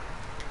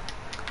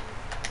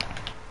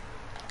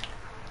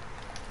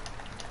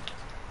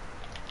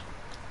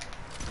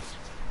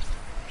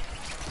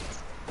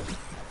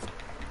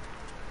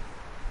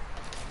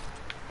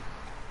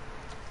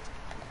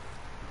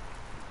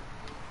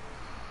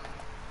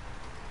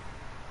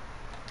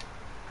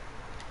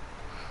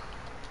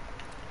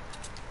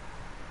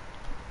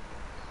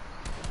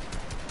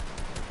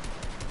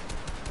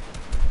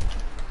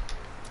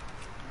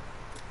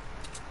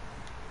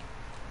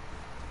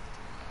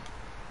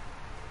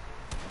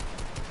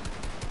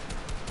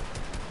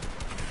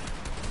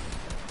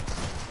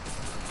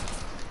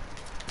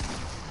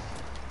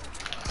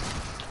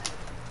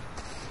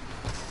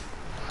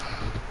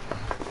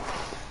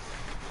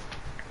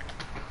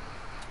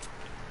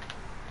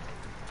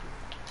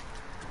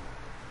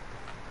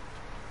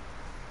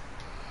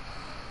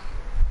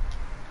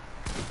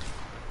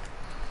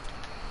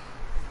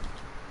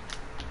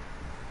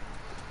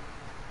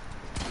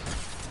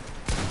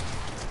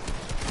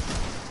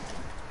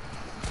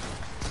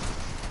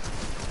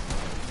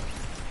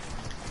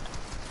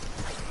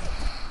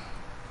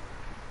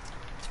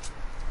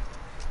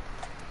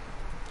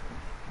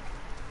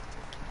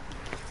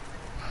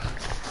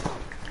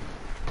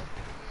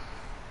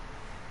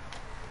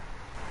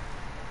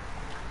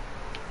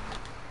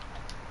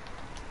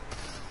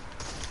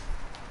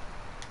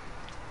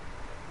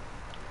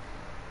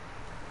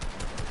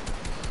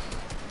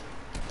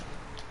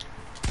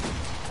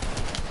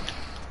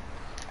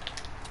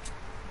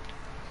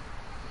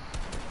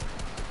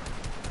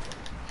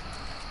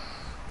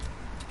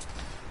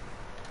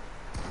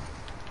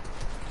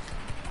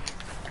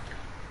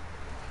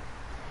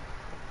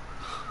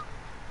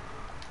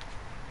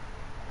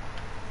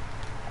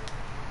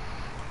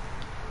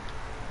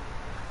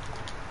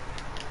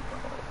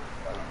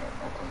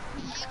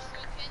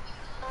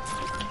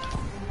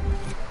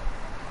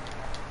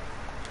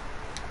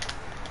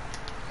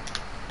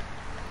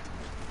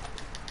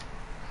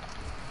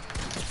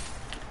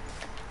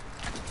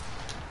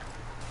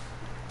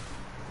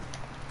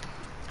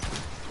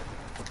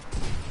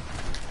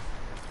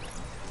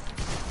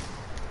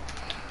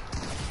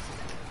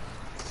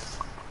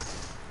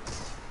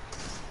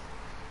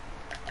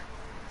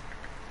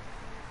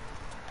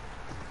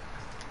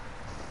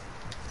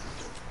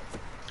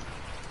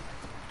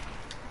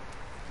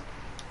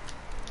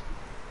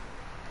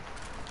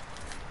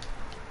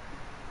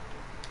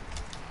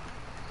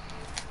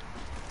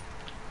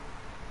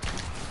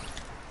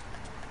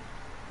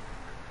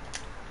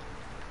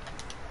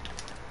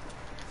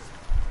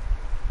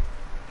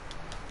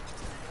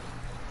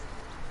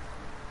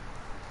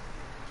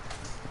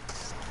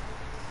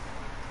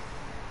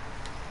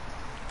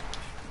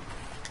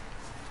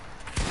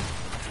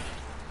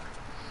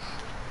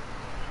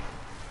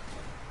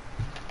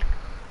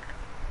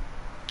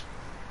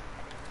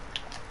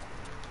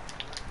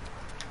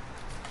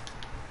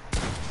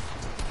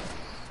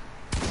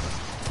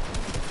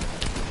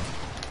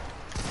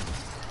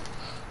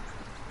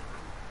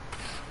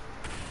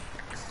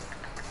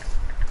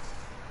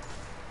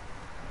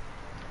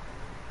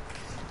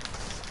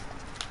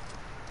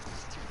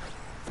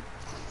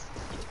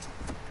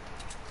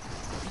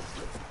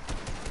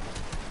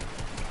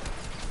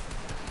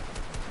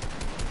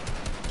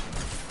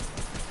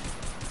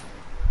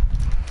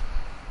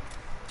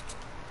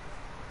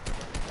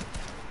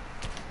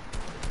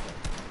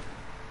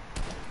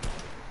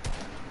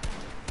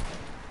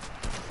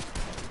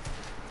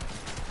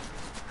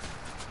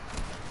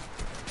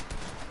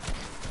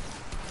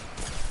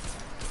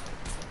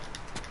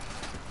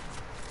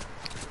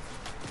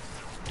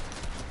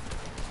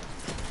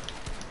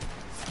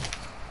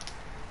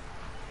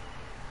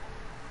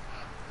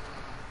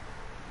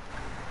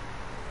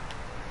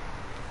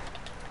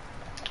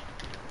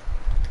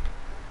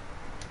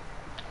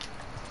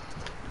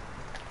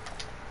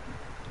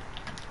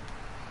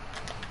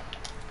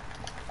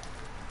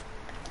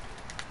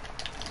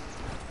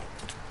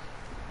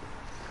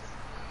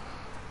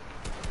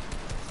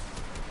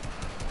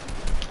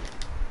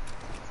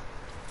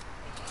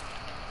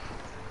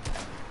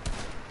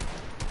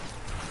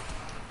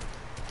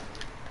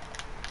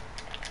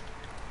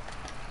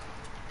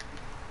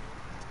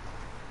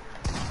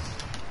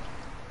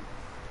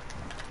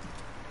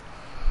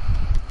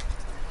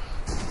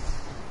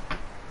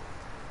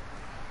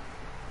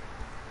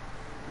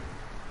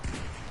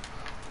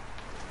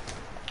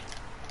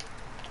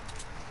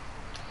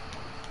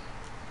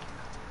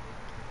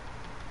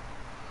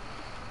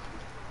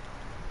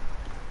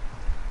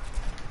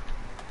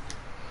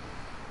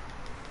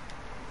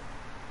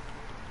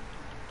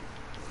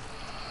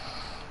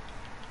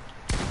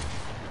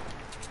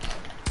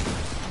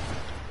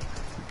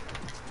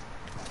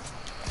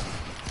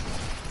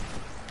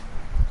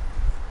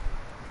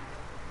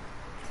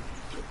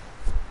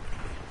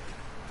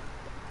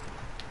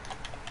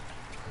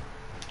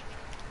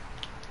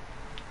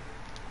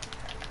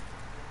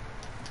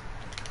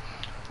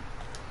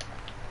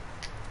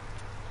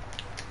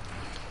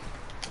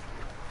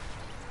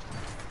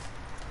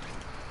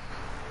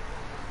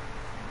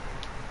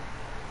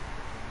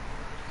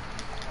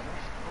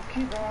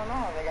 keep going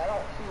on, nigga. I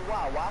don't see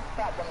why. Why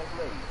stop when it's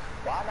late?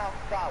 Why not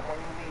stop when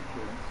you need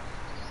to?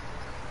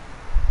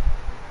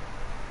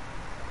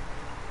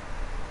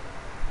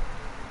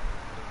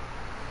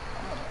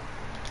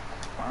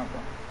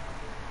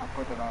 I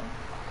put it on.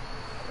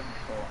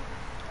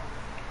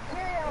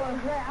 Yeah, I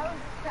was there. I was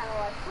trying to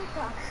watch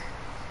TikTok.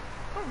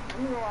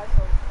 I'm gonna watch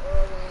some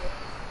early.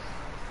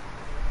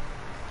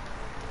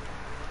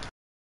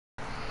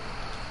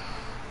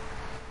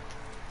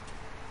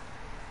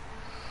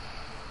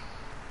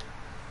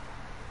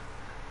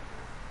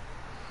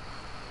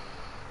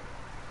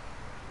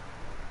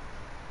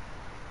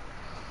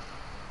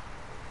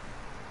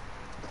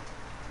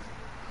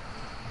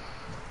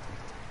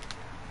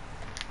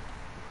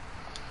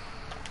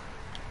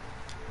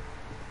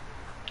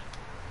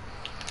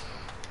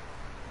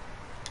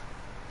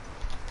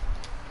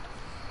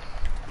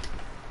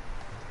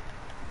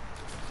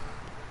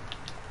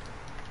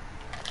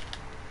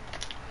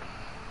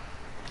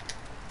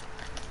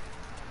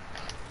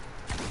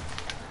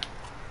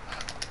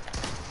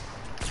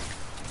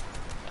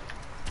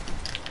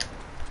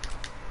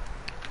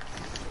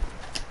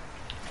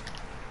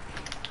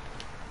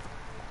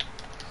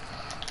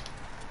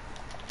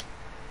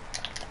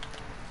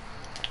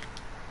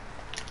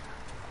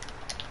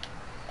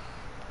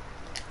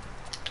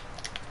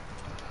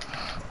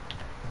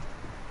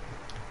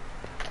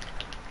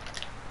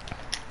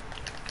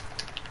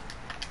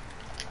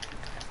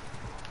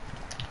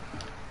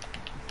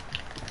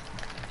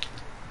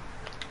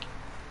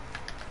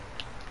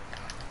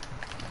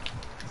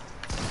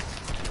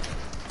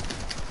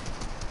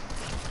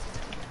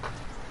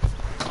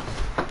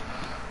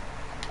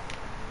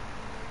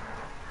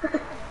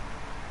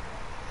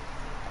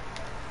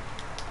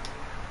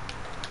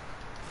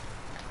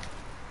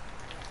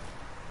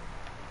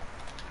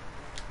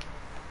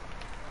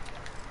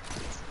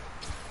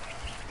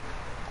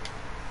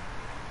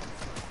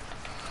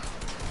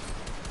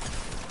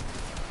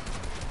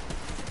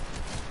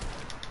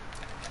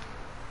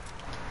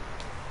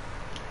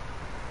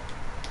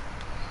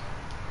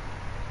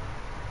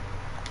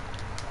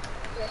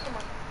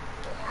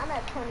 I'm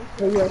at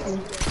 26.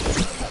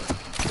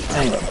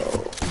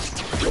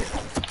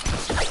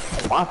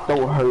 My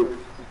throat hurt.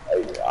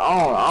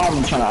 I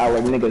don't be trying to act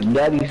like niggas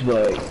daddies,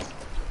 but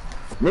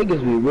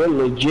niggas be real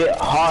legit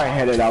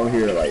hard-headed out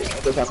here. Like,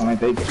 niggas talking like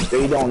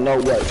they don't know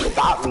what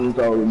stop means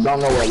or don't know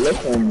what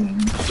listen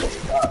means.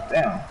 God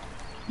damn.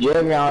 Yeah,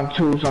 round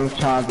two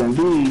sometimes, and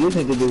B, this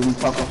nigga just be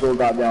fucking so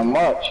goddamn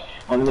much.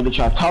 When the nigga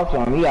try to talk to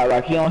him, he act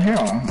like he don't hear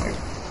him. Like,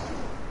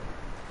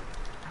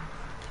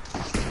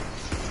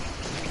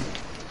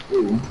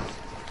 ooh.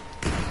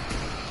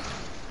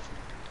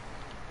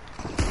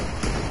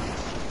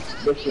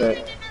 Good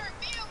shit.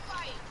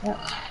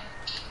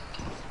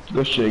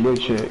 Good shit,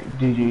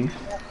 GG's.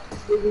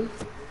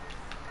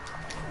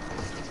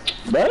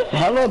 That's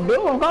hella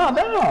bill,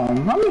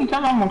 goddamn. How many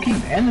times I'm gonna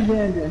keep ending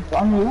this?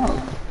 I mean,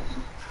 what?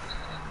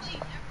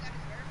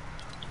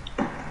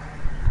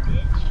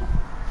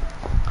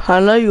 I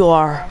know you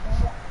are.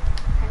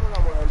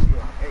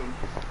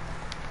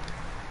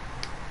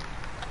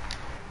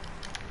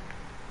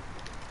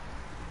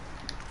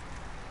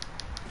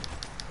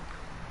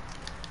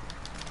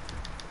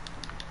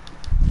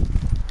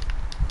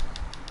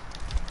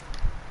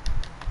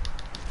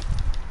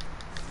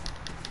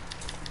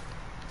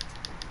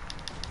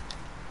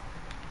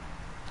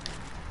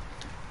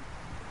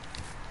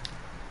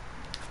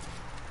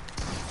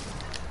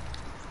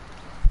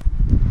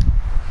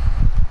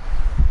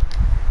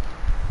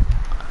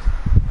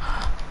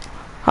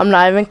 I'm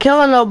not even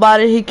killing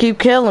nobody, he keep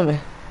killing me.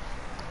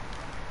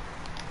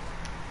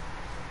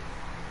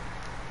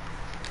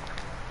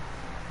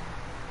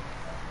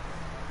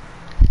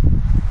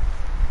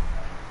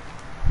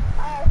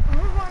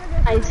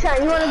 Hey,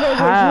 Sean, you wanna go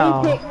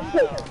How? get me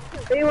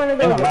pick? Or you wanna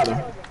go It don't get?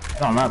 matter. It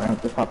don't matter.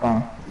 Just hop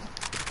on.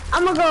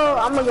 I'ma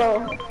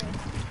go.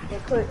 Yeah,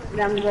 quick.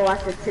 Then I'm gonna go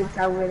watch the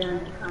TikTok video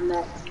and come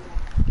back.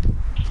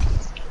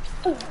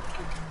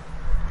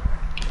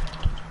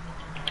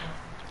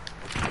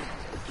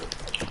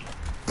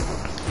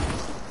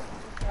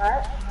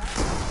 What?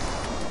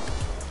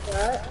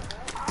 What?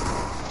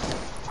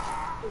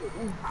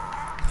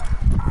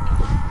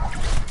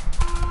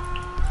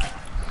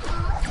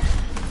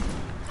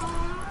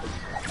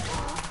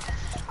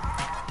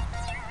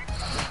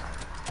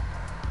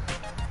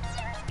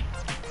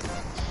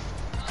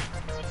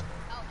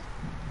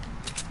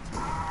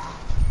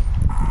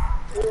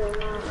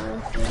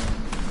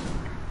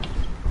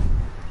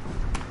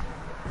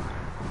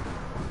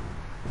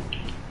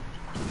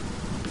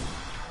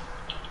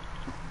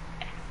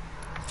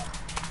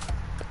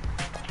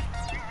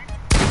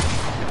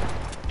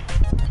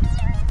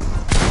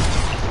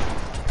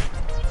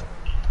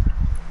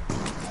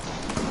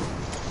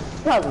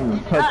 You haven't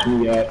even touched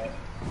me yet.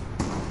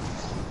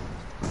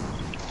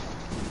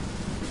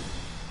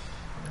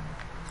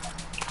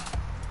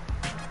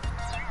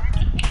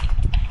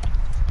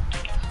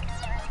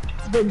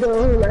 The dude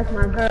who left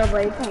my girl,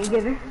 but he can't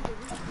get her.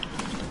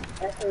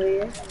 That's who he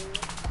is.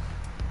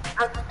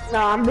 No,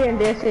 I'm being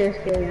dead serious,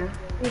 kid.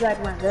 You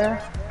like my girl,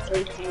 so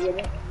you can't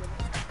get it.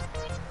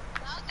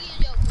 Doggy is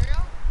your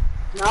girl?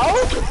 No?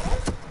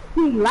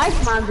 He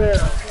like my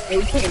girl,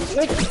 and you can't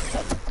get it.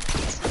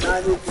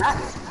 No, he's not.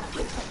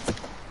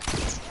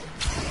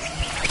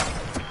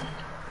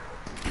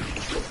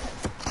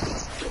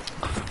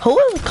 Who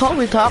is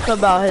Kobe talking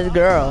about his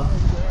girl?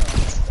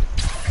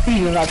 He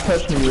did not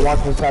touch me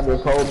once inside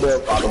this whole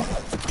bed bottle.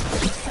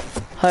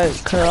 Hey,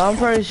 cause I'm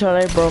pretty sure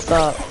they broke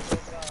up.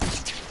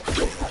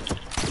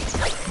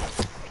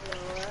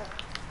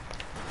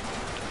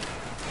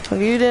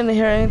 You didn't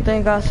hear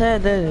anything I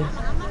said, did you?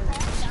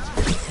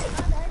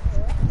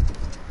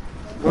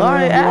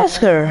 Alright,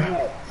 ask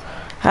her.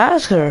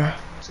 Ask her.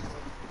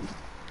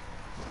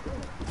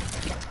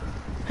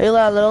 He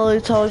like literally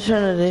told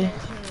Trinity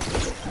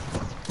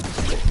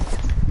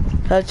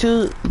that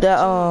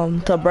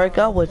to break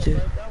up with you.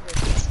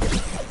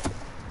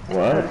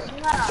 What?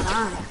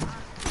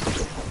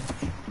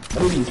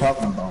 What are you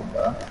talking about,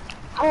 bro?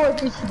 I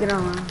want you to get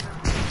on.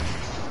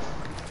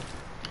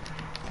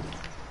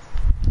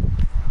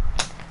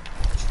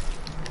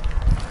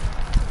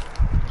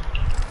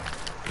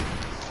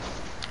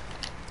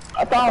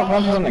 I thought I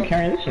was on the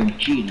carry. This is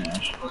cheating,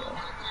 actually.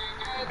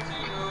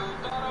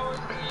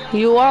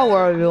 You are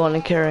wherever you want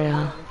to carry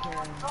on.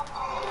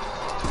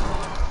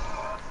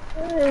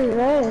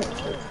 Hey.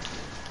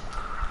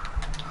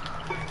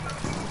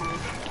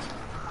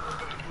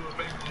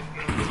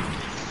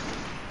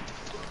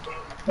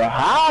 But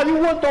how you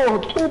want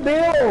those 2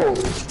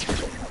 bills?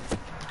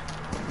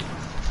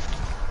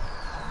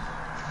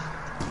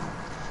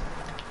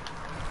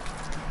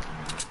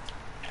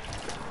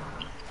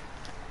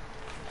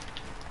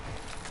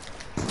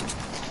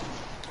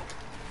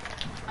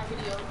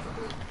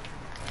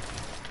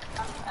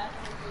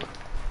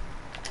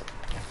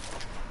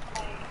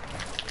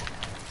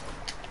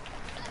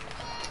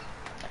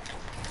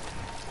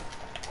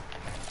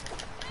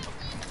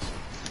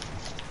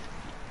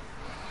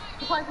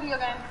 Play video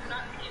games,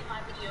 not in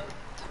my video.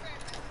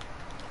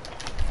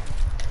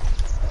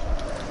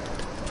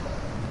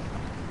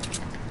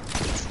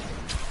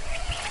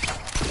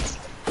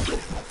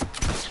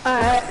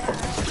 Alright.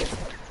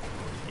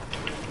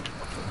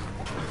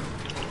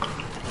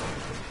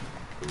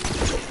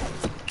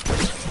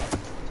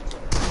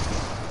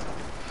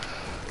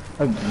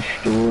 A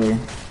destroy.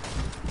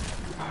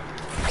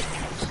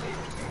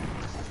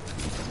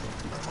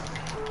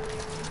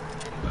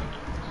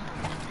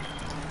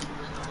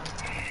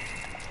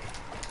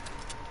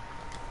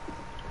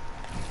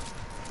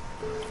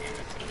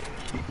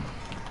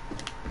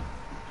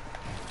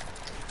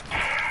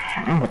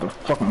 I'm about to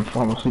fucking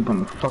fall asleep on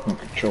the fucking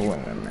controller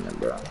in a minute,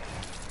 bro.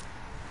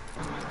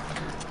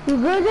 You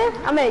good there?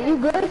 I mean, you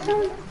good,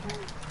 son?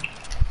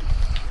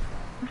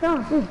 What's wrong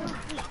with you?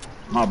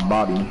 My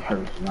body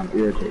hurts and I'm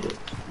irritated.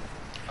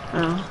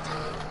 Oh.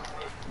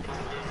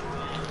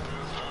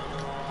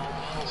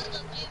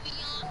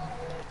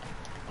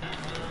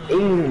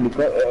 Even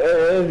because it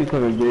is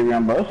because of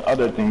Javion, but it's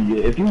other things.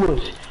 If you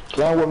was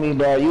playing with me,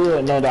 bro, you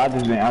would know that I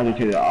just been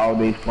agitated all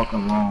day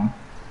fucking long.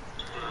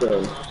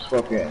 Cause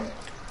fucking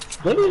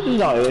niggas is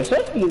not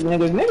especially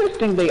niggas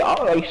think they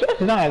all like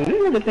especially not these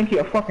niggas think you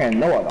a fucking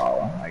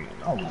know-it-all. Like,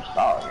 oh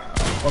stop,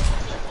 fuck.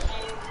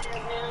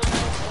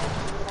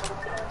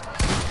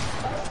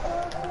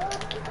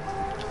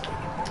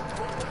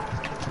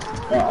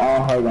 And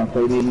all her gonna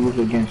play their moves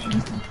against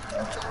you.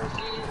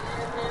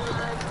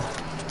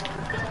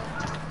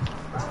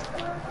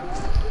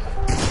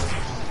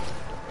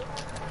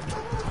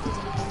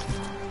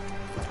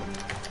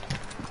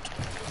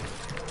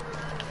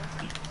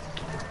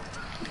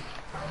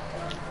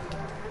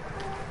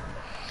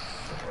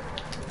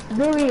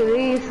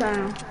 Leave,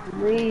 son.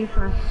 Leave,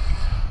 son.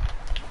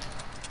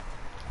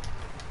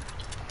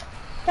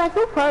 Sean,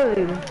 who play with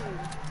you?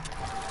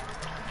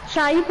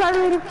 Sean, you play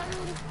with you?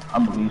 I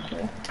believe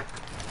so.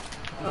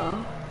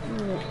 Oh.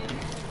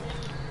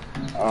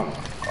 Oh my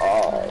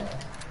god.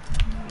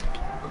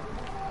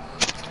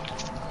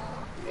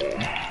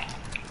 Yeah.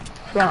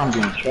 So I'm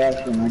getting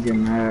trashed when I get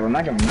mad. When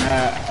I get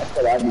mad, I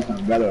feel like I do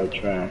something better at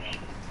trash.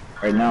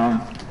 Right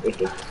now, it's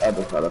this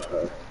other side of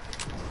her.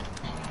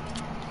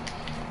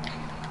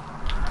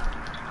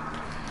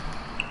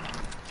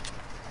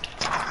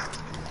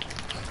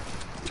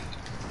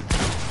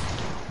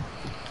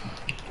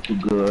 Too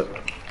good.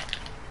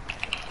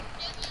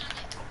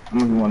 I'm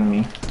gonna do one of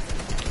me.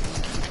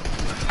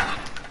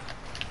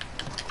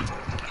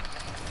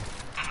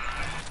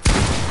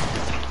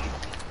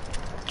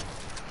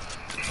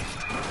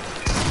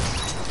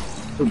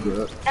 Too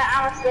good. Yeah,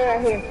 I'm gonna stay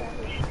right here.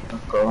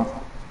 Let's go.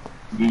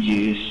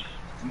 GG's.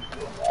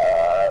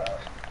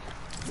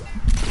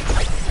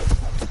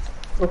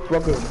 What the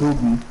fuck is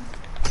Boogie?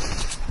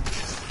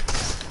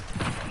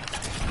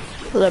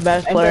 The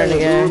best player in the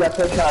game. That's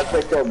what I'm trying to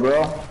take up,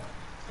 bro.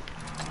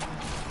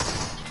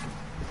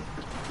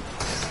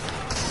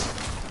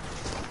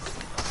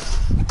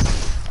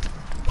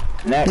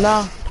 Next.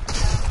 No,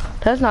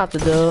 that's not the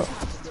dude.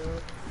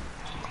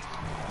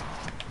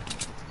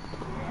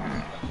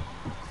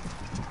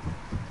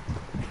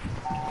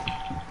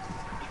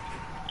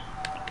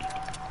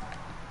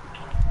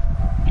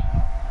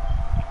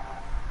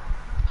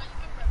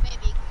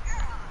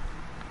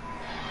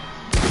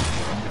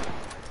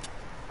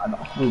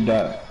 Who's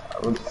that?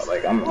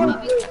 Like, I'm.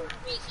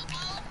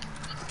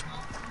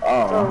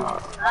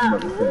 Oh, I'm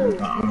about to say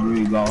I'm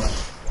really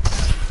lost.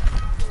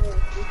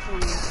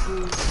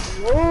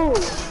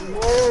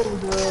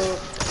 move, bro.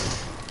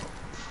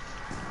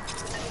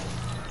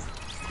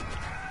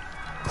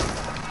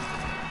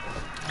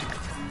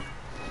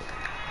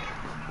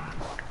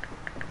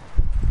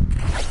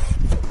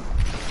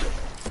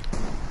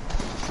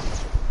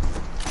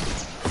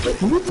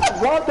 You keep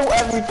going through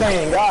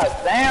everything, god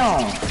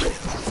damn.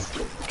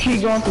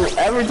 Keep going through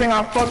everything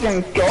I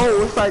fucking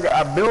go. It's like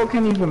a bill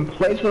can't even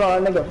place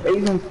without a nigga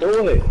phasing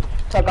through it.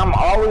 It's like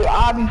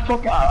I'll be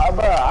fucking,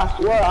 bro, I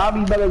swear I'll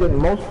be better than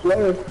most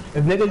players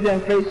if niggas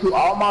didn't face through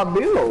all my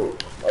bills.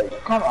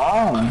 Like, come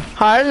on.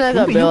 Hard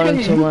nigga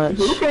building too much.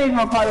 You can't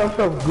even call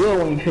yourself good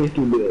when you face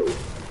through bills.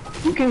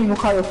 You can't even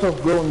call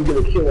yourself good when you get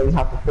a kill and you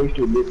have to face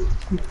through bills.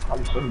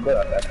 I'm so good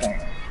at that thing.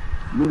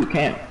 You really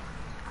can't.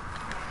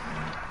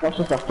 That's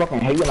just I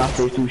fucking hate when I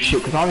face through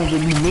shit, cause I don't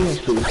even be meaning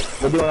to.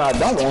 But then when I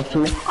don't want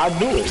to, I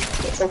do it.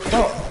 What the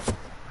fuck?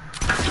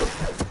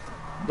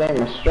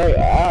 Damn, a straight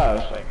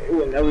ass. Like, it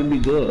would never be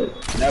good.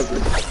 Never.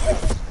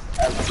 Ever.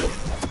 Ever.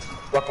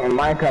 Fucking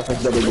Minecraft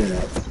is better than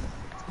that.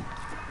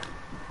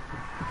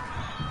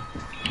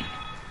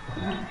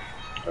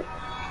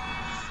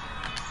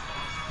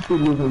 I keep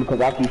losing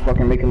because I keep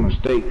fucking making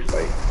mistakes.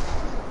 Like,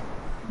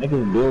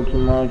 niggas build too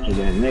much, and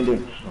then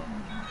niggas.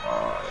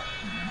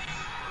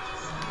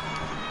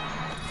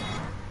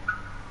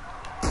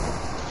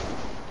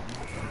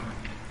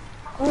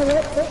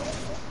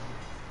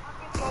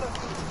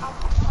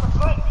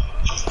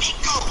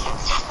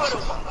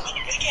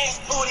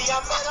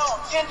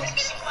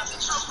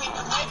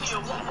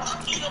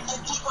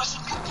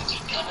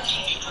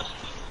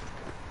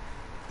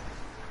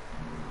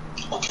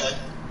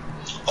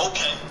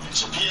 Okay,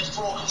 so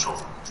PS4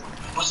 controller.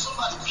 Will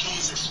somebody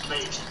please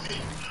explain to me,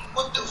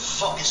 what the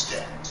fuck is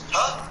that?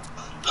 Huh?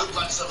 Look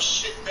like some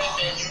shit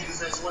Batman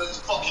uses as one of his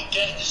fucking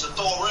gadgets to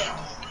throw around.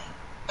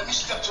 Let me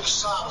step to the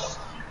side of it.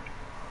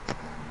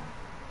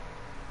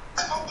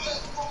 I'm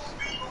fucking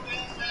video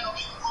games now,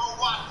 these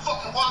worldwide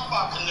fucking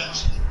Wi-Fi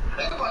connection.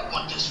 Everybody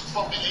want this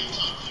fucking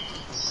AT&T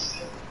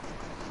shit.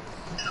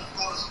 And of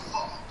course,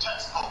 fucking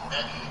textbook,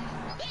 man.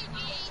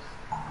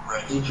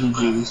 Right.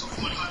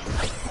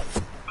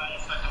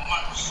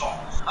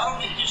 I don't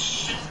need this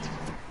shit.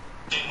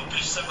 They would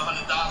pay $700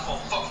 for a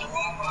fucking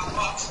Wi-Fi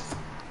box.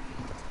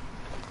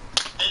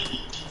 Hey,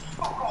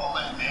 fuck all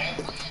that, man.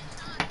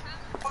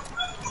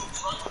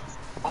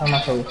 How am I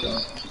supposed to?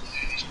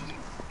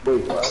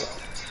 Wait, what?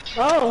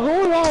 Oh,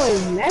 who's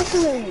always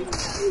messing with me?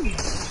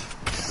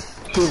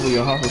 Silver,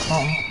 your house or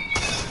something?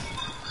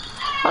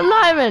 I'm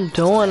not even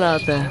doing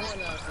nothing.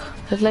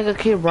 This nigga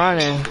keep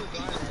running.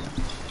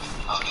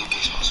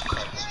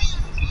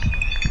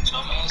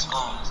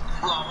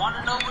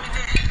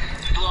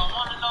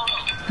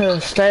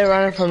 Stay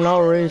running for no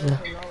reason.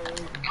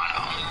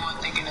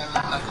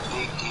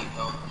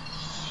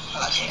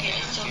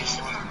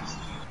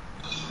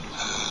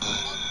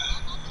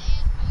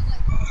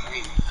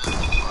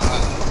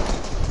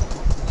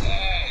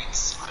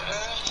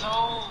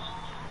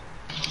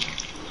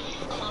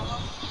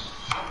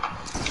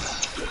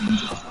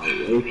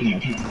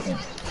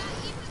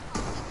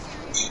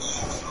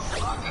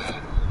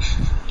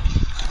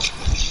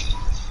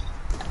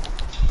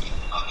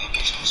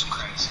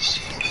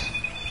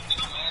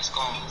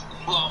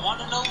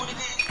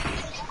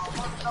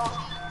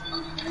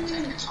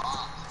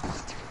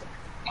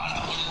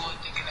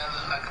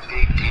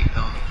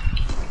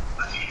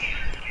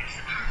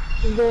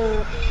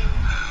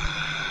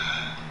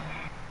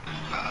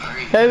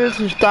 Maybe if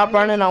you stop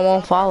running, I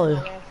won't follow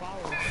you.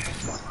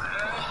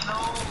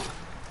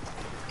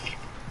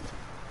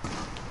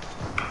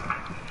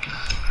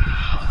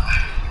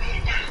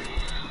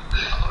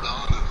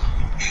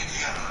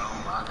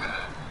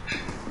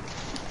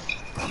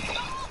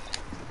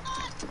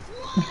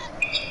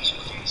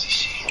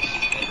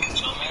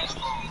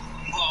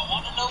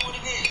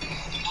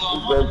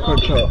 Go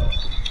quick up.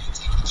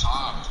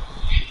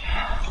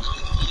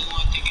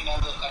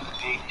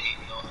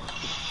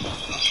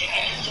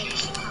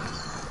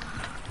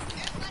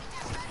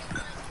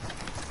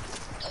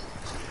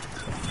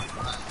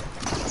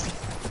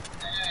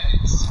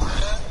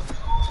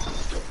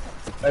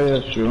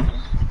 That's true.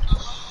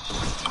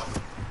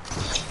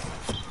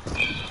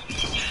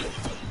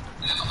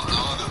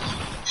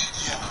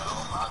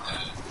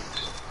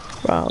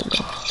 Bro.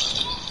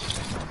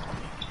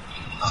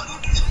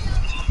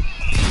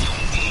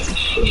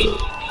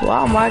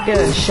 Why am I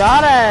getting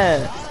shot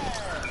at?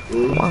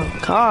 Oh my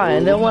god,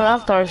 and then when I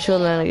start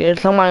shooting again,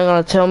 somebody's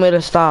gonna tell me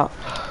to stop.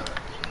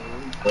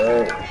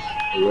 Yeah.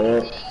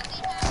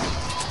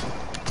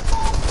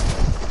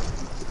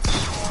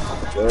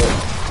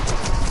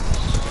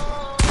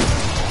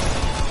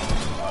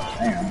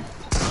 Damn.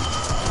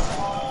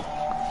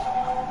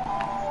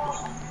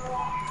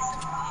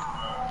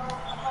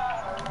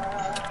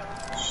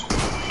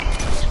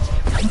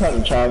 I'm trying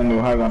to try to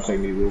know how I'm gonna take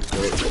me real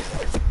quick.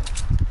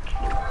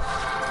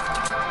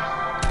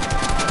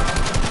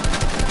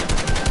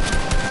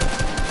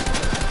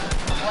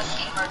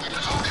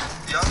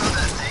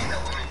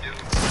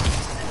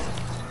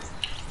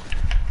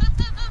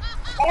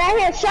 And I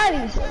hear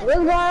shotties. What's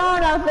going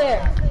on out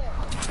there?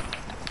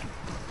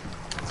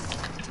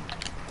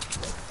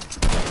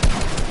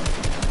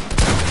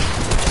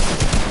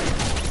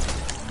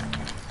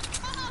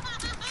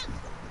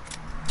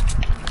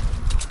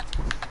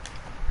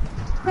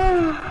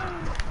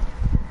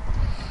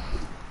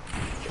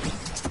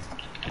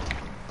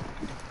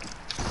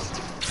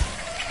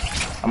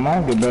 I'm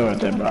gonna get better at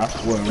that, bro. I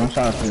swear. One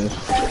shot for this.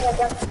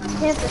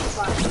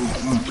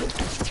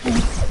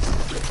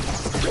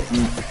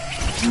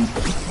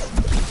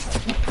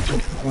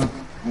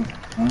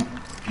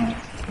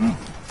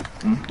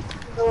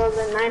 There was a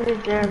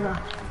 90s there, though.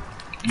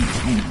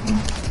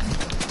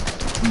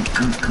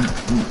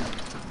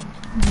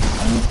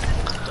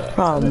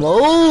 Bro,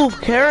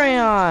 move, carry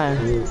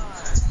on.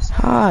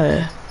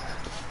 Hi.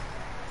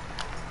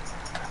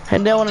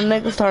 And then when a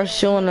nigga starts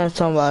shooting at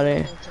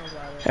somebody,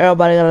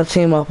 everybody gotta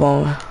team up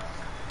on me.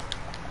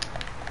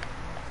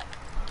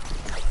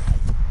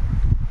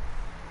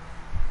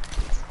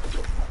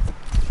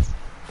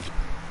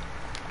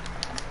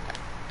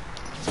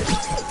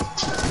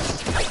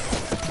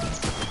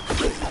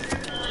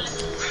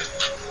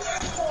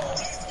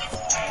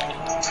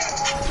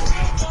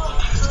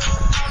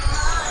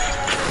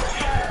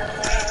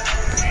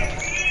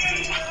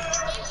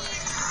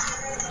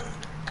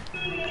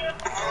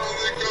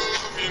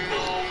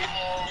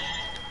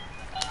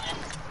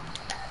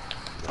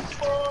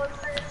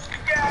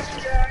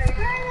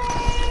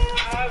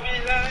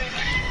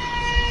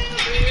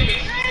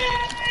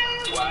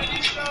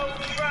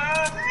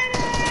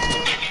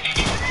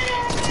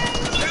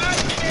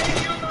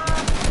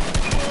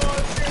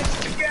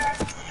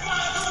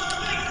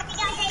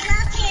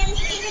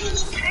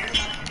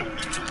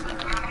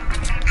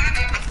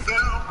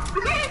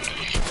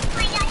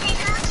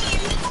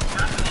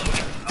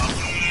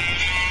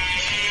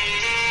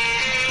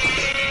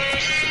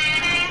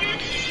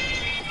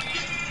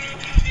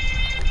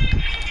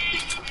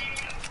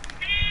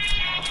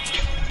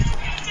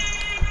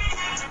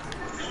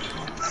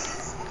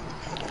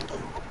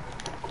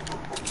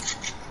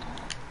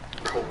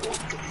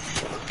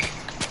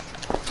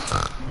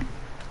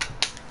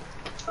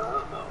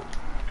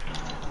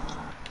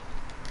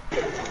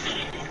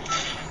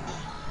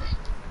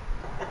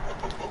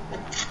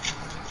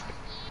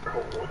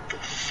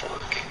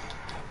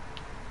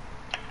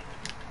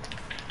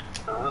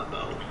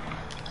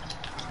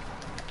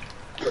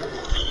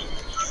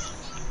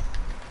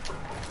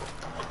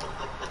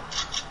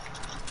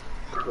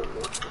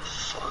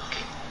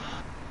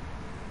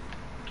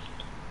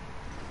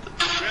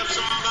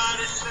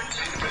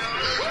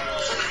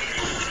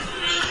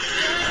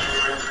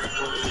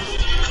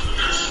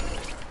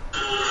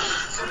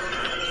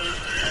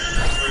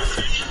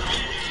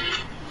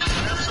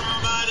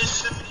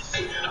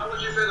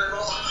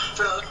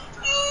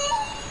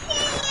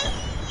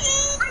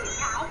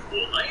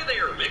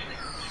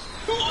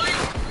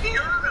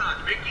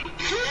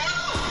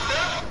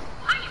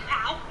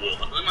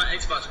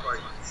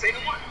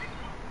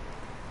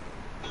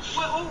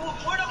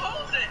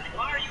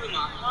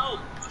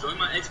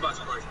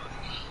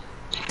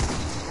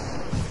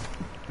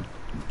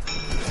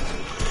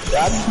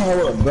 I just don't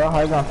know what, bro.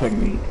 How you gonna pick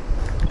me?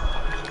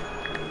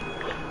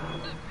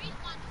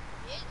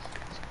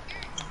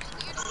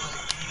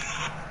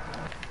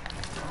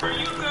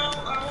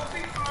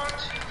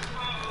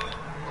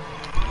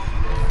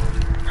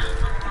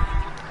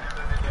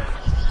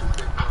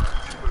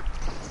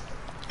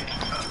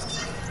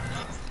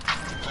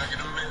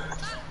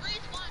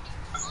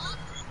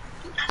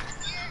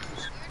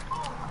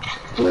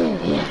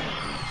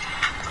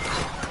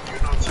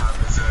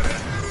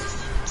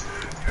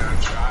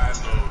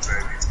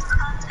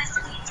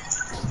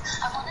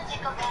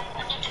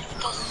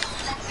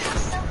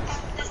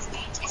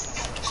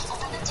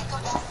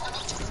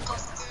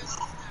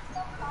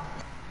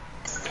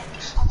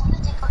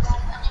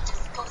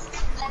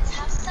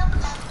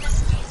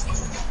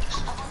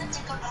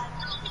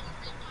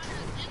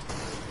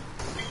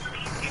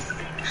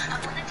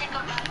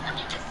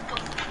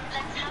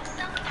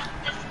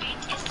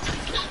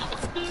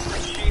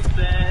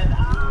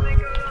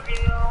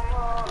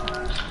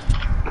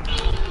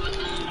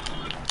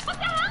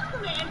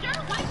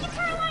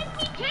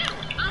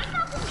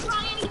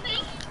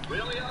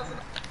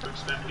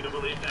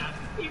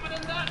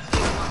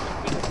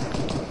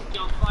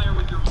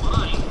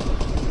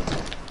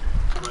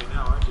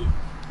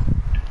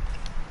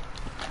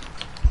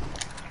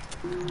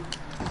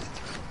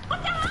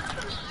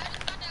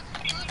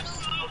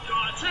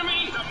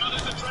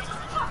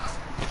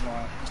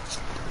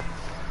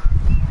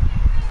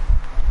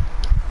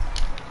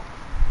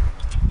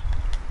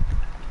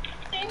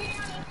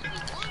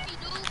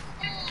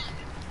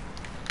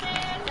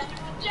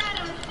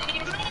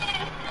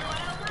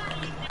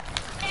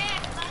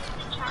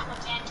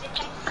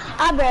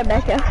 I'll be right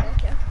back, yo.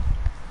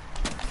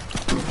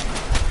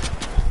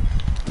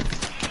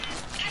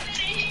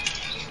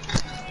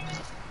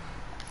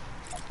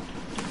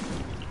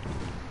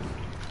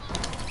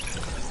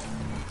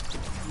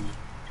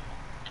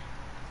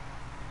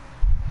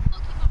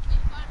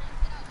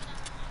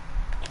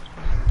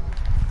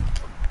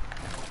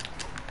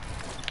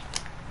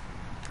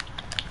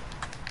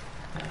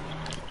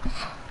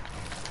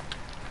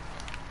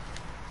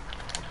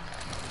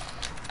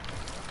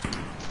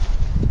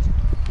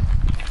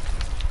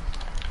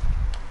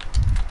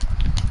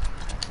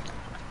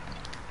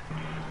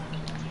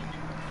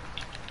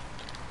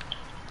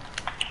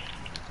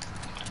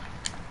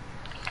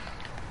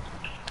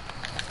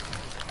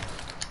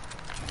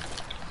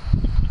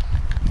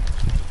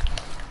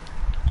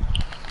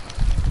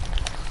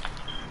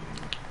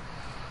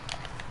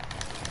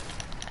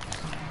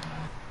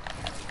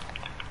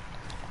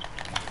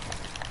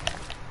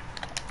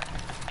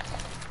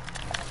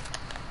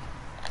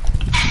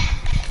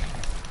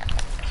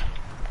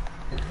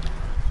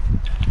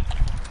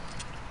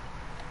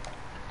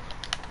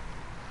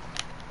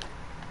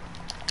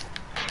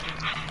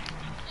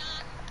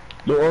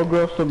 The old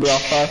girl still be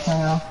outside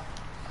now?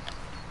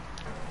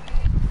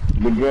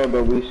 The girl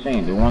that we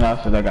seen, the one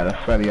that said I got a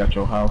fatty at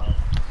your house.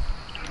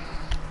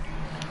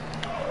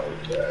 Oh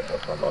yeah,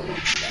 that's what I mean.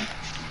 She on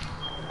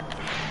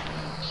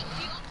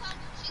top,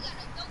 she got a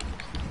dope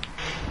pussy.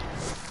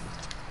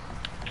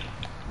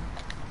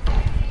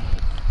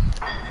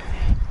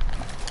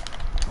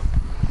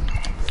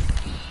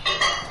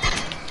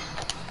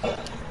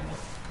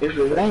 If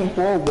it ain't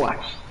for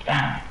watch.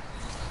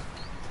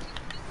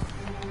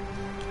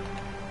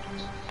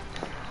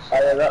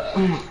 Fire it up.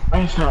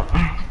 Nice up.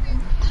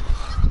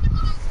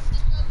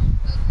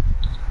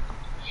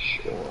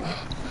 Sure.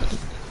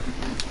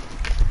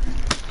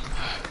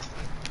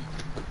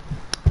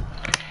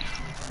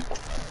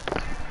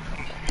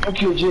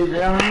 Okay, Jay,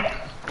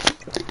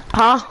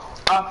 Huh?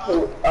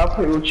 I'll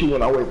play with you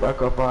when I wake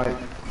back up, alright?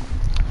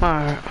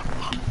 Alright.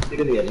 You're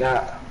gonna need a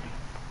nap.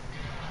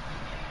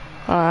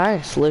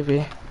 Alright,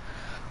 sleepy.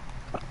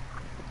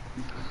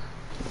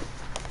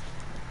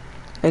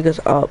 Niggas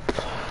up.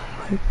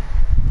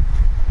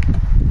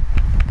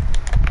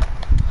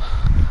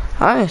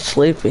 I ain't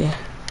sleepy.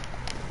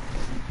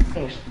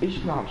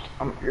 It's not,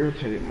 I'm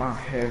irritated, my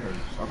head hurts.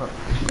 I gotta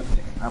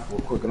take a nap real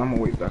quick and I'm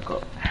gonna wake back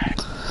up.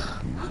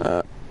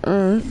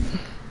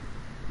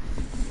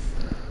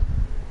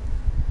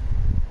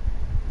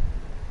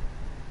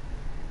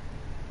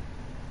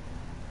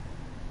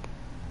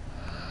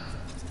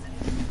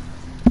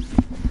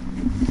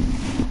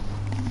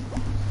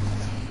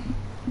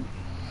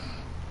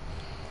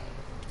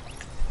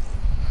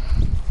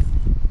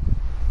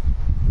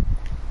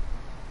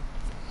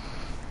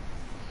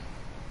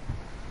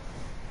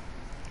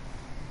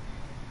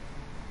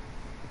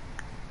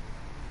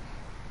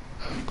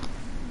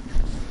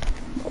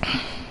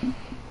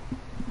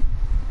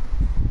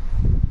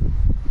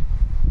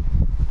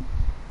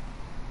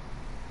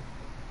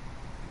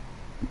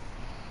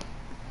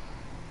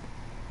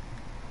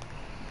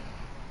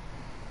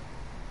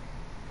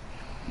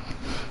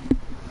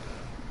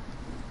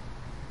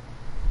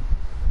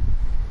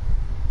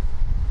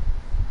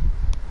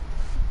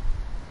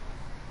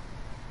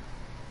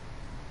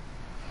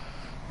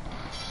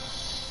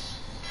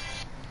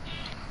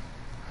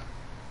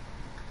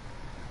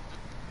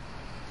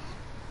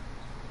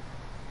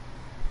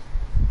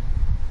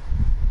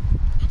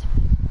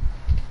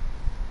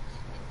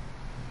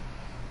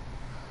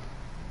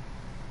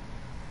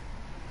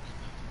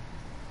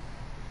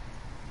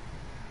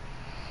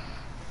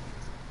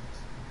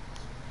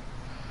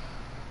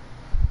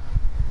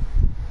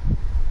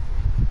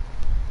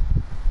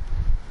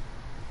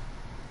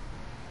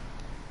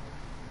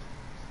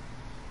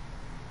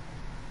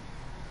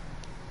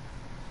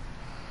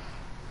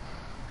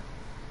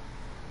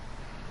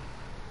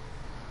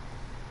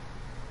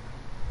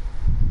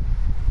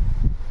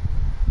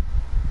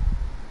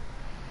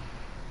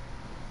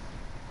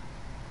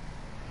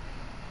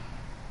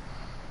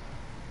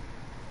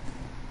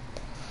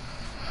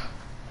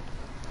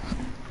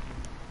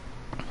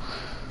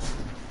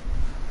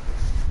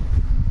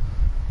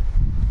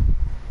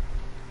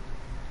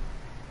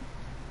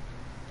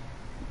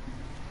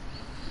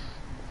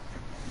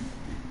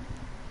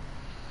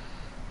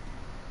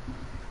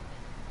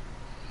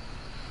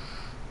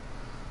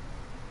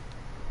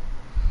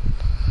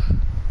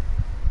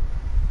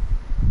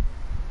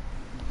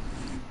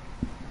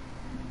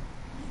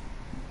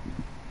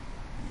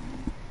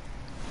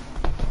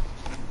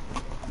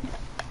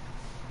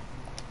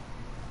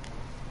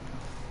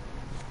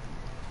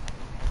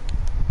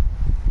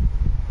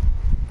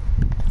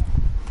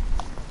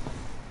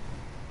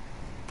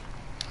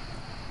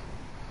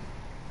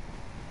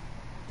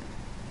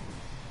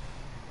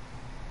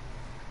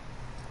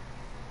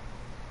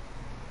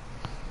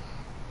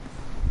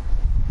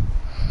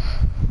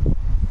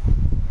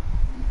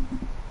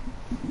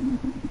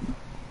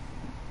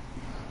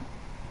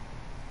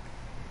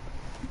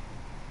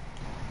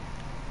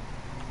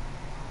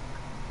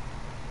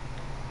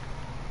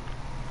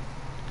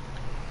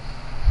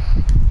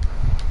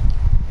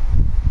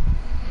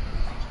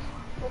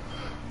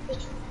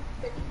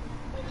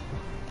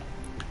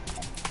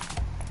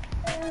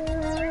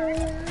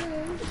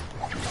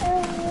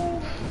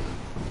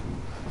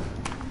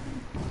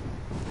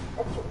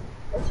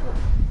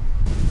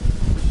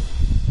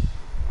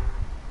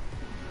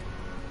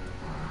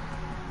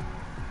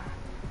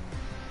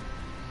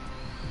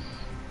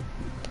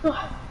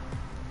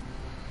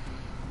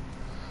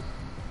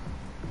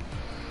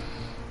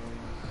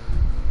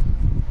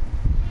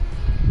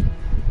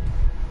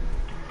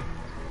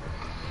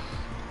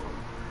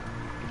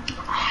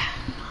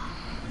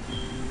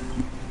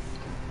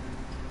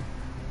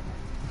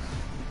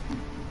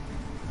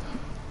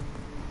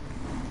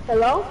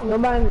 Hello?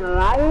 Nobody in the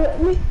lobby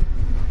with me?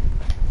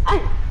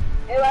 Hey,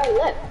 everybody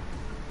left.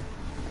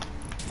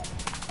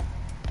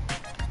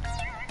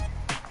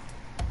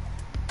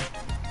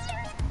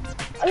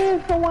 I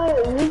need someone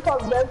to leave up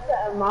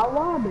Brexit in my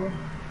lobby.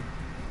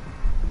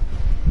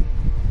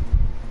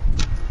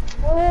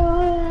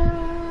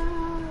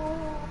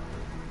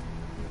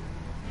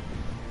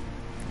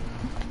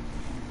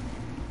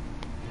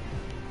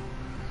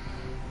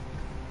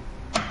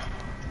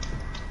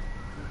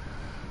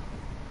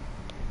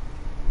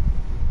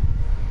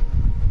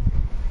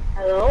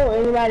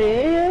 Anybody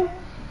in here?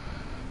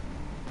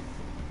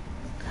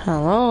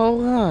 Hello,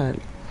 what?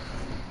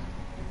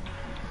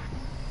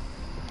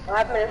 What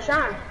happened to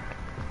Sean?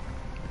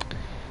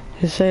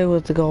 He said he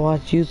was to go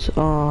watch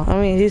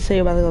YouTube. He said he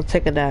about to go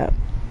take a nap.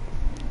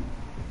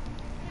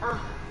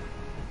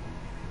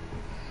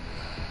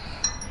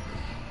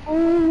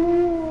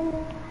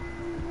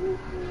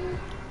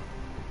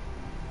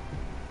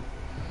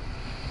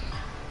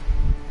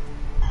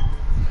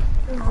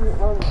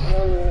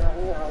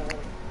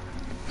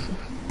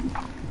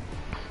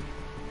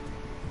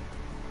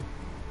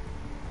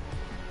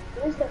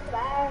 Where's the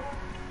flag?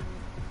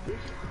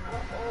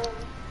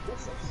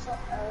 This is so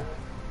early.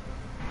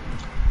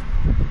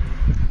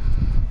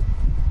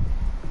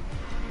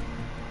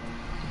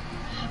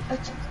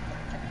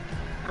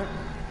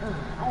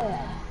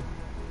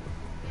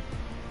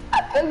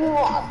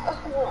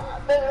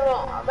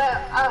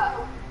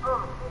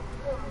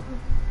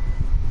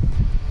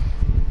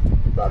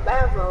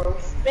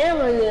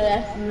 Family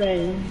left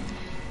me.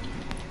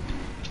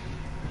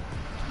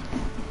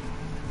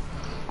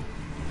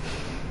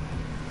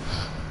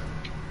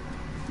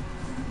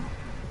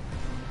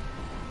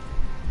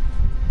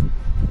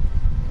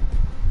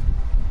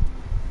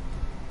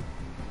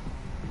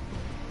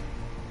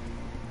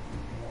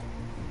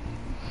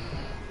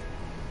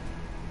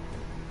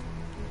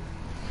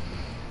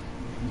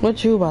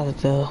 What you about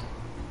to do?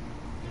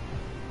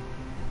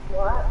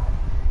 What?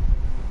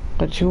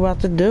 What you about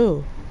to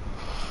do?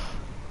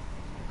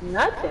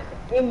 Nothing.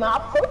 In my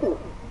food.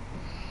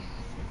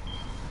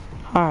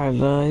 Alright,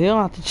 bro. You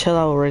don't have to chill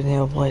out with raising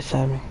your voice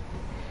at me.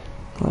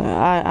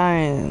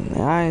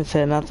 I ain't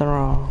said nothing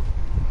wrong.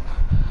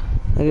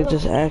 Nigga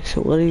just asked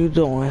you, what are you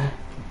doing?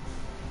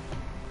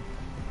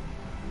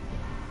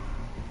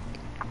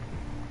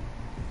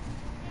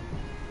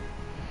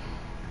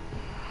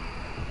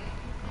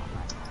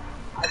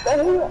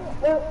 I'm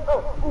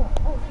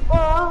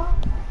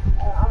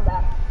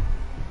back.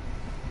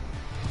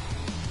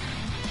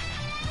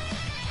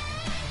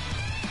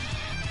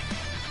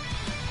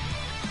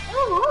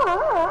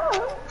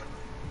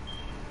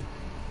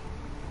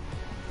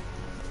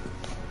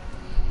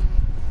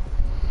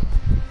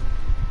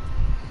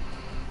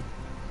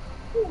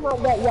 My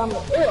back, yummy.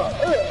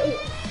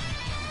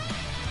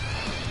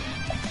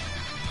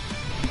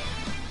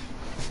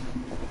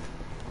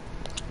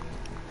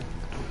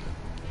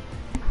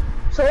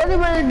 So what do you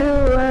want to do?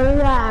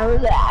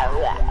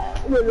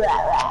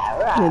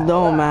 It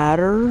don't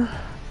matter.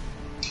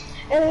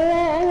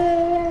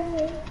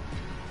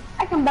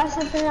 I can buy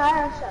something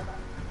out of something.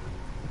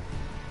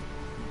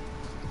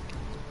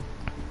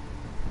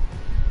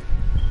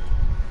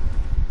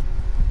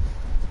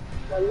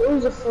 The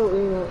loser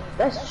fruit,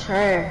 that's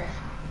trash.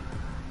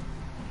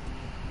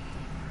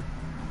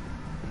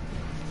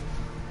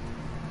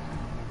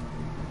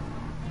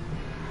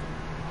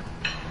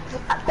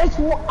 I bet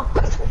you want.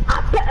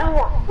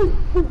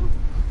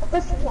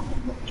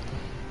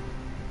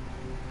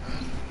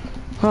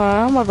 Alright,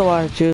 I'm about to watch you.